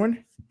airplane, weren't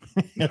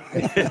you?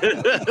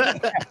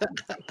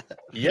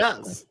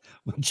 Yes.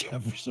 When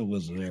Jefferson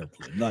was an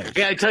airplane. Nice.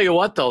 Yeah, I tell you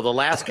what, though, the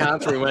last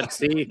concert we went to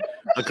see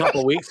a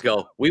couple of weeks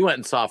ago, we went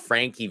and saw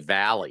Frankie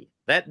Valli.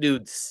 That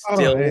dude's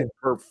still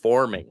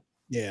performing.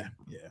 Yeah.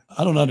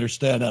 I don't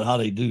understand how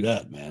they do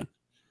that, man.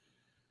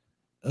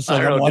 That's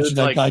like I'm watching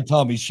that guy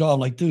Tommy Shaw. I'm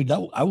like, dude,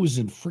 I was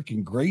in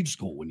freaking grade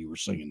school when you were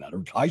singing that,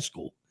 or high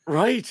school.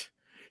 Right.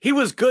 He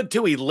was good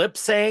too. He lip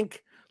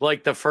sank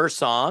like the first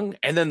song,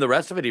 and then the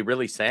rest of it he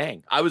really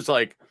sang. I was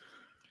like,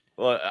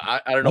 well, I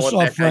don't know. I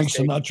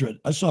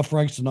saw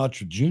Frank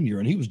Sinatra Jr.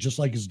 and he was just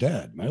like his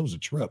dad. Man, it was a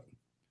trip.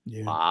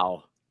 Yeah.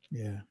 Wow.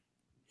 Yeah.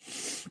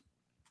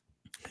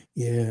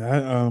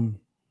 Yeah.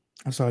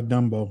 I saw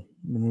Dumbo,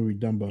 the movie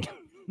Dumbo.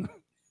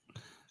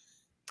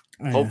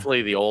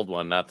 Hopefully the old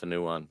one, not the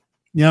new one.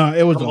 Yeah,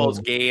 it was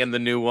almost gay in the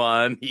new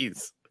one. It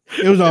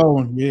was the old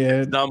one.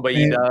 Yeah.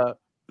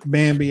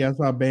 Bambi. I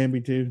saw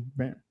Bambi too.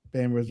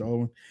 Bambi was the old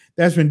one.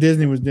 That's when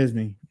Disney was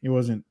Disney. It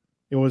wasn't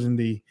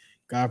the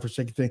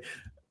godforsaken thing.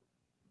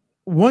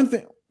 One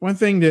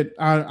thing that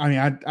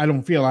I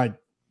don't feel like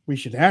we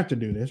should have to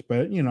do this,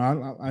 but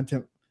I'll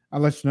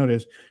let you know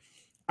this.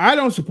 I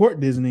don't support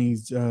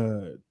Disney's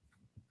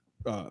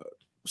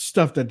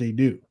stuff that they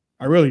do.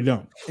 I really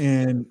don't.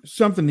 And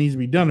something needs to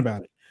be done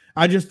about it.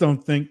 I just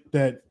don't think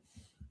that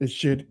it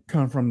should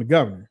come from the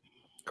governor.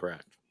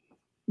 Correct.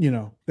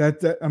 Again,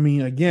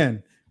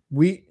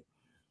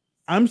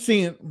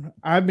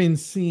 I've been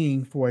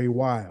seeing for a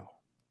while,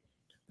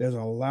 there's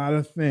a lot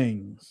of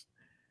things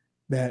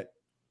that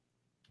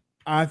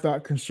I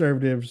thought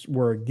conservatives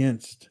were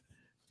against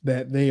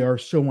that they are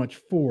so much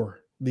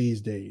for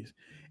these days.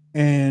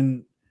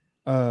 And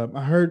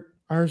I heard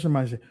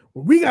somebody say,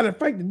 well, we got to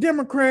fight the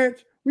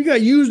Democrats. We got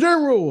to use their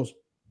rules.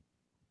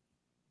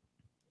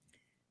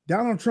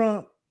 Donald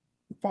Trump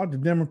fought the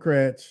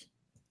Democrats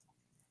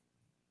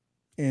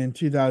in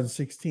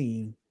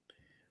 2016,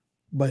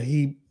 but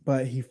he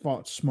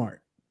fought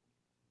smart.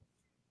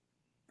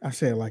 I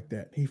say it like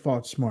that. He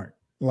fought smart.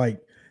 I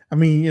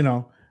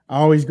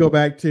always go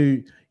back to,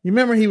 you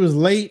remember he was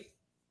late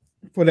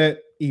for that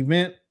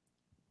event,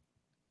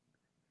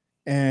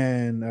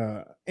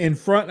 and in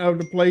front of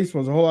the place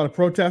was a whole lot of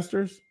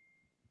protesters.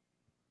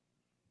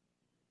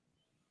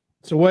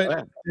 So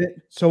what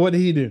did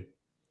he do?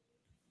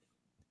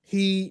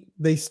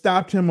 They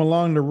stopped him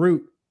along the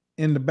route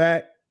in the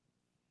back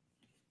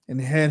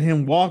and had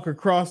him walk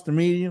across the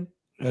median.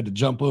 Had to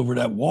jump over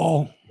that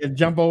wall.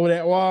 Did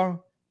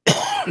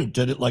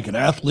it like an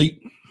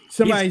athlete.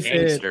 Somebody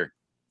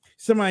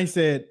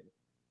said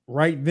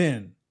right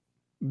then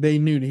they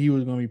knew that he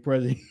was going to be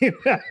president.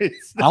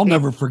 I'll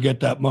never forget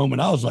that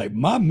moment. I was like,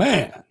 my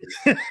man,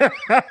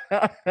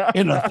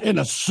 in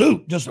a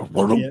suit, just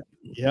a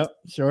Yep,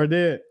 sure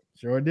did.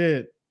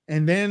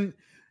 And then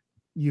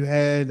you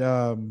had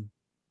all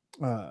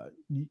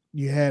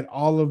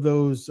of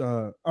those.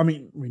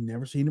 We've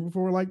never seen it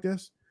before like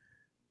this.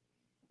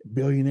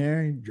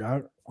 Billionaire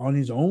drive on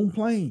his own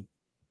plane.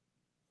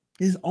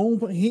 He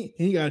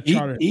got a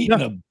charter.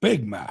 Eating a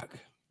Big Mac.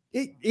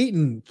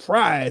 Eating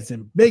fries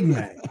and Big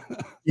Mac.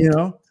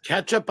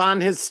 Ketchup on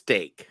his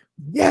steak.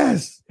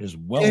 Yes. His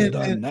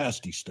well-done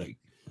nasty steak.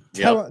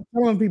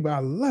 Telling people, I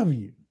love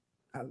you.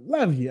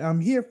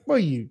 I'm here for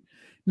you.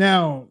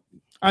 Now,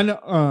 I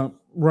know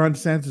Ron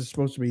DeSantis is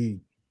supposed to be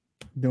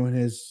doing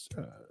his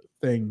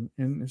thing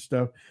and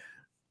stuff.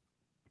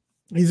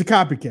 He's a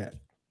copycat.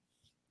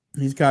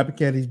 He's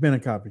been a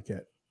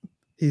copycat.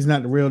 He's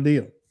not the real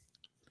deal.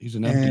 He's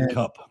an empty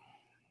cup.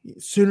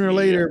 Sooner or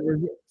later,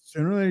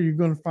 you're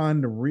going to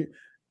find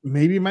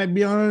maybe it might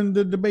be on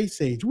the debate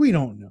stage. We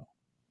don't know.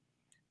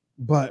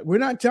 But we're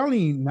not telling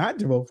you not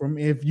to vote for him.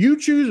 If you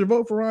choose to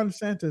vote for Ron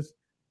DeSantis,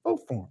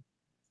 vote for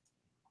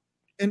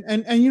him.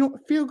 And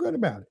feel good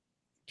about it.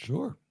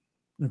 Sure.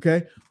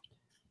 Okay.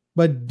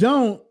 But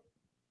don't.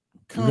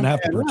 You're going to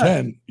have to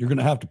pretend. You're going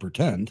to have to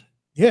pretend.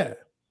 Yeah.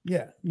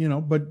 Yeah.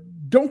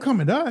 But don't come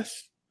at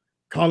us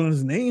calling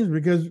us names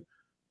because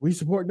we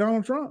support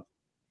Donald Trump.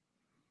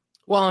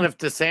 Well, and if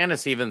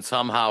DeSantis even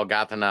somehow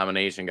got the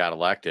nomination, got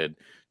elected,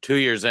 2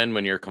 years in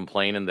when you're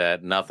complaining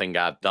that nothing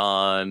got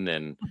done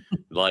and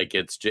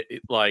it's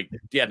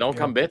just don't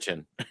come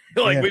bitching.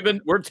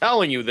 We're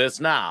telling you this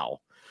now.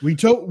 We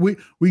told you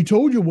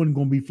it wasn't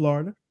going to be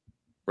Florida.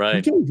 Right.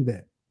 We told you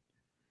that.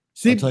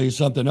 I'll tell you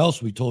something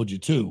else we told you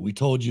too. We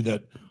told you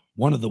that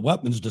one of the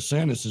weapons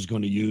DeSantis is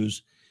going to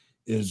use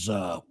is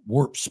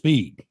warp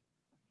speed.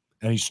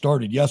 And he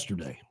started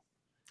yesterday.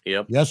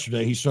 Yep.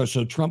 Yesterday he started.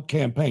 So Trump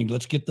campaigned,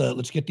 let's get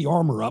the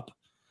armor up.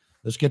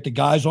 Let's get the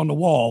guys on the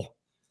wall.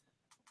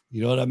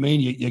 You know what I mean?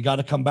 You got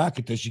to come back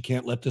at this. You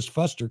can't let this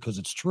fester because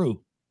it's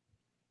true.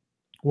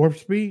 Warp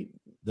speed?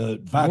 The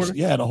vaccine,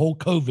 the whole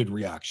COVID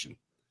reaction.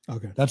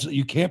 Okay.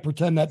 You can't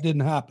pretend that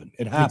didn't happen.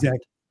 It happened.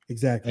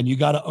 Exactly. And you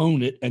got to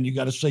own it and you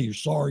got to say you're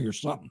sorry or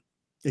something.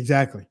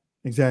 Exactly.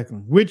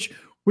 Which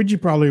Which you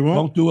probably won't.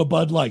 Don't do a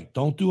Bud Light.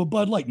 Don't do a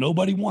Bud Light.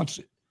 Nobody wants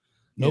it.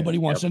 Nobody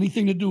wants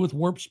anything to do with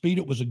warp speed.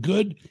 It was a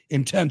good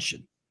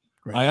intention.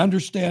 Right. I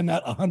understand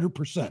that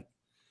 100%.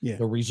 Yeah.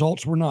 The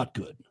results were not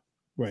good.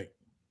 Right.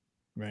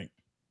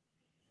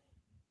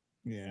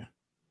 Yeah.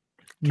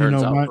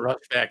 Turns out the Rush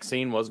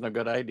vaccine wasn't a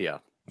good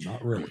idea.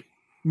 Not really.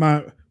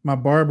 My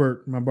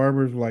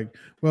barber's like,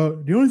 well,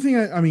 the only thing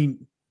I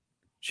mean,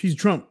 she's a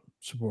Trump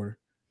supporter,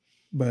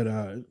 but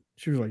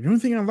she was like, the only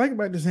thing I like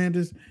about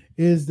DeSantis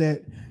is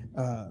that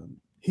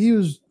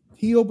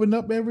he opened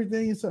up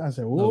everything. So I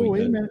said, whoa,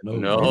 wait a minute.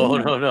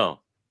 No.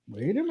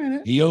 Wait a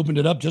minute. He opened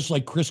it up just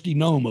like Kristi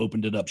Noem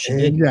opened it up. She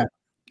did.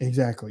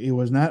 Exactly. It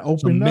was not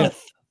opened up.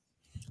 Myth.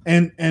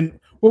 And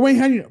well, wait,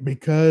 how do you know?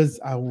 Because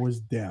I was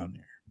down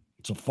there.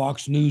 It's a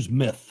Fox News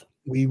myth.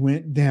 We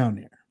went down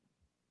there.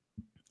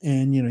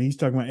 And, he's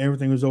talking about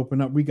everything was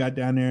open up. We got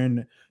down there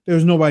and there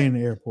was nobody in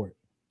the airport.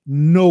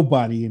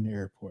 Nobody in the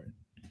airport.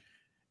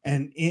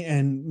 And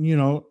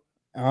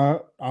I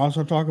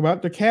also talk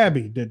about the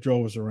cabbie that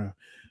drove us around.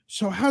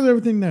 So how's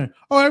everything there?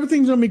 Oh,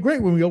 everything's going to be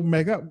great when we open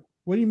back up.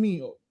 What do you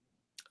mean?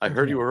 I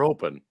heard you were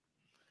open.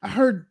 I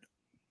heard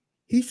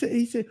he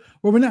said,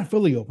 well, we're not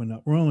fully open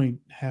up. We're only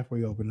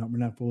halfway open up. We're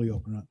not fully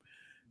open up.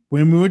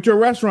 When we went to a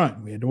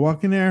restaurant, we had to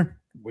walk in there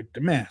with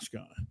the mask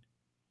on.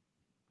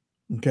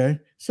 Okay.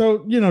 So,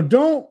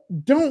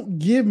 don't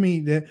give me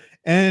that.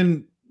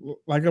 And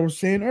like I was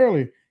saying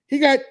earlier, he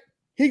got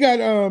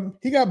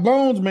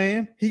bones,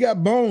 man. He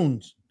got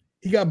bones.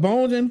 He got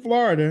bones in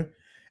Florida.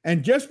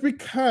 And just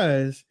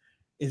because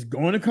it's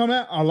going to come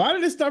out, a lot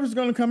of this stuff is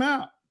going to come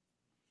out.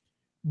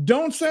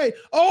 Don't say,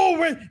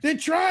 oh, they're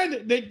trying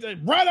to they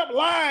brought up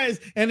lies.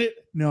 And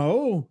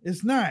no,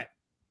 it's not.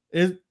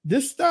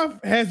 This stuff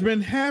has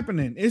been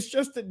happening. It's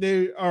just that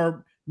they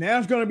are now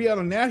it's going to be on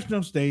a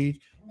national stage,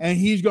 and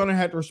he's going to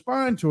have to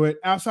respond to it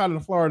outside of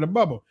the Florida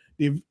bubble.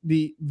 The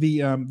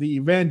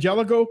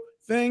evangelical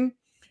thing,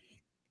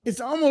 it's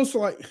almost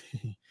like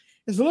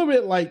it's a little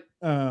bit like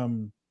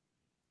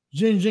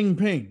Xi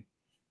Jinping.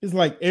 It's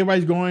like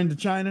everybody's going to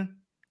China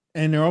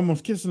and they're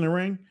almost kissing the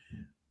ring.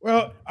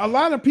 Well, a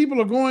lot of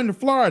people are going to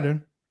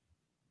Florida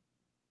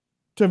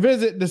to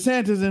visit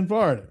DeSantis in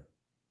Florida.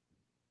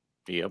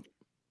 Yep.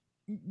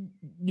 You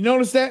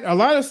notice that a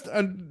lot of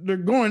they're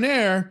going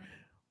there.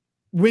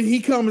 When he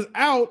comes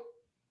out,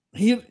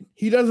 he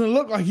doesn't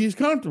look like he's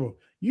comfortable.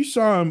 You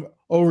saw him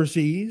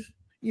overseas,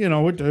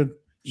 with the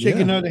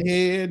shaking of the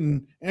head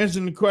and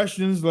answering the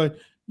questions, like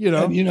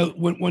And,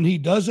 when he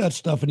does that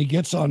stuff and he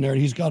gets on there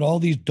and he's got all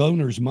these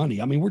donors'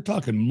 money. I mean, we're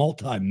talking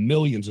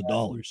multi-millions of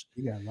dollars.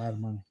 He got a lot of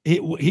money.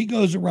 He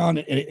goes around,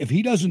 and if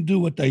he doesn't do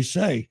what they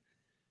say,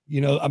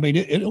 they'll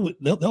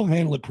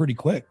handle it pretty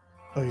quick.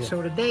 Oh, yeah.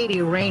 So the day of the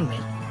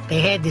arraignment,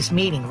 they had this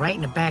meeting right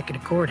in the back of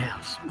the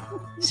courthouse.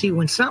 See,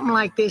 when something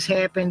like this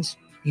happens,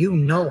 you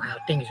know how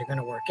things are going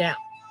to work out.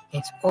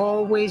 It's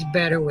always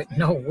better with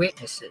no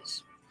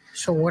witnesses.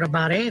 So what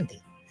about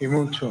Andy? He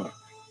won't talk.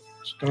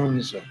 Stone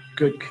is a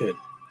good kid.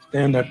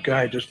 Stand-up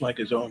guy just like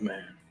his own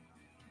man.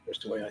 That's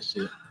the way I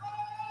see it.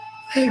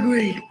 I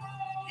agree.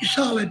 He's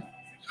solid.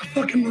 He's a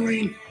fucking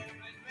Marine.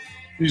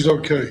 He's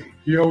okay.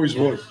 He always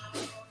was.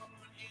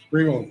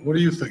 Remo, what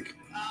do you think?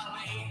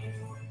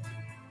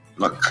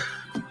 Look.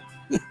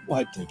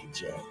 Why take a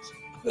chance?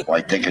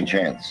 Why take a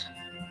chance?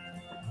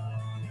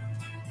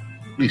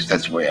 At least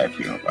that's the way I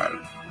feel about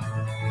it.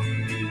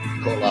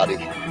 Call Lottie.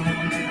 Tell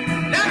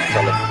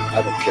him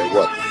I don't care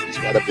what. He's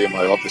got to be in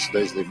my office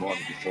Thursday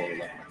morning before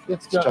 11.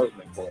 Let's go.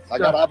 I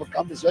got to have a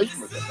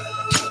conversation with him.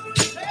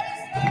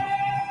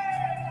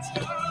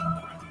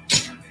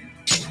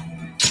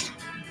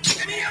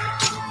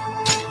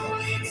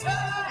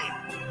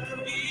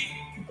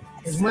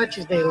 As much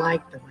as they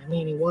liked him,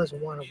 he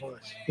wasn't one of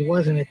us. He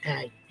wasn't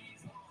Italian.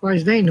 As far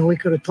as they knew, he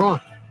could have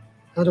talked.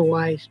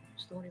 Otherwise,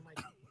 Stoney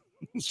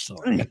might.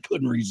 Sorry, I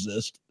couldn't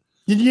resist.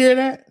 Did you hear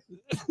that?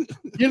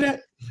 Hear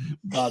that?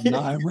 About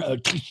 9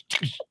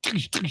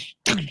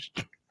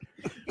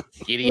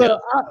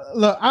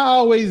 Look, I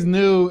always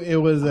knew it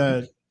was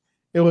a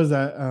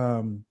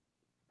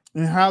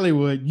in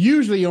Hollywood,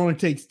 usually it only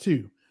takes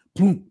two.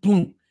 Boom,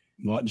 boom.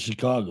 Not in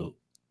Chicago.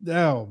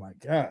 Oh my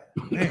God.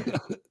 Man.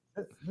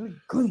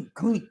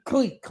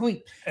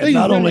 Clean. And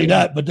not only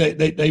that, but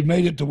they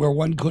made it to where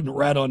one couldn't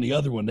rat on the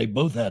other one. They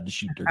both had to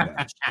shoot their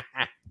guns.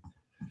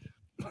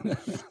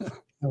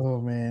 Oh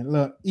man.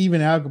 Look,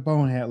 even Al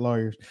Capone had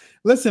lawyers.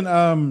 Listen,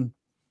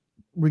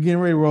 we're getting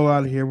ready to roll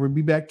out of here. We'll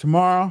be back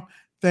tomorrow.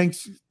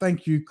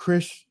 Thank you,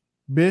 Chris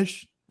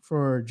Bish,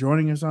 for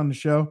joining us on the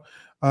show.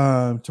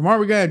 Tomorrow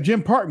we got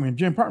Jim Parkman.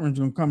 Jim Parkman's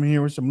gonna come in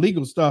here with some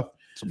legal stuff.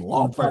 Some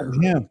lawfare.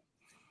 Him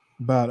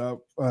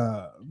about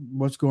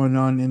what's going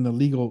on in the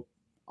legal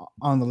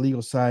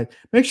side.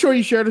 Make sure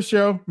you share the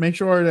show. Make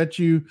sure that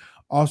you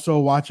also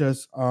watch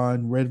us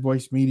on Red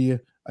Voice Media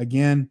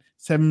again,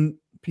 7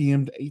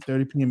 p.m. to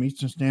 8:30 p.m.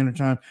 Eastern Standard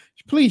Time.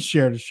 Please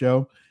share the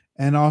show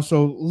and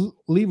also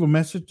leave a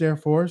message there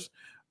for us.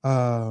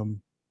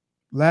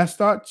 Last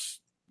thoughts,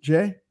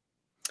 Jay?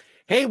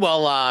 Hey,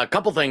 well, a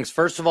couple things.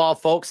 First of all,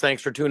 folks,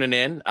 thanks for tuning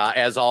in.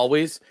 As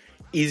always,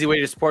 easy way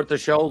to support the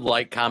show,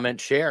 like,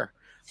 comment, share.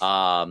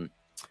 I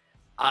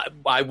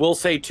will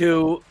say,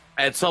 too,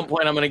 at some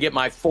point, I'm going to get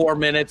my 4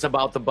 minutes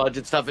about the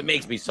budget stuff. It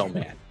makes me so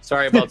mad.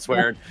 Sorry about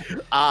swearing.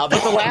 But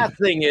the last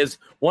thing is,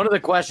 one of the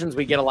questions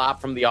we get a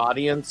lot from the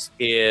audience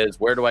is,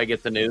 where do I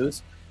get the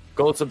news?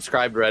 Go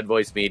subscribe to Red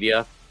Voice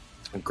Media.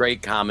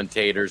 Great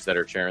commentators that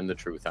are sharing the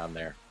truth on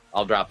there.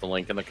 I'll drop the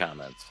link in the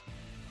comments.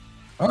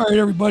 All right,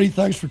 everybody.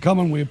 Thanks for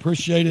coming. We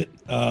appreciate it.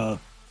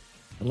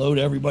 Hello to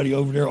everybody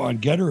over there on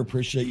Getter.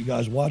 Appreciate you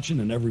guys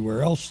watching and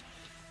everywhere else.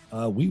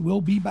 We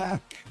will be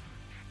back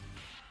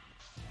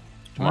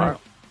tomorrow. Right.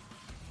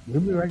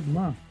 We'll be back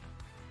tomorrow.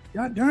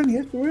 God darn,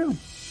 yes, we will.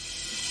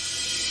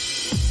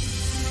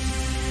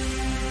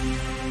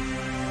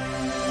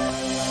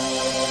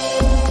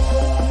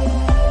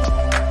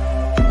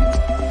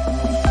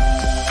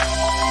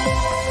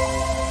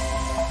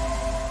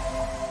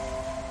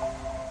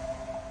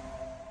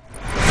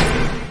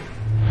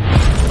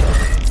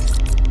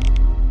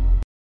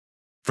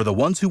 For the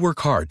ones who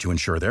work hard to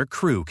ensure their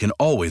crew can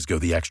always go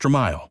the extra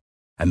mile,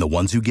 and the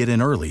ones who get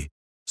in early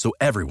so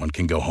everyone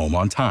can go home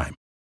on time,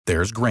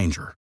 there's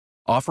Grainger,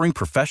 offering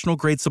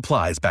professional-grade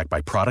supplies backed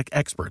by product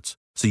experts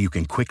so you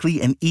can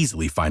quickly and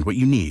easily find what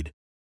you need.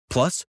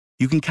 Plus,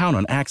 you can count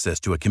on access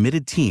to a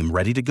committed team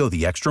ready to go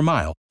the extra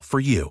mile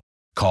for you.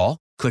 Call,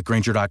 click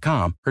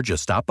Grainger.com, or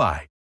just stop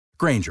by.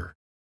 Grainger,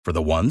 for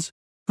the ones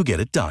who get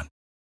it done.